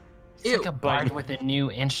 It's like a bard with a new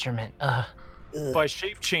instrument. By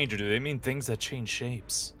shape changer, do they mean things that change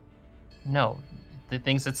shapes? No, the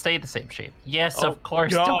things that stay the same shape. Yes, Oh, of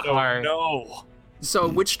course, God, Dokar. no. So,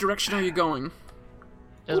 which direction are you going?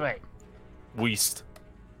 Just wait. Weast.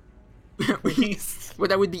 Well,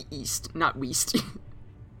 that would be east, not west.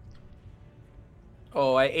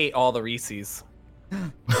 Oh, I ate all the Reese's.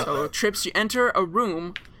 So, Trips, you enter a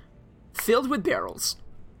room filled with barrels.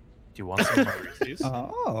 Do you want some of my Reese's?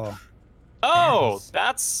 Oh. Oh,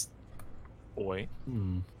 that's... Boy.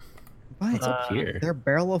 What's up here? They're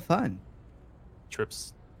barrel of fun.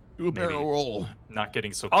 Trips. Do a barrel roll. Not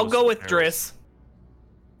getting so close I'll go to with barrels. Driss.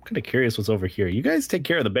 I'm kind of curious what's over here. You guys take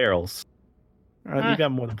care of the barrels. All right, you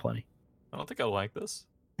got more than plenty. I don't think I like this.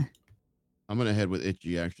 I'm gonna head with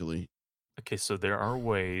Itchy actually. Okay, so there are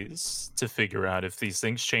ways to figure out if these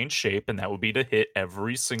things change shape, and that would be to hit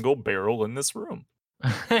every single barrel in this room.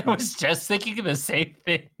 I was just thinking of the same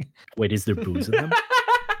thing. Wait, is there booze in them?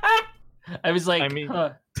 I was like, I mean-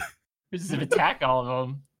 we just attack all of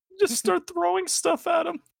them. Just start throwing stuff at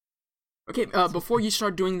them. Okay, before you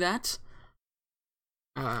start doing that,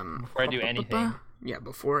 Before I do anything. Yeah,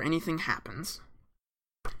 before anything happens.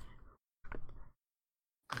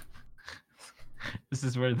 This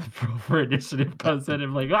is where the pro for initiative comes in.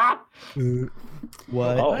 I'm like, ah!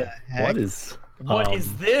 What? Oh, the heck? what is? What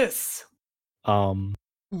is this?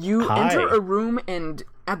 You Hi. enter a room, and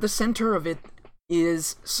at the center of it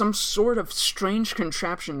is some sort of strange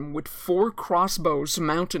contraption with 4 crossbows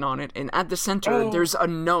mounted on it, and at the center there's a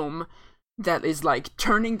gnome that is like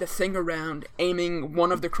turning the thing around, aiming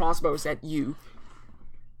one of the crossbows at you.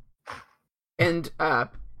 And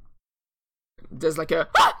there's like a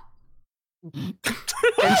and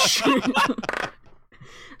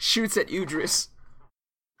shoots at Udris.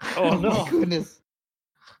 Oh no! my goodness.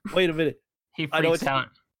 Wait a minute. He I know freaks it's- out.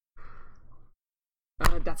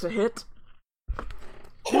 That's a hit.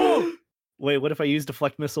 Wait, what if I use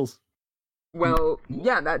deflect missiles? Well,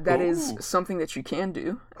 yeah, that is Ooh. something that you can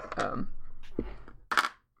do.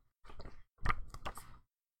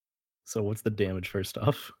 So what's the damage first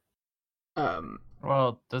off?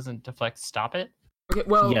 Well, doesn't deflect stop it? Okay,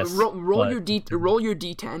 well, Yes, roll but- your roll your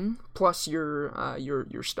d10 plus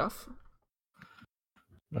your stuff.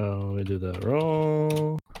 Oh, let me do that.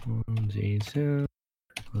 Roll 1d10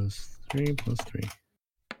 plus 3 plus 3.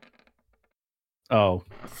 Oh,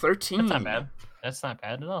 13. That's not bad. That's not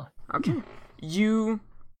bad at all. Okay. You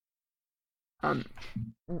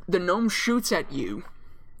the gnome shoots at you,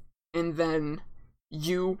 and then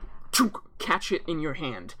you catch it in your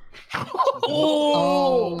hand.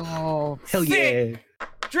 Oh! hell Sick! yeah!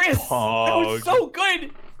 Driss! That was so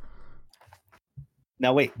good!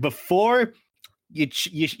 Now wait, before you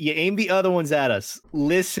aim the other ones at us,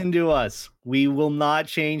 listen to us. We will not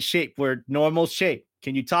change shape. We're normal shape.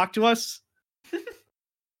 Can you talk to us?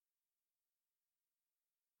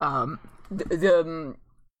 The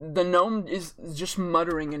gnome is just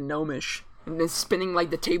muttering in gnomish, and then spinning like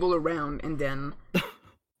the table around, and then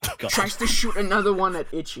tries to shoot another one at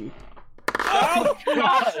Itchy. Oh,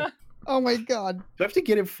 God! Oh my god. Do I have to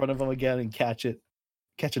get in front of him again and catch it?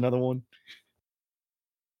 Catch another one?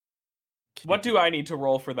 What do I need to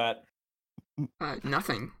roll for that?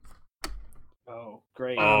 Nothing. Oh,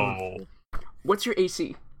 great. Oh. What's your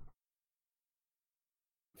AC?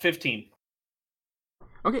 15.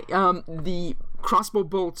 Okay, the crossbow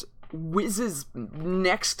bolt whizzes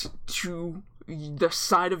next to the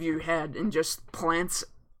side of your head and just plants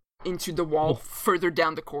into the wall further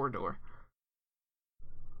down the corridor.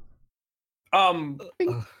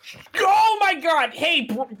 Oh my god! Hey,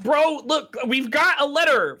 bro, look, we've got a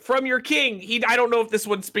letter from your king. I don't know if this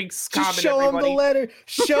one speaks common. Just show him the letter.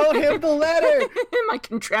 Show him the letter. My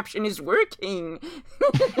contraption is working.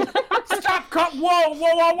 Stop!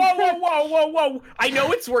 Whoa! I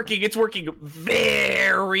know it's working. It's working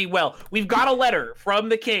very well. We've got a letter from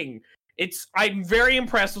the king. I'm very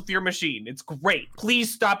impressed with your machine. It's great.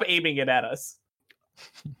 Please stop aiming it at us.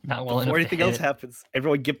 Not well enough. Before to anything hit else it. happens,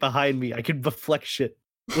 everyone get behind me. I can deflect shit.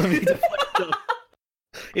 Let me deflect stuff.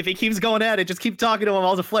 If he keeps going at it, just keep talking to him.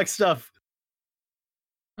 I'll deflect stuff.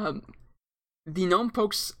 The gnome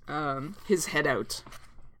pokes his head out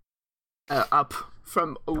up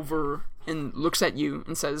from over and looks at you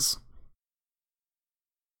and says,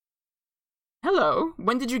 "Hello,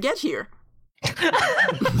 when did you get here?"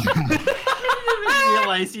 I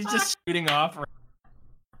realize he's just shooting off.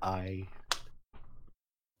 Hi.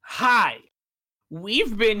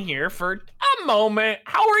 We've been here for a moment.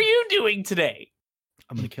 How are you doing today?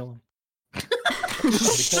 I'm gonna kill him.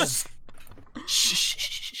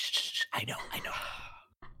 Shh. I know.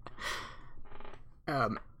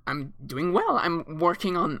 I'm doing well. I'm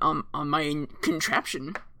working on my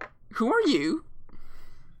contraption. Who are you?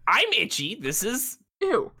 I'm Itchy. This is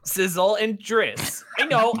Ew. Sizzle and Driss. I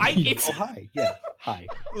know. It's Oh, hi. Yeah. Hi.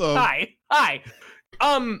 Hello. hi.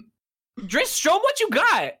 Driss, show him what you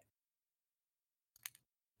got.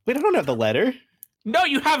 Wait, I don't have the letter. No,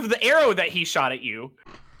 you have the arrow that he shot at you.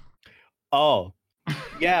 Oh.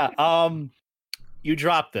 Yeah. You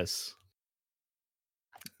dropped this.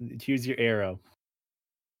 Here's your arrow.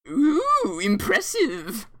 Ooh,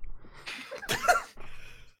 impressive.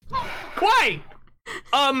 Why?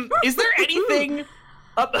 Is there anything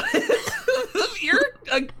up? You're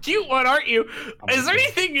a cute one, aren't you? Is there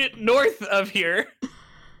anything north of here?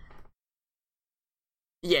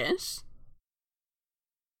 Yes.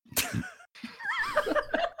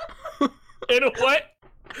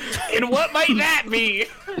 And what might that be?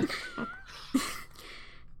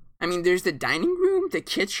 I mean, there's the dining room, the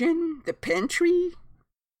kitchen, the pantry,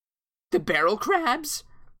 the barrel crabs.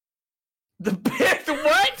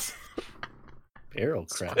 What? Barrel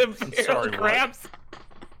crap. The barrel sorry, what? crabs.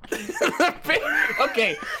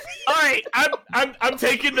 Okay. All right. I'm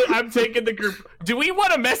taking the group. Do we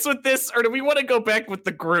want to mess with this, or do we want to go back with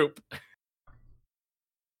the group?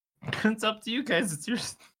 It's up to you guys. It's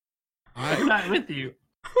yours. I'm I, not with you.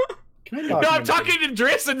 Can I No, I'm talking to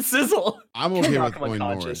Driss and Sizzle. I'm okay with Knock him going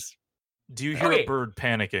north. unconscious. Do you hear Okay. a bird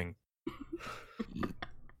panicking?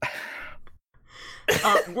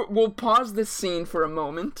 We'll pause this scene for a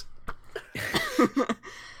moment.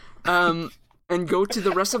 And go to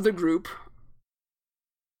the rest of the group.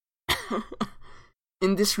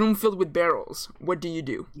 In this room filled with barrels, what do you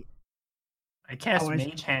do? I cast Oh, I see.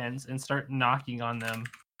 mage hands and start knocking on them.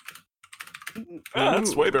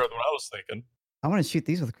 That's way better than what I was thinking. I want to shoot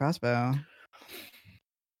these with a crossbow.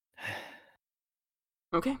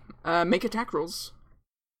 Okay, make attack rolls.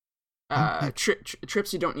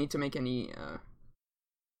 Trips, you don't need to make any.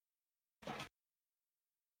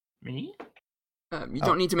 Me? You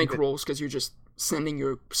don't need to make rolls because you're just sending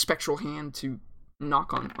your spectral hand to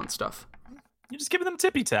knock on stuff. You're just giving them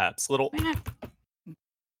tippy taps, little.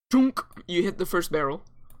 Chunk! You hit the first barrel.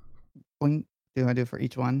 Boing. Do I do it for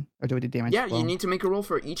each one, or do I do damage? Yeah, as well? you need to make a roll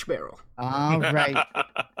for each barrel. All right.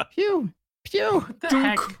 Pew. Pew. What the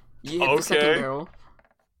heck? Chunk! You hit the second Okay. barrel.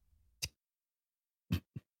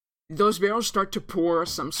 Those barrels start to pour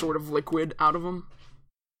some sort of liquid out of them.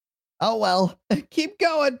 Oh well. Keep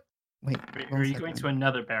going. Wait. Wait, one are you second. going to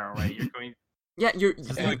another barrel, right? You're going. Yeah,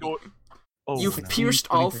 Gonna go- Oh, you've no. pierced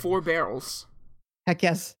all 23. 4 barrels. Heck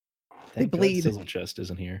yes. Thank God bleed. Sizzle chest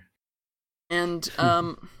isn't here. And,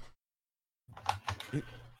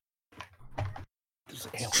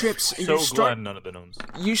 Trips, So glad none of the gnomes.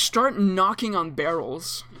 you start knocking on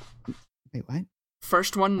barrels. Wait, what?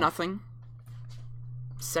 First one, nothing.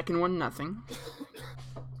 Second one, nothing.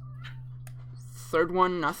 Third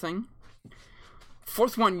one, nothing.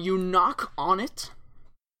 Fourth one, you knock on it.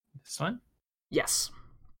 This one? Yes.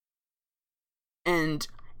 And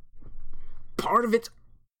part of it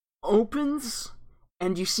opens,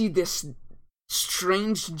 and you see this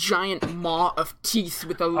strange giant maw of teeth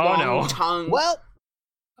with a long no. tongue. Well,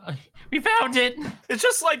 We found it! It's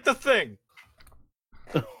just like the thing.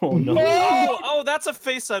 Oh no. Oh, that's a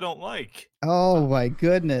face I don't like. oh my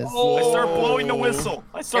goodness. I start blowing the whistle.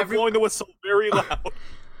 I start Every- blowing the whistle very loud.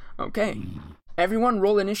 Okay. Everyone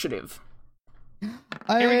roll initiative. Here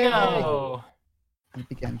we Hey. go!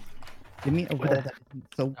 Begin. Give me a roll that isn't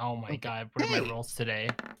so. Oh my god, what are my rolls today?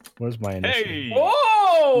 Where's my initiative? Hey.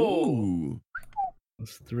 Whoa! Ooh.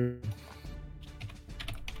 That's 3.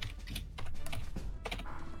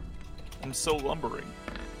 I'm so lumbering.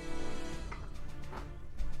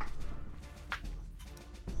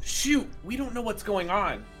 Shoot, we don't know what's going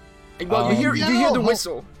on. Well, you hear the no.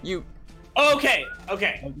 whistle. You Okay.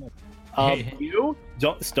 You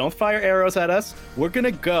don't fire arrows at us. We're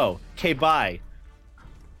gonna go. Okay, bye.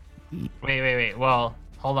 Wait. Well,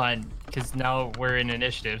 hold on, because now we're in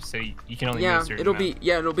initiative, so you can only move a certain it'll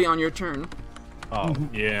amount. be on your turn. Oh,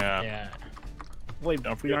 Yeah. Yeah, wait,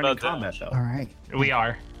 Don't we forget aren't in about that. combat though. All right. we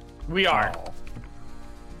are. We are.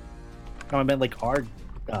 No, I meant like our.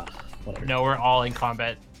 Whatever. No, we're all in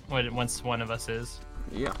combat once one of us is.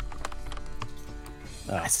 Yeah,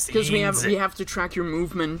 Oh. because we have to track your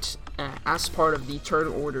movement as part of the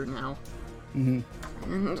turtle order now. And,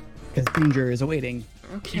 Because danger is awaiting.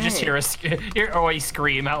 okay. You just hear Oi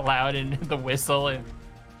scream out loud and the whistle and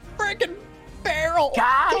Freaking barrel!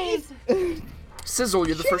 guys. Sizzle,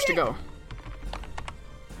 you're the first to go.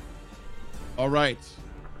 All right.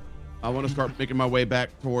 I want to start making my way back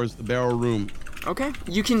towards the barrel room. Okay,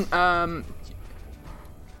 you can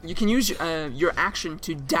use your action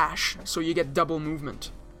to dash, so you get double movement.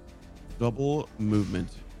 Double movement.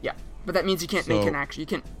 Yeah, but that means you can't make So- an action. You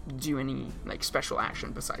can't do any like special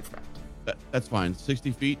action besides that. That's fine.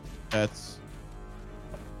 60 feet. That's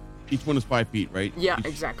each one is 5 feet, right? Yeah, Each-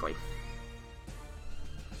 exactly.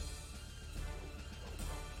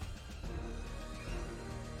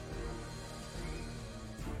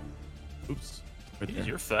 Oops. Right there.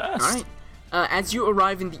 You're fast. All right. As you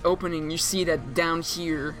arrive in the opening, you see that down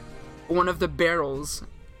here, one of the barrels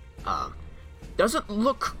doesn't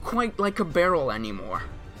look quite like a barrel anymore.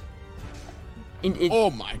 Oh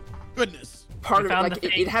my goodness. Part We of it, found like the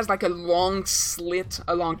it thing. has like a long slit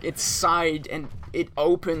along its side, and it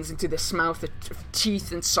opens into this mouth of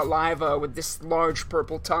teeth and saliva with this large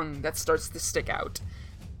purple tongue that starts to stick out.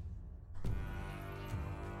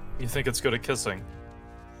 You think it's good at kissing?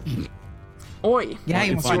 Oi, Yeah,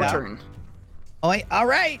 you it's find your out. turn. Oh, all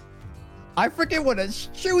right. I freaking want to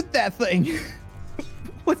shoot that thing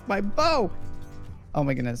with my bow. Oh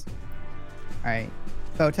my goodness. All right,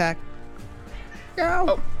 bow attack.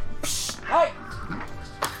 Go. Oh.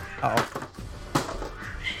 Oh.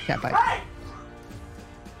 Cat bite.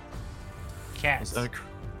 Cat.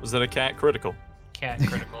 Was that a cat critical? Cat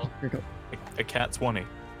critical. Here we go. A cat 20.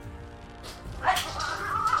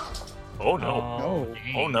 Oh no. Oh.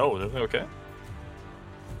 dang. Oh no. Okay.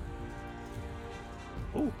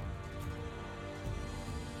 Ooh.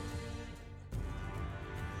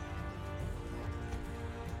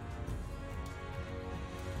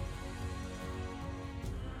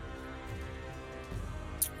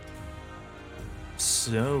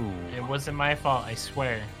 So, It wasn't my fault, I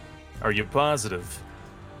swear. are you positive?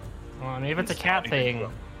 Well, maybe it's a cat thing.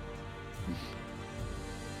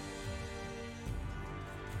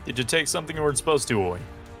 Did you take something you weren't supposed to, Oi?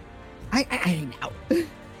 I know.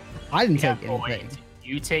 I didn't Yeah, take boy, anything. did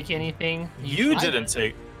you take anything? You I- didn't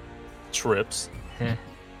take trips.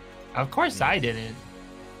 Of course I didn't.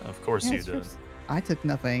 Of course Yeah, you it's did. just- I took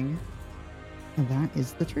nothing. And that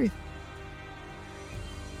is the truth.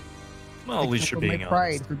 Well, at least Except you're for being my pride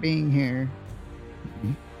honest. for being here.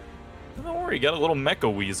 Don't worry, you got a little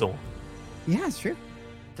mecha weasel. Yeah, it's true.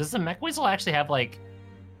 Does the mech weasel actually have like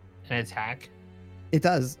an attack? It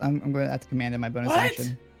does. I'm going to have to command in my bonus What?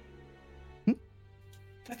 action.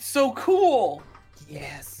 That's so cool.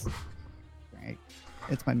 Yes. Right.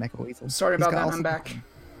 It's my mecha weasel. Sorry He's about got that, also- I'm back.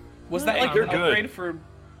 Was that like You're your good. upgrade for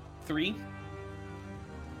 3?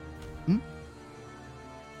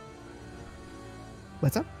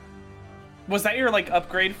 What's up? Was that your like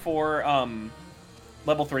upgrade for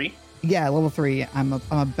level 3? Yeah, level 3. I'm a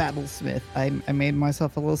battlesmith. I made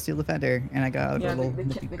myself a little steel defender, and I got a Yeah, little. the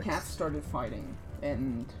nippy cat pricks. started fighting,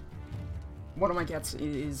 and one of my cats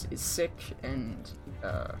is sick and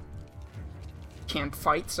can't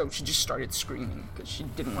fight, so she just started screaming because she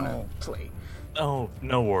didn't want to Oh. play. Oh,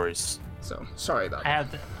 no worries. So sorry about I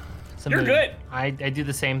that. have. You're good. I do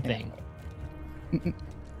the same thing.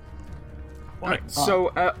 Alright,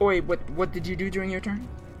 so Oi, what did you do during your turn?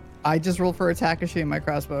 I just rolled for attack and shooting my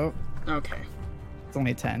crossbow. Okay. It's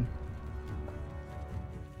only 10.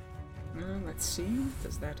 Let's see.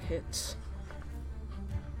 Does that hit?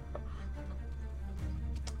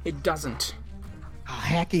 It doesn't. Oh,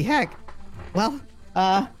 hacky heck. Well,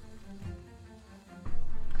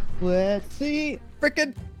 let's see.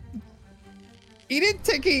 Frickin' eat it,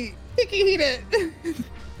 Tiki. Tiki, eat it.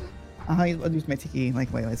 I'll use my Tiki.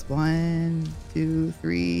 Like, wait, it's 1, 2,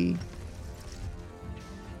 3,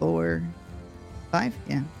 4, 5.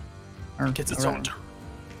 Yeah. Or Gets its own around. turn.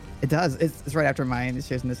 It does. It's right after mine. It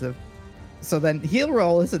shares initiative. So then he'll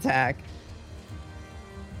roll his attack.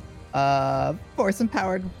 Force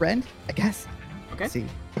empowered rend, I guess. Okay. Let's see.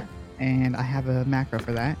 And I have a macro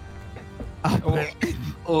for that.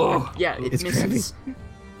 Oh, Yeah, it It's misses.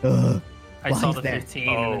 Ugh. I Well, saw he's the there. 15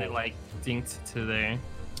 and then it Oh. like dinked to there.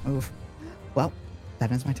 Oof. Well,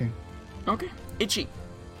 that ends my turn. Okay. Itchy.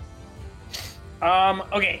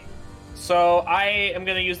 Okay. So I am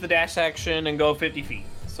gonna use the dash action and go 50 feet.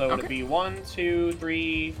 So Okay. it'd be 1, 2,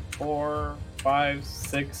 3, 4, 5,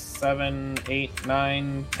 6, 7, 8,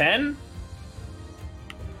 9, 10.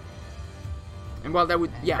 And well, that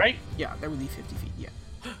would Right? Yeah, that would be 50 feet. Yeah.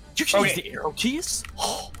 You can use Okay. the arrow keys?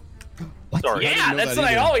 What? Sorry. didn't Yeah, know that's that what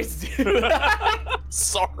I either. always do.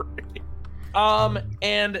 Sorry.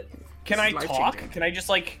 And can I Life talk? changing. Can I just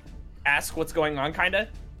like ask what's going on, kinda?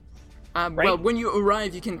 Well, Right. when you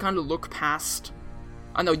arrive, you can kind of look past.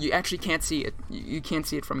 Oh no, you actually can't see it. You can't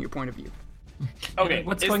see it from your point of view. Okay.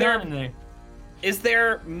 What's is going there, on in there? Is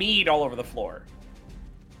there mead all over the floor?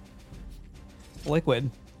 Liquid.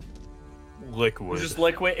 Liquid. It's just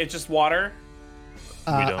liquid. It's just water.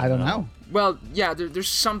 don't I don't know. know. Well, yeah, there's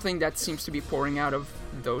something that seems to be pouring out of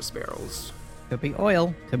those barrels. Could be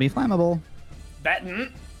oil. Could be flammable. That. You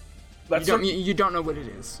That's don't know what it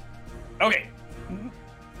is. okay.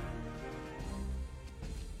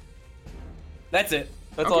 That's it.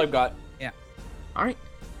 That's all Okay. I've got. All right,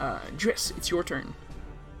 Driss, it's your turn.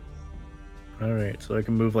 All right, so I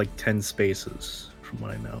can move like 10 spaces from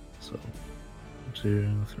what I know. So 2,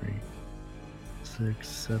 3, 6,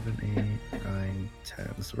 7, 8, 9,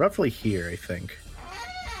 10. So roughly here, I think.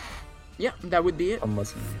 Yeah, that would be it.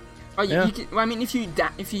 Unless Oh, Yeah. you can. Well, I mean, if you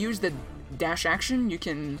use the dash action, you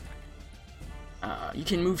can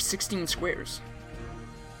move 16 squares.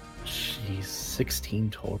 Jeez, 16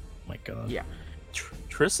 total. Oh my god. Yeah.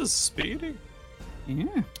 Triss is speedy.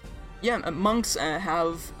 Yeah. Yeah, monks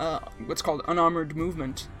have what's called unarmored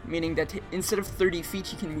movement, meaning that instead of 30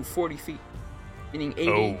 feet, you can move 40 feet, meaning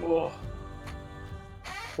 80. Oh.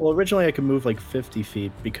 Well, originally I could move like 50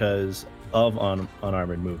 feet because of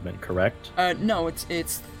unarmored movement, correct? No,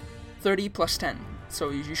 it's 30 plus 10,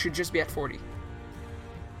 so you should just be at 40.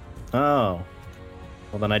 Oh.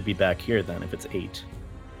 Well, then I'd be back here then if it's 8.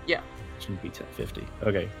 Yeah, Shouldn't be 10, 50.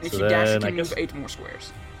 Okay. and if so you dash, you then I can move guess. 8 more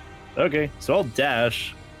squares. Okay, so I'll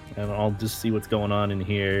dash, and I'll just see what's going on in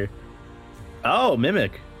here. Oh,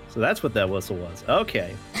 mimic. So that's what that whistle was.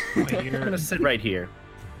 Okay. Wait, I'm you're... gonna sit right here.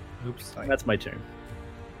 Oops. That's my turn.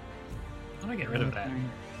 How do I get rid of that?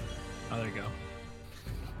 Oh, there you go.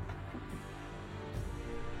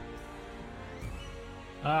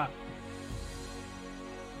 Ah,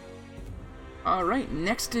 All right,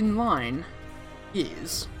 next in line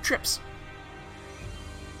is Trips.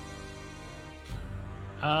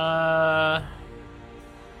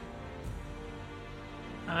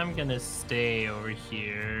 I'm gonna stay over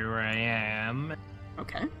here where I am.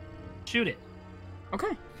 Okay. Shoot it.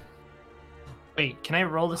 Okay. Wait, can I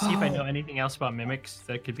roll to see if I know anything else about mimics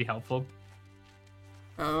that could be helpful?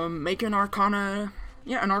 Make an Arcana.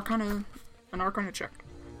 Yeah, an Arcana check.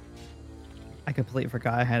 I completely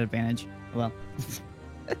forgot I had advantage. Well,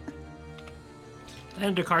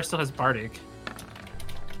 And Dakar still has Bardic.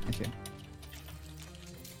 okay.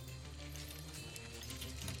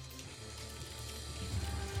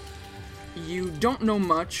 You don't know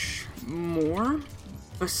much more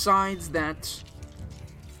besides that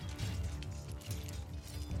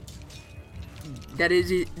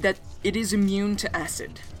it is immune to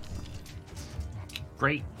acid.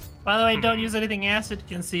 Great. By the way, don't use anything acid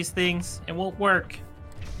against these things. It won't work.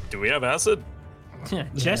 Do we have acid?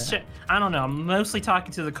 Just I don't know. I'm mostly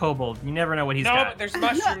talking to the kobold. You never know what he's No, got. but there's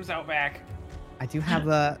mushrooms out back. I do have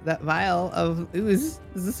that vial of ooze.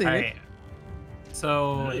 Is this All it? right.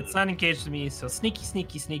 So it's not engaged to me. So sneaky,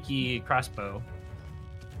 sneaky, sneaky crossbow.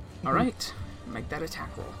 All right, make that attack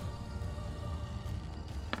roll.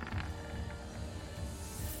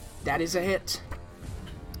 That is a hit.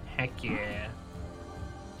 Heck yeah.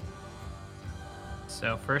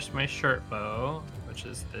 So first my short bow, which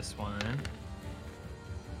is this one,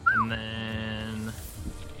 and then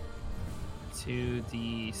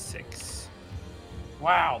 2d6.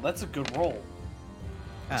 Wow, that's a good roll.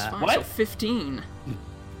 That's fine. what? So 15.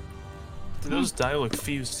 Do those die look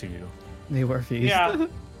fused to you? They were fused. Yeah.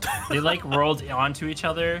 They like rolled onto each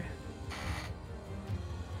other.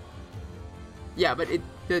 Yeah, but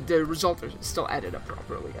the result is still added up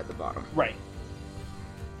properly at the bottom. Right.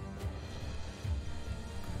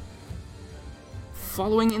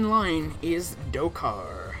 Following in line is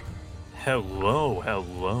Dokar. Hello,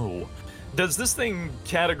 hello. Does this thing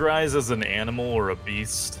categorize as an animal or a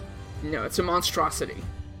beast? No, it's a monstrosity.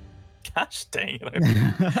 Gosh dang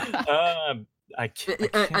it. I can't.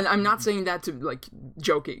 And I'm not saying that to like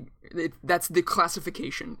joking. That's the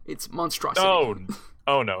classification. It's monstrosity.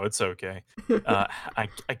 Oh no, it's okay. I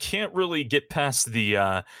can't really get past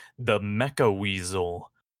the mecha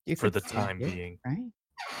weasel You for could the fuck time it, being.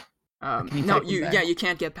 right? can you No, type it back? you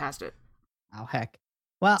can't get past it. Oh heck.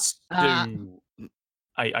 Well, So,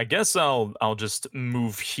 I guess I'll just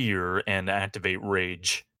move here and activate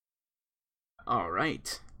rage. All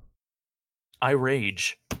right, I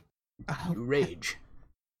rage. oh, you rage.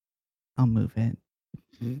 I'll move it.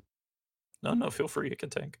 No, feel free. You can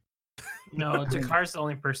tank. No, Dakar's the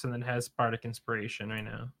only person that has Bardic Inspiration right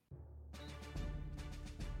now.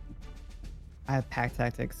 I have pack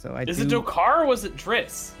tactics, so I Is do. it Dokar or was it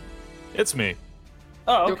Driss? It's me.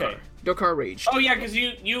 Oh, okay. Dokar raged. Oh yeah, because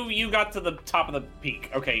you got to the top of the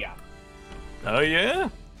peak. Okay, yeah. Oh yeah.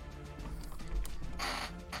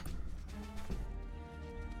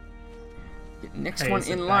 Next Okay, one is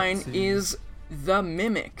it in back line to- is the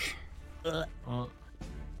Mimic. Well,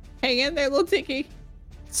 Hang in there, little Tiki.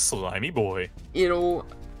 Slimy boy. It'll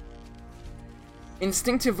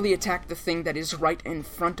instinctively attack the thing that is right in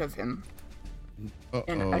front of him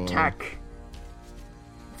and Uh-oh. attack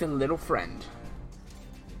the little friend.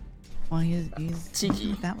 Well, he's Tiki.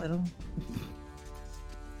 not that little.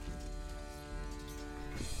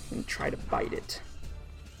 And try to bite it.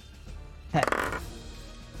 Heck.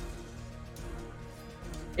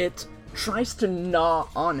 It tries to gnaw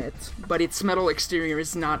on it, but its metal exterior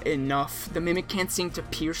is not enough. The Mimic can't seem to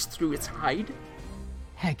pierce through its hide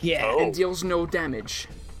Heck yeah. Oh. and deals no damage.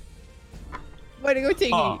 Way to go,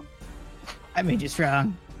 Tiki. Huh. I made you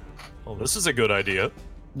strong. Well, this is a good idea.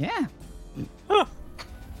 Yeah.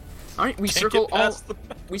 Alright, we Can't circle get all past the.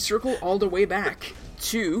 we circle all the way back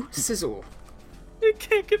to Sizzle. I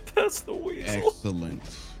can't get past the weasel. Excellent.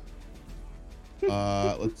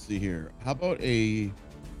 Let's see here. How about a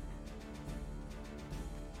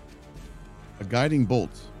guiding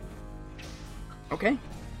bolt Okay?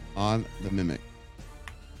 on the Mimic?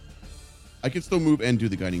 I can still move and do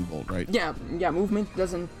the guiding bolt, right? Yeah, movement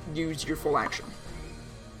doesn't use your full action.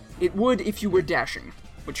 It would if you were dashing,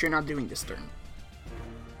 which you're not doing this turn.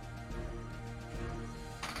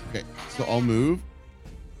 Okay, so I'll move.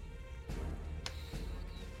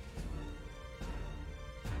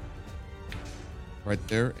 Right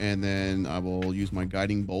there, and then I will use my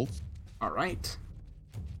guiding bolt. Alright.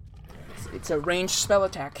 It's a ranged spell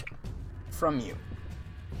attack from you.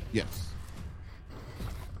 Yes.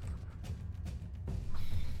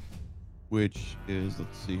 Which is,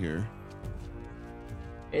 let's see here.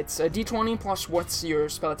 It's a d20 plus what's your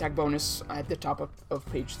spell attack bonus at the top of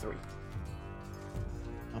page 3.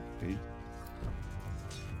 Okay.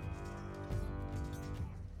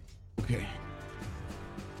 Okay.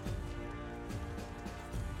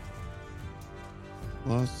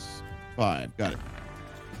 Plus 5. Got it.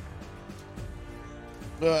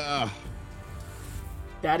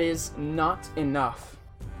 That is not enough.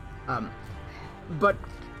 But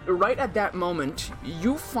right at that moment,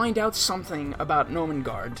 you find out something about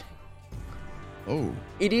Nomengard. Oh.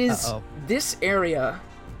 It is Uh-oh. this area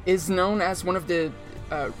is known as one of the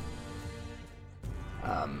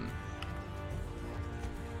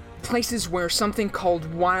places where something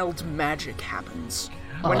called wild magic happens.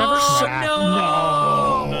 Whenever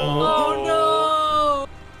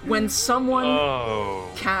when someone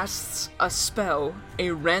casts a spell, a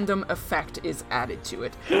random effect is added to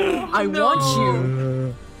it. I want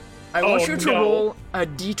you to roll a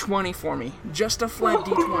d20 for me. Just a flat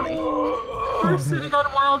d20. we're sitting on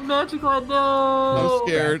wild magic land. No. I'm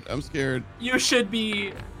scared. I'm scared. You should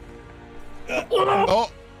be.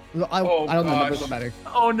 Oh. I don't know. Numbers don't matter.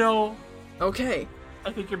 Oh no. Okay.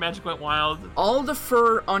 I think your magic went wild. All the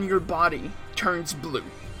fur on your body turns blue.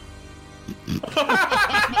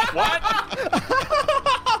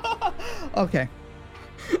 Okay.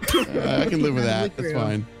 I can live with that. That's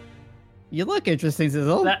fine. You look interesting,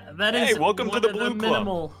 Sizzle. That is Hey, welcome to one the of Blue the Club.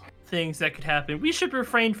 minimal things that could happen. We should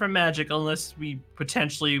refrain from magic unless we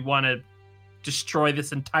potentially want to destroy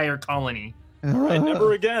this entire colony. Right,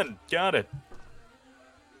 never again. Got it.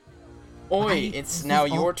 Oi, it's now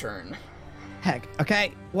your turn. Heck.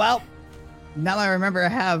 Okay. Well, now that I remember I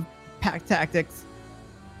have pack tactics,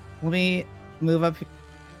 let me move up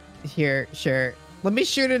here. Sure. Let me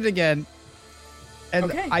shoot it again. And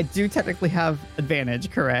Okay. I do technically have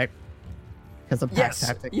advantage, correct? Because of pack Yes.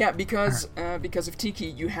 tactics. Yeah, because of Tiki,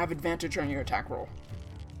 you have advantage on your attack roll.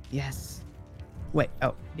 Yes. Wait.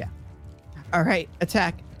 Oh, yeah. All right.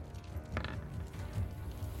 Attack.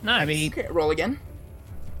 Nice. I mean, Okay, roll again.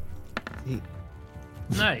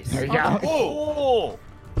 nice. there you go. Oh,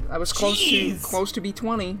 I was close Jeez. to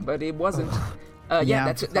B20, but it wasn't. Yeah, Yeah,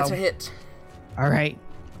 that's a so- hit. All right.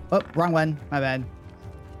 Oh, wrong one. My bad.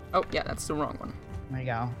 Oh, yeah, that's the wrong one. There you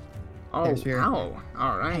go. Oh, There's your- wow.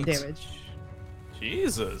 All right. Damage.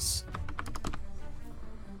 Jesus.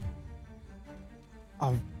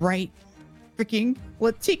 All right. Freaking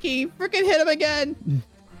Latiki. Freaking hit him again.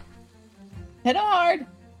 Hit him hard.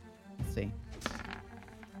 Let's see.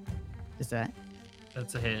 Is that?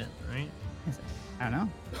 That's a hit, right? Is it? I don't know.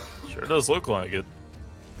 Sure does look like it.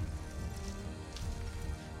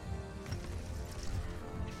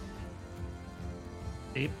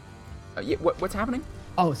 Deep. Yeah, what's happening?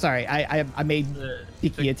 Oh, sorry. I made The,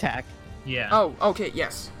 Tiki attack. yeah. Oh, okay,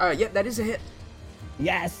 yes. Yeah, that is a hit.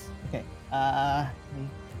 Yes. Okay. Let me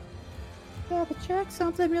double check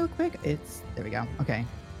something real quick. There we go. Okay.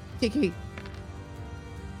 Tiki.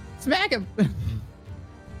 Smack him.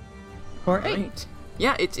 For All 8. right.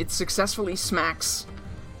 Yeah, it successfully smacks,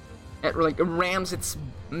 like rams its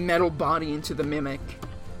metal body into the mimic.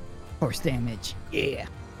 Force damage. Yeah.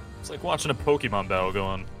 It's like watching a Pokemon battle go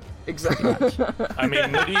on. Exactly. I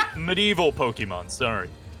mean, medieval Pokemon. Sorry.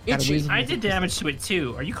 Gotta Itchy. reason- I did damage to it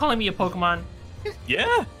too. Are you calling me a Pokemon? Yeah.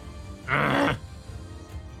 Ugh.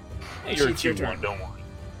 Hey, you're a It's your Q1. turn. Don't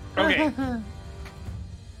worry. Okay.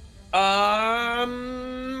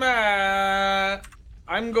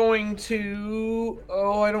 I'm going to.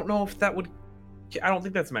 Oh, I don't know if that would. I don't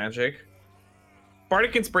think that's magic.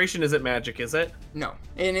 Bardic Inspiration isn't magic, is it? No,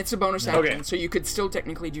 and it's a bonus Okay. action, so you could still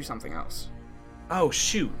technically do something else, Oh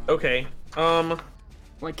shoot. Okay.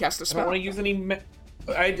 like cast a I don't spell. want to use any.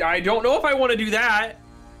 I don't know if I want to do that.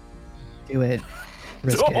 Do it.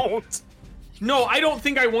 Risk it. Don't. No, I don't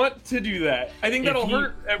think I want to do that. I think If that'll you-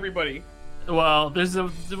 hurt everybody. Well,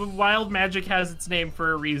 the wild magic has its name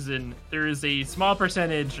for a reason. There is a small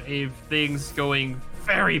percentage of things going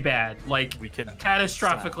very bad, like We can.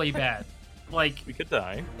 catastrophically bad. Like, We could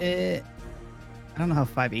die. I don't know how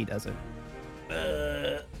 5e does it.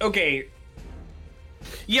 Okay.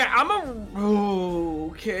 Yeah, I'm a.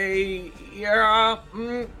 Okay. Yeah.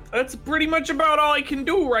 That's pretty much about all I can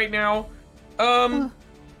do right now.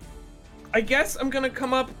 I guess I'm gonna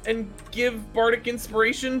come up and give Bardic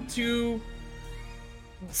Inspiration to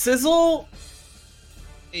Sizzle,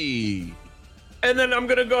 Hey. and then I'm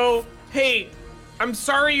gonna go, hey, I'm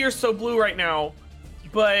sorry you're so blue right now,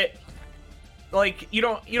 but like you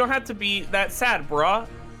don't have to be that sad, bruh.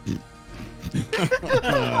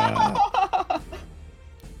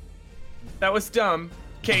 That was dumb.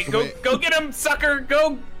 Okay, go get him, sucker.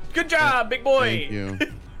 Go. Good job, big boy. Thank you.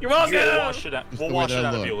 You're welcome. We'll wash it out. Just We'll the way wash it that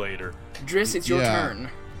out of look. you later. Driss, it's your Yeah. turn.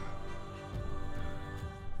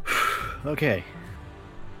 Okay.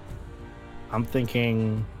 I'm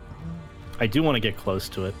thinking I do want to get close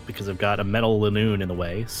to it because I've got a metal Lanoon in the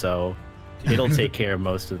way, so it'll take care of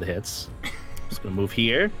most of the hits. Just gonna move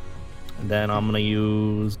here, and then I'm gonna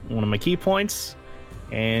use one of my key points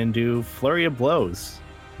and do Flurry of Blows,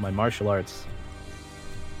 my martial arts.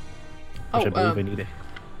 Which I believe I need it.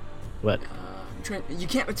 What? You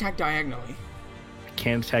can't attack diagonally, I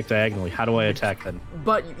can't attack diagonally. How do I attack then?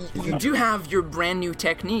 but you do have your brand new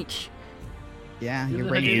technique. Yeah, you're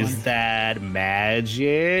Is ready. Is that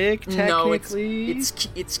magic? No, it's Technically,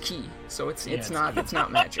 it's key, so it's it's not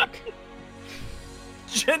magic.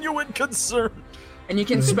 Genuine concern. And you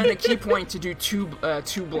can spend a key point to do two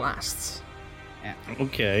blasts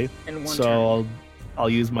okay. in one So turn. I'll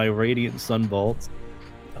use my Radiant Sunbolt,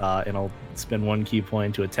 and I'll spend one key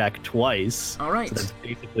point to attack twice. All right, So that's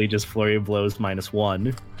basically just Flurry of Blows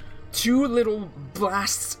 -1. two little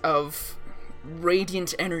blasts of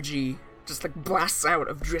radiant energy just like blasts out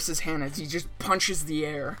of Driss's hand as he just punches the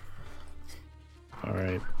air. All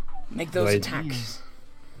right. Make those Right. attacks.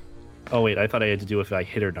 Oh wait, I thought I had to do if I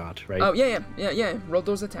hit or not, right? Oh yeah. Roll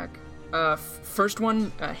those attack. First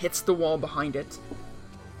one hits the wall behind it.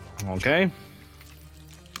 Okay.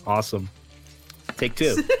 Awesome. Take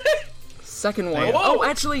 2. Second one. Whoa! Oh,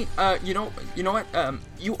 actually, you know what?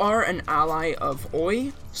 You are an ally of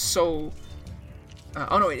Oi, so.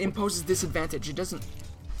 Oh no, it imposes disadvantage. It doesn't.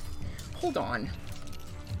 Hold on.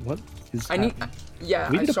 What is I need. happening? Yeah,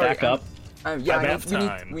 We need to sorry, back up. Yeah, I'm out of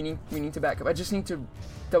time. we need to back up. I just need to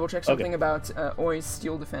double check something about Oi's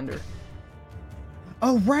Steel Defender.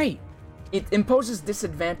 Oh, right. It imposes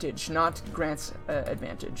disadvantage, not grants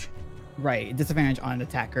advantage. Right. Disadvantage on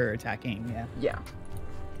attacker attacking. Yeah. Yeah.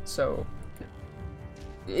 So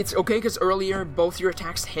it's okay because earlier both your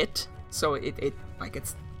attacks hit, so it like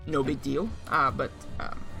it's no big deal. But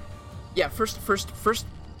yeah, first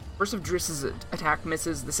of Driss's attack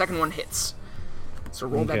misses. The second one hits. So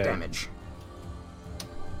roll that Okay. damage.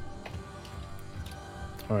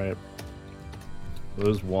 All right.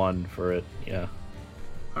 Lose 1 for it. Yeah.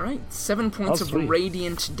 All right, 7 points Oh, of sweet.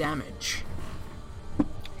 radiant damage.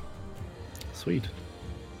 Sweet.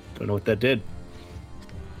 Don't know what that did.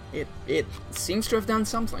 It seems to have done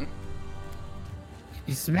something.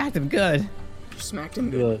 You smacked him good. You smacked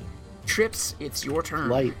him good. Good. Trips, it's your turn.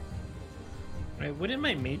 Light. Wait, wouldn't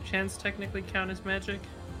my mage hands technically count as magic?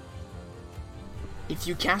 If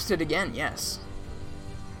you cast it again, yes.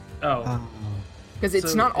 Oh, Because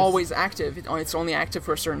it's So not it's- always active. It's only active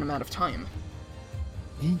for a certain amount of time.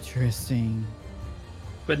 Interesting.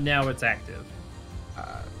 but now it's active.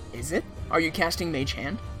 Is it? Are you casting Mage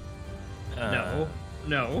Hand?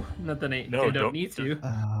 No, not that I no, don't don't- need to.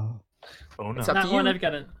 Oh. Oh no. It's up Not to one you. I've got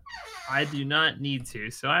to. I do not need to,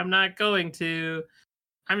 so I'm not going to.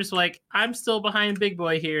 I'm just like, I'm still behind Big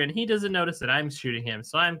Boy here, and he doesn't notice that I'm shooting him,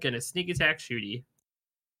 so I'm gonna sneak attack Shooty.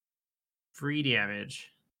 Free damage.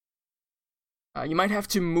 You might have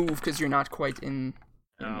to move because you're not quite in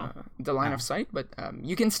Oh. the line Oh. of sight, but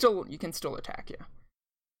you can still attack.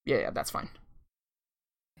 Yeah, that's fine.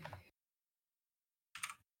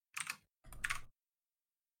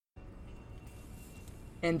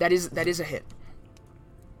 And that is a hit.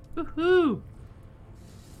 Woohoo!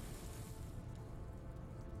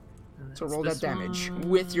 And So that's roll that this damage one.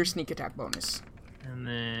 with your sneak attack bonus. And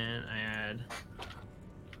then I add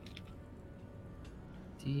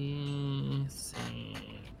DC.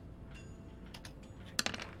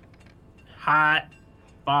 Hot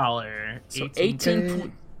baller. So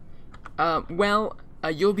 18 Good. well,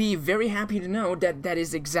 you'll be very happy to know that that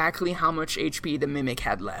is exactly how much HP the mimic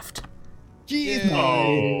had left. Jeez.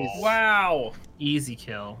 Oh. Wow. Easy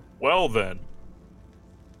kill. Well then.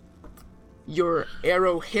 Your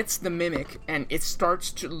arrow hits the mimic and it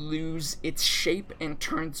starts to lose its shape and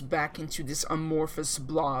turns back into this amorphous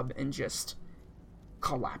blob and just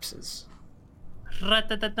collapses.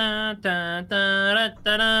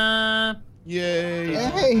 Ra-ta-ta-ta-ta-ta-ra-ta-ta. Yay!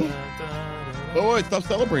 Hey. Oh, wait, stop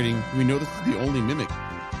celebrating. We know this is the only mimic.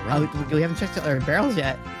 Oh, Right? we haven't checked our barrels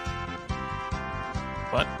yet.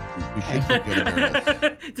 What? We should put good at barrels.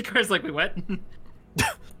 Dakar's like, wait, what?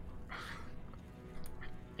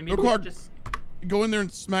 I mean, Ricard, just Go in there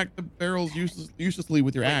and smack the barrels uselessly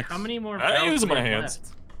with your wait, axe. how many more? I barrels use do we my have hands.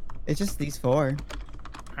 left? It's just these 4.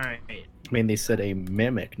 All right, I mean, they said a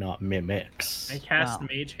mimic, not I mimics. cast Wow.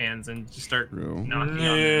 mage hands and just start True. knocking on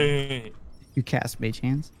them. Yay. You cast mage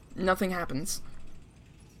hands. Nothing happens.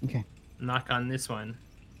 Okay. Knock on this one.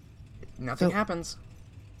 Nothing So- happens.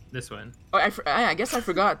 This one. Oh, I guess I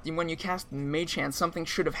forgot. When you cast Mage Hand, something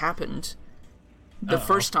should have happened. The Uh-oh,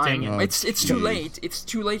 first time. dang it. It's too Jeez. late. It's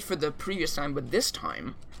too late for the previous time, but this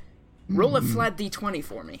time, roll a flat d20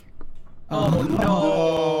 for me. Oh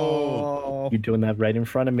no! You're doing that right in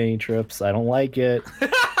front of me, Trips. I don't like it.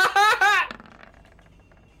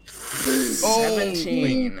 Oh,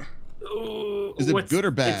 17. Ooh, Is it good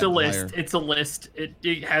or bad, It's a list. liar? It's a list.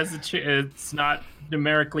 It has it's not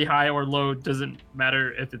numerically high or low. Doesn't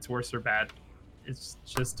matter if it's worse or bad. It's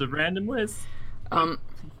just a random list.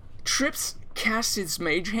 Trips casts his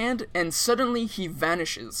Mage Hand, and suddenly he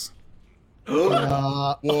vanishes.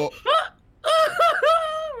 Uh, Well,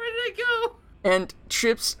 Where did it go? And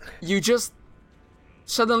Trips, you just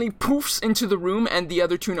suddenly poofs into the room, and the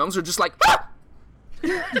other 2 gnomes are just like, ah!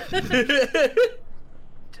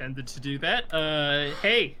 Tended to do that.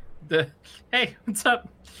 Hey, what's up?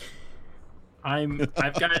 I'm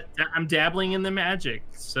dabbling in the magic,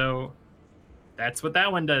 so that's what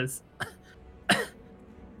that one does.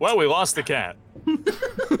 Well, we lost the cat.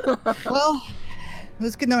 well, it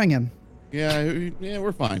was good knowing him. yeah,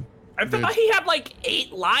 we're fine. I thought he had like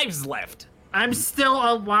 8 lives left. I'm still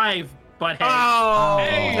alive, butthead. Oh,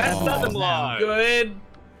 Hey, that's oh, nothing no. good.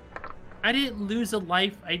 I didn't lose a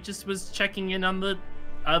life. I just was checking in on the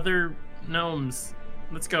other gnomes.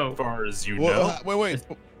 Let's go. As far as you know. Well, wait.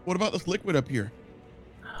 What about this liquid up here?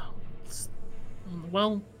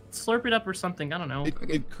 Well, slurp it up or something. I don't know.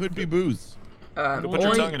 It could be booze. Put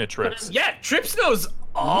your Oi, tongue in a Trips. Yeah, Trips knows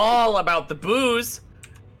all about the booze.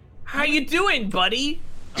 How you doing, buddy?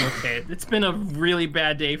 Okay, it's been a really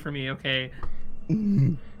bad day for me. Okay.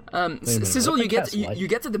 minute, Sizzle, what you the get cat's you, like? you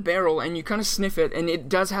get to the barrel and you kind of sniff it, and it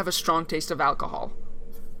does have a strong taste of alcohol.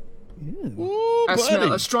 Ooh, A buddy.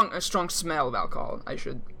 a strong smell of alcohol, I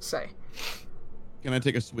should say. Can I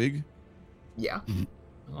take a swig? Yeah.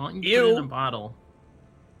 Well, you put it in a Ew. bottle.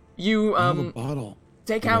 You I have a bottle.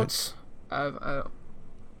 take Alright. out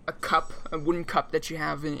a cup, a wooden cup that you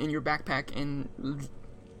have in your backpack, and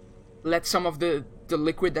let some of the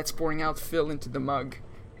liquid that's pouring out fill into the mug.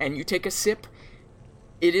 And you take a sip.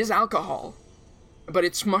 It is alcohol, but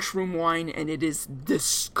it's mushroom wine, and it is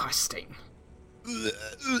disgusting.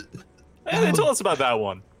 Hey, tell us about that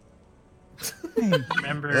one.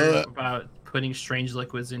 Remember about putting strange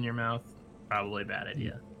liquids in your mouth. probably a bad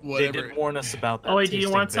idea. They did warn us about that. Oh, wait, do you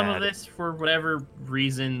tasting want some of bad. this for whatever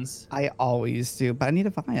reasons? I always do, but I need a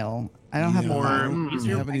vial. I don't have a Yeah. Or vial. don't use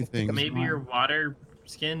your, have anything. maybe your water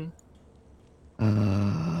skin?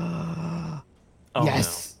 Oh,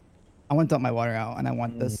 Yes. I want to dump my water out, and I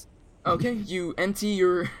want this. Okay, you empty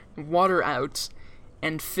your water out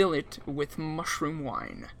and fill it with mushroom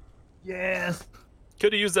wine. Yes. No.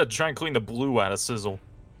 Could have used that to try and clean the blue out of Sizzle.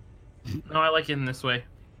 No, I like it in this way.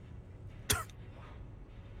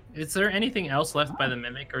 Is there anything else left by the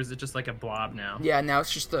mimic, or is it just like a blob now? Yeah, now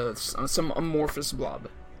it's just some amorphous blob.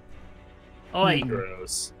 Oh, wait.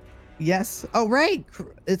 Gross. Yes. Oh, right.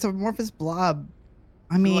 It's a amorphous blob.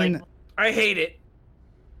 I mean, Like, I hate it.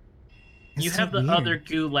 it's You so have the weird. other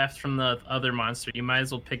goo left from the other monster. You might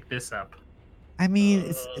as well pick this up. I mean,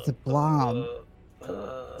 it's a blob.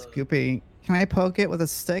 Scoopy, can I poke it with a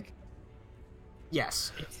stick?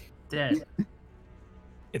 Yes. It's dead.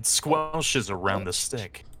 It squelches around the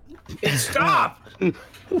stick. Stop! Great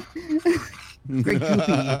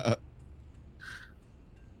goopy.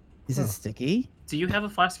 Is it sticky? Do you have a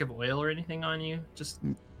flask of oil or anything on you? Just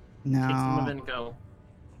take some of it No, and go.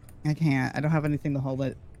 I can't. I don't have anything to hold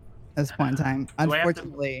it at this point in time. Do I have to-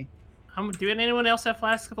 Unfortunately, Do anyone else have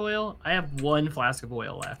flask of oil? I have one flask of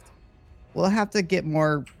oil left. we'll have to get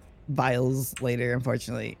more vials later.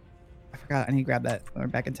 Unfortunately, I forgot. I need to grab that when we're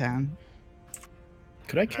back in town.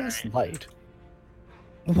 Could I cast light?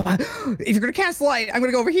 What? If you're gonna cast light, I'm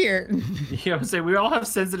gonna go over here. You know what I'm saying? We all have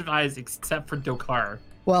sensitive eyes except for Dokar.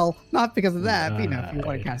 Well, not because of that, but you know, if you want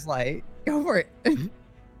Right. to cast light, go for it. I'm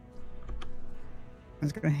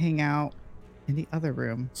just gonna hang out in the other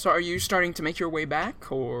room. So are you starting to make your way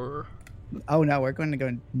back, or? Oh no, we're going to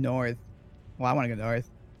go north. Well, I want to go north.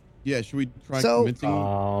 Yeah, should we try So-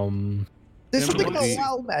 convincing? There's Yeah, something but about let's-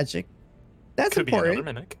 wild magic. That's Could be another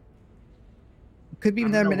important. mimic. Could be I'm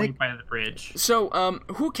another gonna minute. wait by the bridge. So,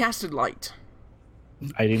 who casted light?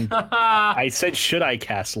 I didn't. I said, should I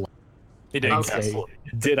cast light? He didn't Okay. cast light.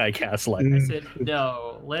 Did I cast light? I said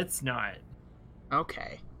no. Let's not.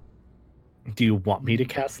 Okay. Do you want me to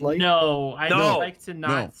cast light? No, I No. would like to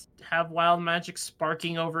not have wild magic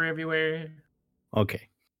sparking over everywhere. Okay.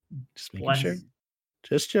 Just making Less- sure.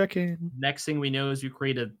 Just checking. Next thing we know is you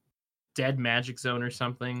create a dead magic zone or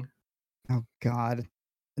something. Oh God,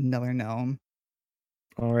 another gnome.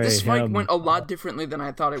 All right. This fight went a lot differently than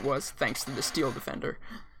I thought it was, thanks to the Steel Defender.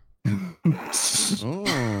 Oh, Who's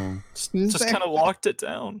Just that? kind of locked it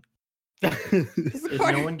down. Did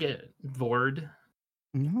no one get bored?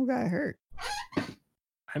 No got hurt.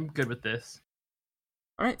 I'm good with this.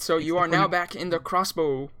 Alright, so you are now back in the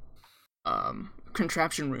crossbow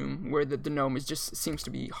contraption room where the gnome is just seems to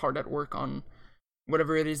be hard at work on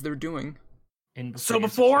whatever it is they're doing. And So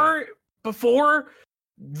before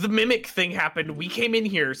the mimic thing happened, we came in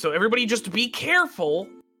here. So everybody just be careful.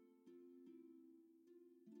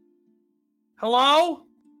 Hello?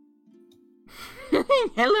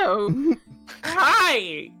 Hello.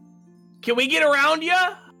 Hi. Can we get around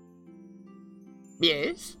ya?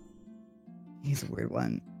 Yes. He's a weird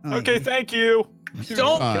one. Oh, Okay, thank you.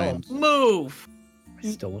 Don't fine. move.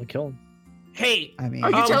 I still want to kill him. Hey, I mean,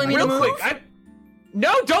 Are you telling me to real move? quick,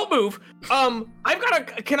 no, don't move. I've got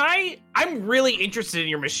I'm really interested in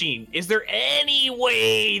your machine. Is there any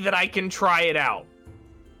way that I can try it out?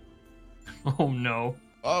 Oh no.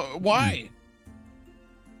 Why?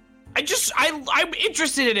 I'm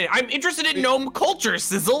interested in it. I'm interested in gnome culture,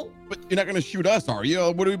 Sizzle. But you're not gonna shoot us, are you?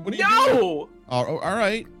 What are you doing? No! Oh, all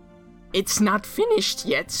right. It's not finished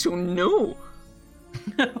yet, so no.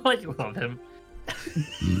 I love him.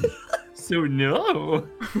 So no.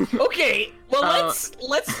 Okay, well Uh,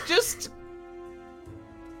 let's just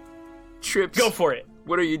Trips. go for it.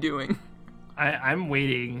 What are you doing? I'm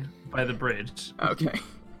waiting by the bridge. Okay.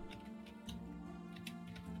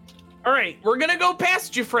 All right, we're gonna go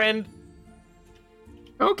past you, friend.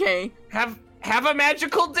 Okay. Have a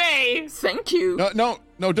magical day. Thank you. No,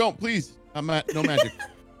 don't, please. No magic.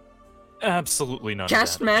 Absolutely none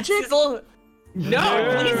Cast of that. magic? Sizzle.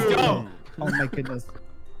 No, please don't. oh my goodness.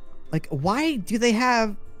 Like, why do they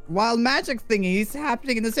have wild magic thingies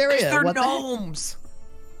happening in this area? They're What the heck? gnomes.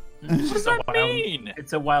 It's just a What does that wild, mean?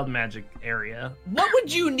 it's a wild magic area. What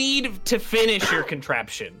would you need to finish your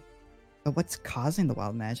contraption? But what's causing the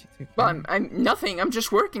wild magic? to Well, occur? I'm nothing. I'm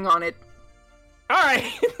just working on it. All right,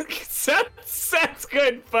 sounds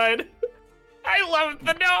good, bud. I love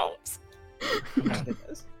the gnomes. Oh my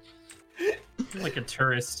goodness. I'm like a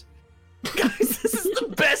tourist. Guys, this is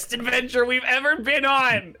the best adventure we've ever been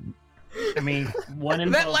on. I mean, one That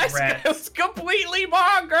involves last guy rats. was completely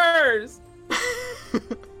bonkers.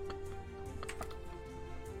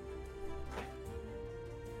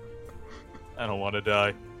 I don't want to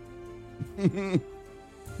die.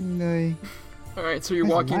 No. All right, so you're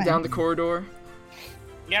Where's walking mine? down the corridor.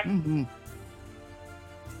 Yep. Mm-hmm.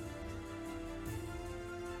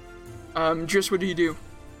 Just what do you do?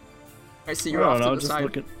 I see I you're off don't know, to the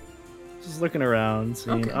side. just looking around,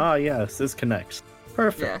 seeing. Okay. Ah, yes, this connects. Yeah,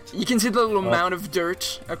 Perfect. you can see the little Oh. mound of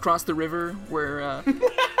dirt across the river where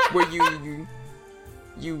where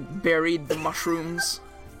you buried the mushrooms.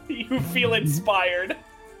 You feel inspired.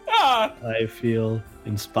 Ah, I feel what a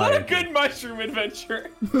inspired. good mushroom adventure.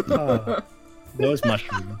 Ah, those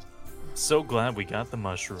mushrooms. So glad we got the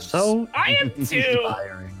mushrooms. So I am too.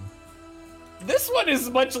 inspiring. This one is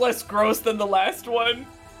much less gross than the last one.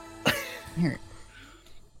 Here.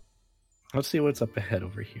 Let's see what's up ahead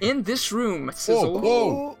over here. In this room, Sizzle.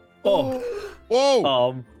 Whoa! Oh,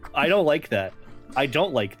 Whoa! I don't like that. I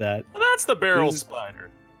don't like that. Well, that's the barrel Who's- spider.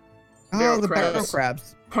 Oh, Barrel the barrel crabs.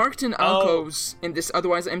 crabs. Parked in Oh. alcoves in this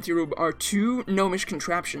otherwise empty room are two gnomish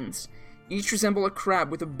contraptions. Each resemble a crab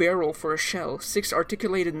with a barrel for a shell, 6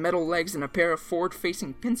 articulated metal legs, and a pair of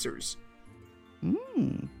forward-facing pincers.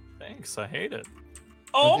 Mm. Thanks, I hate it.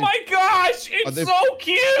 Oh they- my gosh, it's they- so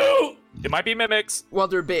cute! It might be mimics. Well,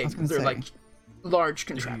 they're I big. was gonna They're say. like large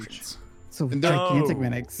contraptions. So And they're- gigantic Oh.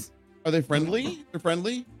 mimics. Are they friendly? They're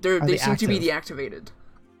friendly? They they seem to be active? deactivated.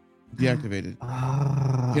 Deactivated.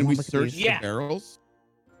 Oh, Can we look at search these. Yeah. the barrels?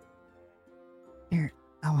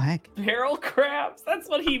 Oh heck. Barrel crabs, that's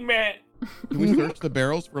what he meant. Can we search the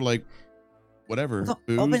barrels for like whatever? So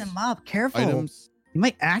Booze, open them up. Careful. items. You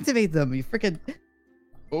might activate them. You freaking.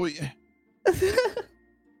 Oh yeah.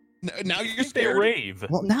 Now you're They scared. rave.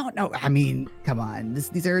 Well, no. I mean, come on.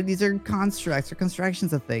 These are constructs or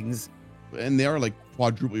constructions of things. And they are like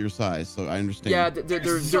quadruple your size, so I understand. Yeah,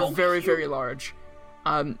 they're so very, cute. very large.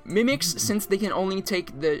 Mimics, since they can only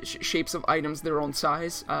take the shapes of items their own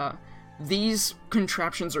size, these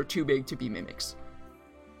contraptions are too big to be mimics.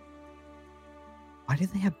 Why do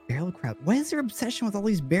they have barrel crab? What is their obsession with all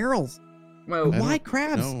these barrels? Well, I Why don't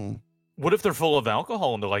crabs? know. What if they're full of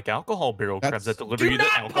alcohol and they're like alcohol barrel crabs that That's- deliver Do you the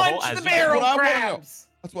not alcohol punch as the you barrel That's what I wanna know. crabs!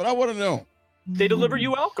 That's what I want to know. They deliver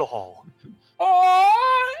you alcohol.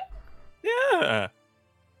 Oh! Yeah.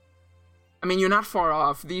 I mean, you're not far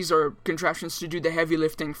off. These are contraptions to do the heavy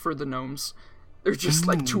lifting for the gnomes. They're just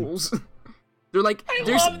like Mm. tools. They're like I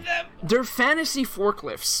there's love them! they're fantasy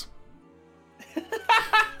forklifts.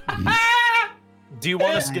 Do you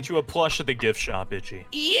want us to get you a plush at the gift shop, Itchy?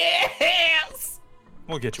 Yes!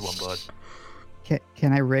 We'll get you one, bud.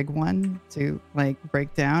 Can I rig one to like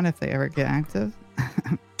break down if they ever get active?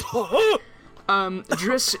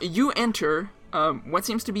 Driss, you enter what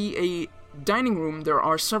seems to be a dining room. There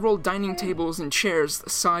are several dining tables and chairs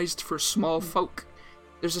sized for small folk.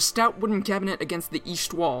 There's a stout wooden cabinet against the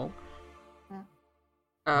east wall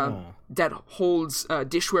Oh. that holds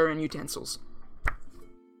dishware and utensils.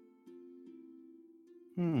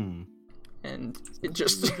 Hmm. And it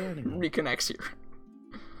just reconnects here.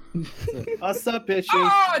 What's up, bitches?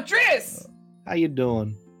 Oh, Driss! How you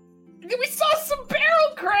doing? We saw some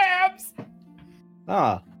barrel crabs!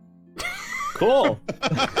 Ah. Cool.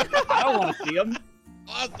 I don't want to see them.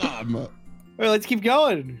 Awesome. All right, let's keep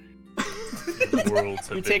going. Worlds have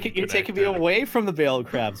You're been taking me connected. away from the barrel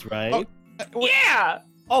crabs, right? Yeah!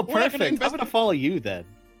 Oh, We're not gonna perfect. I'm invest- gonna follow you then.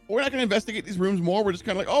 We're not going to investigate these rooms more. We're just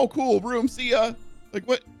kind of like, oh, cool, room, see ya. Like,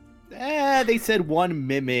 what? They said one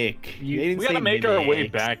mimic. They didn't We say gotta make our way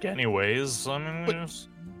mimics. back anyways. I mean, But- just-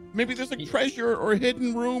 Maybe there's a treasure or a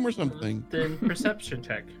hidden room or something. Then perception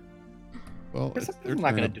check. Well, it's their I'm not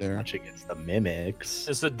turn gonna up do there. much against the mimics.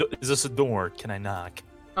 is this a door? Can I knock?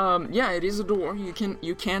 Yeah, it is a door. You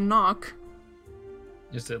can knock.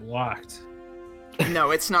 Is it locked?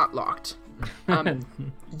 No, it's not locked.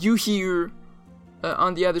 You hear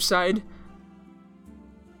on the other side.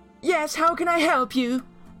 Yes, how can I help you?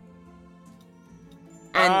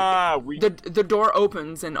 And the door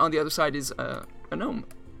opens, and on the other side is a gnome.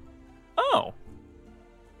 Oh.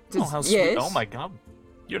 Oh, how sweet. Yes. Oh my god.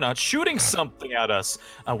 You're not shooting something at us.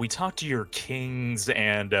 We talked to your kings,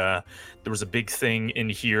 and there was a big thing in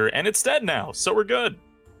here, and it's dead now, so we're good.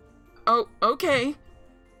 Oh, okay.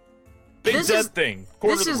 Big This dead is- thing.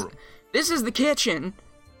 Corner This of is the room. this is the kitchen.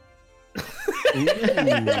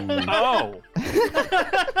 Oh.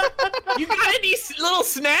 You got any little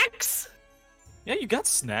snacks? Yeah, you got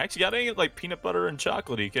snacks. You got any, like, peanut butter and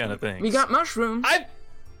chocolatey kind of things? We got mushrooms.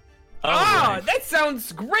 Oh, right. That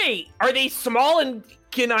sounds great! Are they small and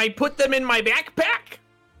can I put them in my backpack?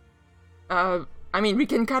 I mean, we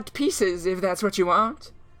can cut pieces if that's what you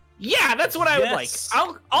want. Yeah, that's what I would like. Yes.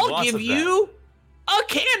 I'll Lots give of that. you a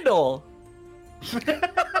candle.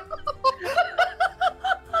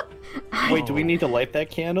 Wait, do we need to light that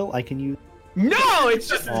candle? I can use. No, it's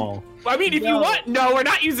just. Oh, I mean, if you want, no, we're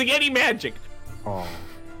not using any magic. oh.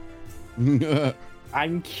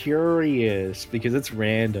 I'm curious because it's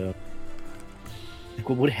random. Like,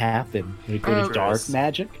 what would happen? Would it go to dark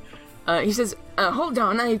magic? He says, hold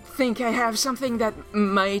on, I think I have something that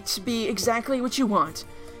might be exactly what you want.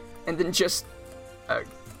 And then just,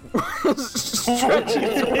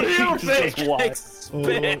 stretches real thick,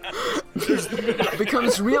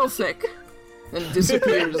 becomes real thick, and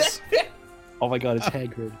disappears. Oh my god, it's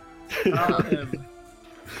Hagrid.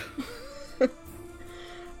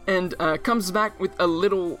 And comes back with a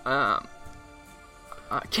little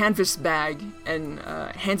canvas bag and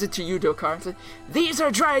hands it to you, Dokar. And says, these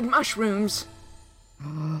are dried mushrooms.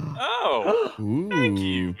 Oh, thank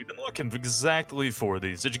you. Ooh. We've been looking exactly for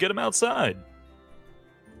these. Did you get them outside?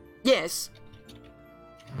 Yes.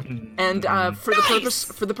 And for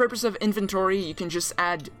the purpose of inventory, you can just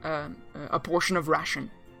add a portion of ration.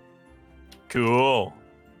 Cool.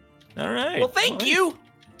 All right. Well, thank you.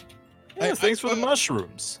 Yeah, thanks for the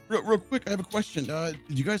mushrooms. Real quick, I have a question. Did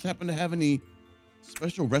you guys happen to have any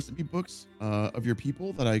special recipe books of your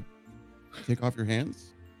people that I take off your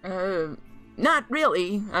hands? Not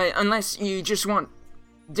really, unless you just want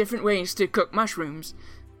different ways to cook mushrooms.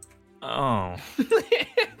 Oh.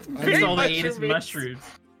 That's all they eat is mushroom mushrooms.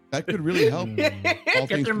 That could really help. all Get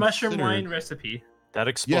things their mushroom considered. wine recipe. That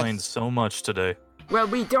explains Yes. so much today. Well,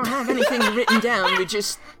 we don't have anything written down, we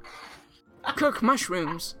just cook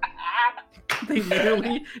mushrooms. They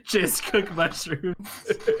literally just cook mushrooms.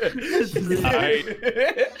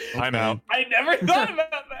 I'm out. I never thought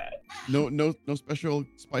about that. No special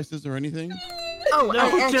spices or anything? Oh,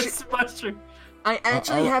 No, just mushroom. I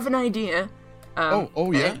actually have an idea.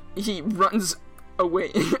 Oh, yeah? and he runs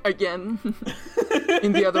away again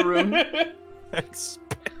in the other room,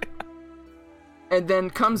 and then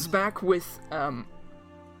comes back with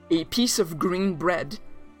a piece of green bread.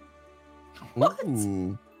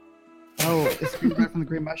 Ooh. Oh, it's green bread from the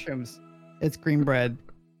green mushrooms. It's green bread.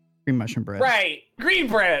 Green mushroom bread. Right, green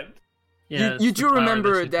bread. Yeah, you it's do the flour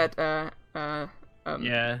remember that that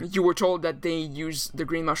Yeah, you were told that they use the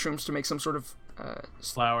green mushrooms to make some sort of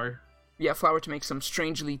flour. flour to make some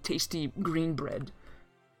strangely tasty green bread.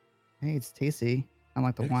 Hey, it's tasty.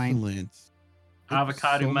 Unlike the wine. Excellent. Thank you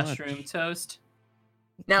Avocado so mushroom much. toast.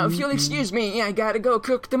 Now, if you'll excuse me, I gotta go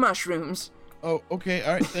cook the mushrooms. Oh, okay.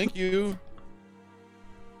 All right. Thank you.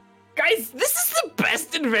 Guys, this is the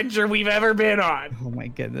best adventure we've ever been on. Oh my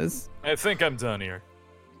goodness. I think I'm done here.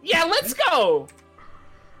 Yeah, let's go. All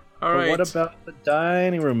But right. what about the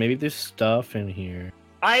dining room? Maybe there's stuff in here.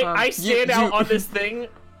 I stand you- out on this thing.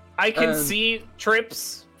 I can Um, see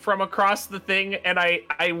Trips from across the thing, and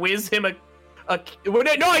I whiz him a.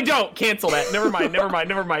 No, I don't. Cancel that. Never mind. Never mind.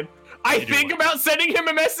 Never mind. I You do think what? about sending him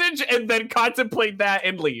a message and then contemplate that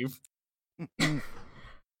and leave.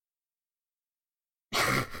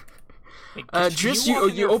 Just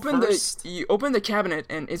you open the cabinet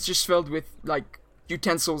and it's just filled with like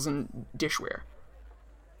utensils and dishware.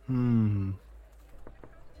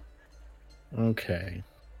 Okay.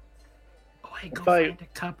 Oh, hey, go If I- find a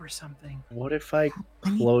cup or something. What if I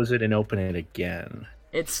close it and open it again?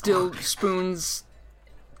 It's still spoons,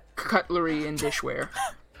 cutlery, and dishware.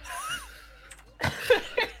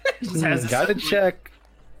 Just has Gotta check.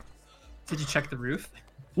 Did you check the roof?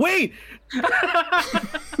 Wait! You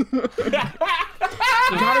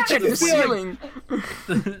gotta check the ceiling.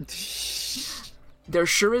 There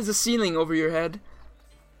sure is a ceiling over your head.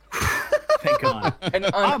 Thank God. And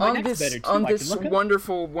Oh, my on neck's this better, too. on I can this look at it.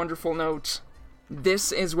 wonderful, wonderful note,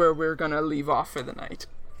 this is where we're gonna leave off for the night.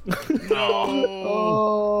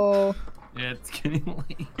 Oh. Yeah, it's getting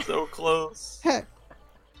late. So close. Heck.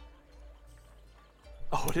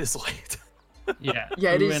 Oh, it is late. Yeah,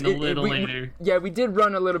 Yeah, it we is. went a little we- later. Yeah, we did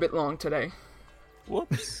run a little bit long today.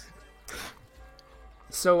 Whoops.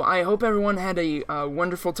 So I hope everyone had a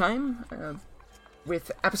wonderful time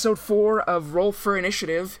with episode 4 of Roll for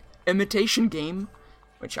Initiative Imitation Game,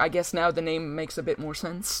 which I guess now the name makes a bit more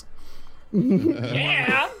sense.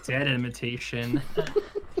 Yeah. Dead imitation.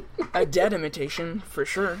 A dead imitation, for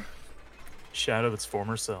sure. Shadow its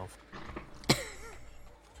former self.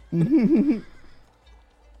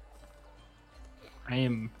 I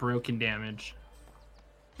am broken damage.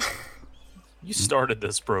 You started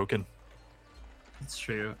this broken. It's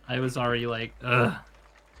true. I was already like, ugh.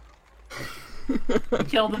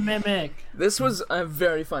 Kill the mimic. This was a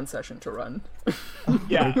very fun session to run.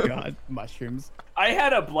 Yeah. Oh god, mushrooms. I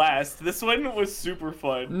had a blast. This one was super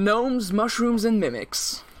fun. Gnomes, mushrooms, and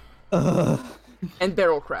mimics. And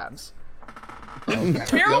barrel crabs.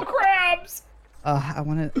 Barrel crabs. I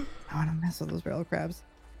wanna mess with those barrel crabs.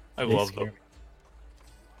 I They love scare them.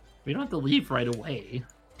 We don't have to leave right away.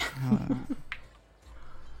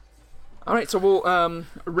 All right, so we'll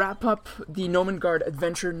wrap up the Nomengard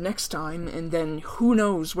adventure next time, and then who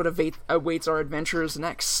knows what awaits our adventurers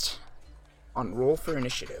next on Roll for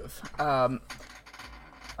Initiative.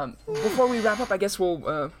 Before we wrap up, I guess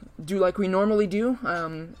we'll do like we normally do.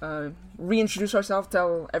 Reintroduce ourselves,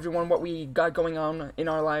 tell everyone what we got going on in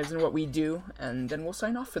our lives and what we do, and then we'll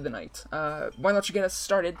sign off for the night. Why don't you get us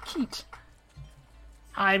started, Keat?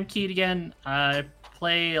 Hi, I'm Keat again. I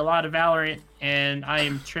play a lot of Valorant, and I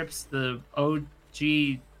am Trips, the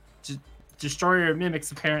OG destroyer of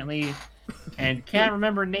mimics, apparently, and can't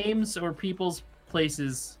remember names or people's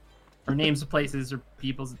places, or names of places or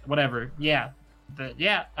people's whatever. Yeah,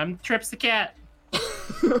 I'm Trips the cat.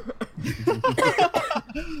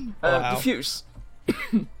 Diffuse.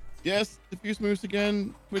 Yes, Diffuse Moose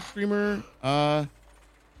again, Twitch streamer. Just want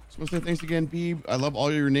to say thanks again, Beeb. I love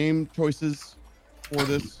all your name choices for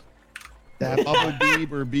this. Bubble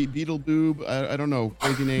Beeb or Beetle Boob. I don't know.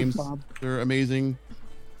 Crazy names. They're amazing.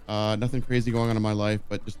 Nothing crazy going on in my life,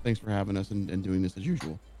 but just thanks for having us and doing this as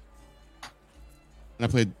usual. And I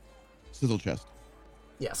played Sizzle Chest.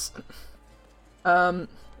 Yes.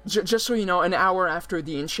 Just so you know, an hour after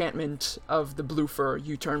the enchantment of the blue fur,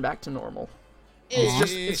 you turn back to normal.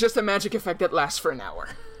 It's just a magic effect that lasts for an hour.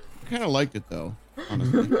 I kind of liked it though,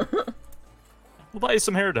 honestly. We'll buy you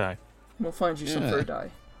some hair dye. We'll find you some fur dye.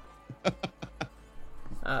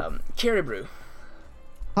 Caribou.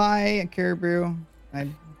 Hi, Caribou.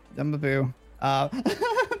 I'm a boo. I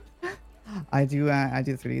do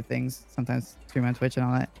 3D things, sometimes stream on Twitch and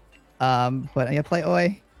all that. But I play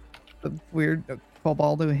Oi, the weird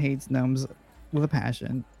kobold who hates gnomes with a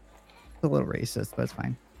passion. It's a little racist, but it's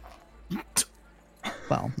fine.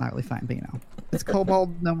 Well, not really fine, but you know. It's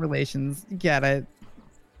kobold gnome relations. Get it.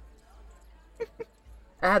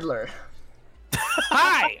 Adler.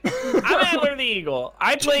 Hi, I'm Adler the Eagle.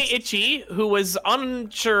 I play Itchy, who was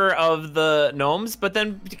unsure of the gnomes, but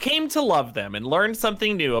then came to love them and learned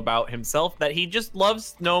something new about himself, that he just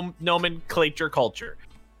loves nomenclature.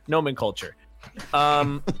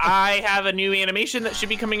 I have a new animation that should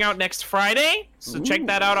be coming out next Friday, so check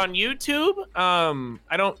that out on YouTube. I'm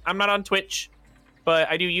not on Twitch, but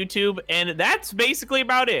I do YouTube, and that's basically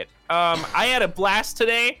about it. I had a blast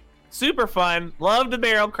today. Super fun. Loved the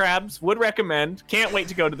barrel crabs. Would recommend. Can't wait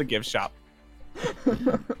to go to the gift shop.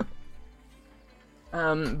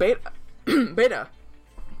 Beta.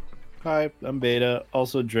 Hi, I'm Beta.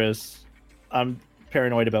 Also Driss. I'm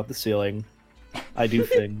paranoid about the ceiling. I do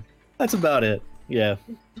thing. That's about it. Yeah.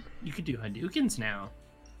 You could do Hadoukens now.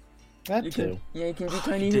 That You too. can do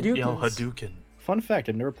tiny Did yell Hadoukens. Hadouken. Fun fact,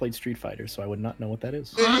 I've never played Street Fighter, so I would not know what that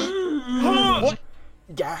is. What?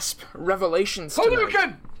 Gasp. Revelations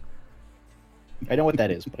tonight. I know what that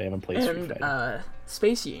is, but I haven't played Street And, Fighter.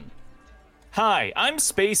 Spacey. Hi, I'm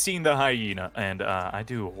Spacing the Hyena, and I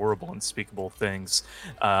do horrible, unspeakable things.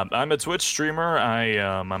 I'm a Twitch streamer.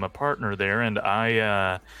 I'm a partner there, and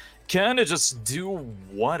I kind of just do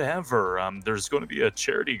whatever. There's going to be a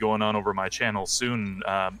charity going on over my channel soon,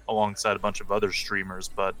 alongside a bunch of other streamers.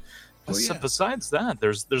 But besides that,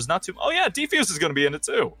 there's not too. Oh yeah, Defuse is going to be in it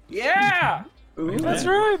too. Yeah, Ooh. That's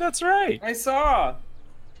right. That's right. I saw.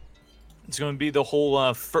 It's going to be the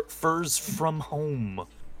whole furs from home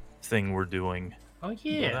thing we're doing. Oh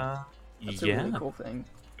yeah. That's a yeah. really cool thing.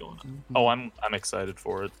 Oh, I'm excited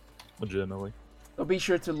for it, legitimately. So be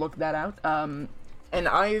sure to look that out. And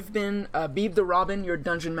I've been Beeb the Robin, your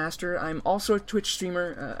dungeon master. I'm also a Twitch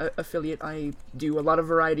streamer affiliate. I do a lot of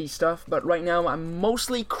variety stuff, but right now I'm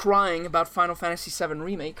mostly crying about Final Fantasy VII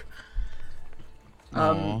Remake.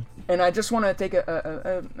 And I just want to take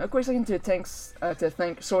a quick second to thank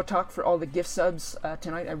Soatalk for all the gift subs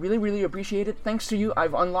tonight. I really, really appreciate it. Thanks to you,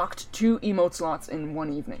 I've unlocked 2 emote slots in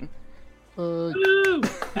one evening. Woo!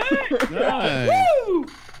 Nice. Woo!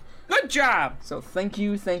 Good job. So thank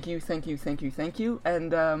you. And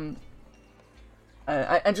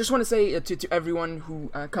I just want to say to everyone who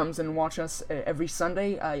comes and watch us every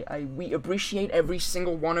Sunday, we appreciate every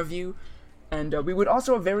single one of you. And we would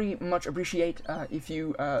also very much appreciate if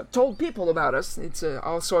you told people about us. It's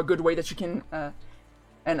also a good way that you can...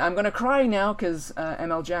 and I'm going to cry now because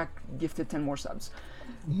ML Jack gifted 10 more subs.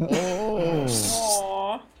 Oh.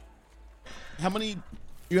 Aww. How many?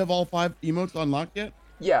 You have all 5 emotes unlocked yet?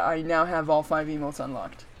 Yeah, I now have all 5 emotes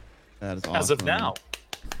unlocked. That is awesome. As of now.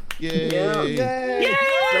 Yay! Yay!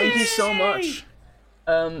 Thank you so much.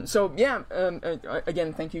 So yeah,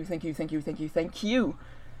 again, thank you.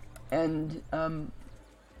 And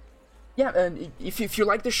yeah, and if you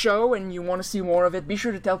like the show and you want to see more of it, be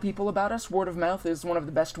sure to tell people about us. Word of mouth is one of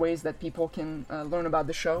the best ways that people can learn about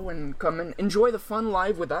the show and come and enjoy the fun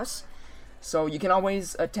live with us. So you can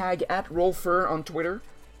always tag at Rollfur on Twitter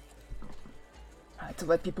to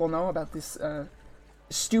let people know about this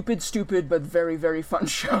stupid but very, very fun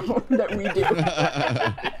show that we do.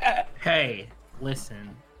 Hey,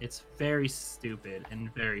 listen. It's very stupid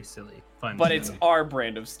and very silly. Fun. But to it's me. our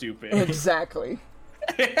brand of stupid. Exactly.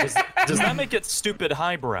 Does that make it stupid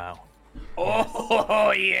highbrow?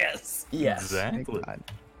 Oh, yes. Yes. Exactly.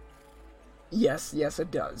 Yes, it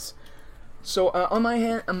does. So on my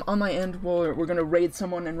end, we're gonna raid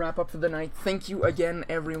someone and wrap up for the night. Thank you again,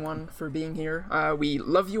 everyone, for being here. We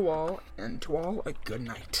love you all, and to all a good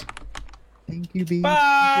night. Thank you, B.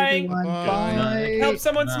 Bye. Everyone. Bye. Bye. Help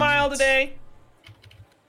someone smile today.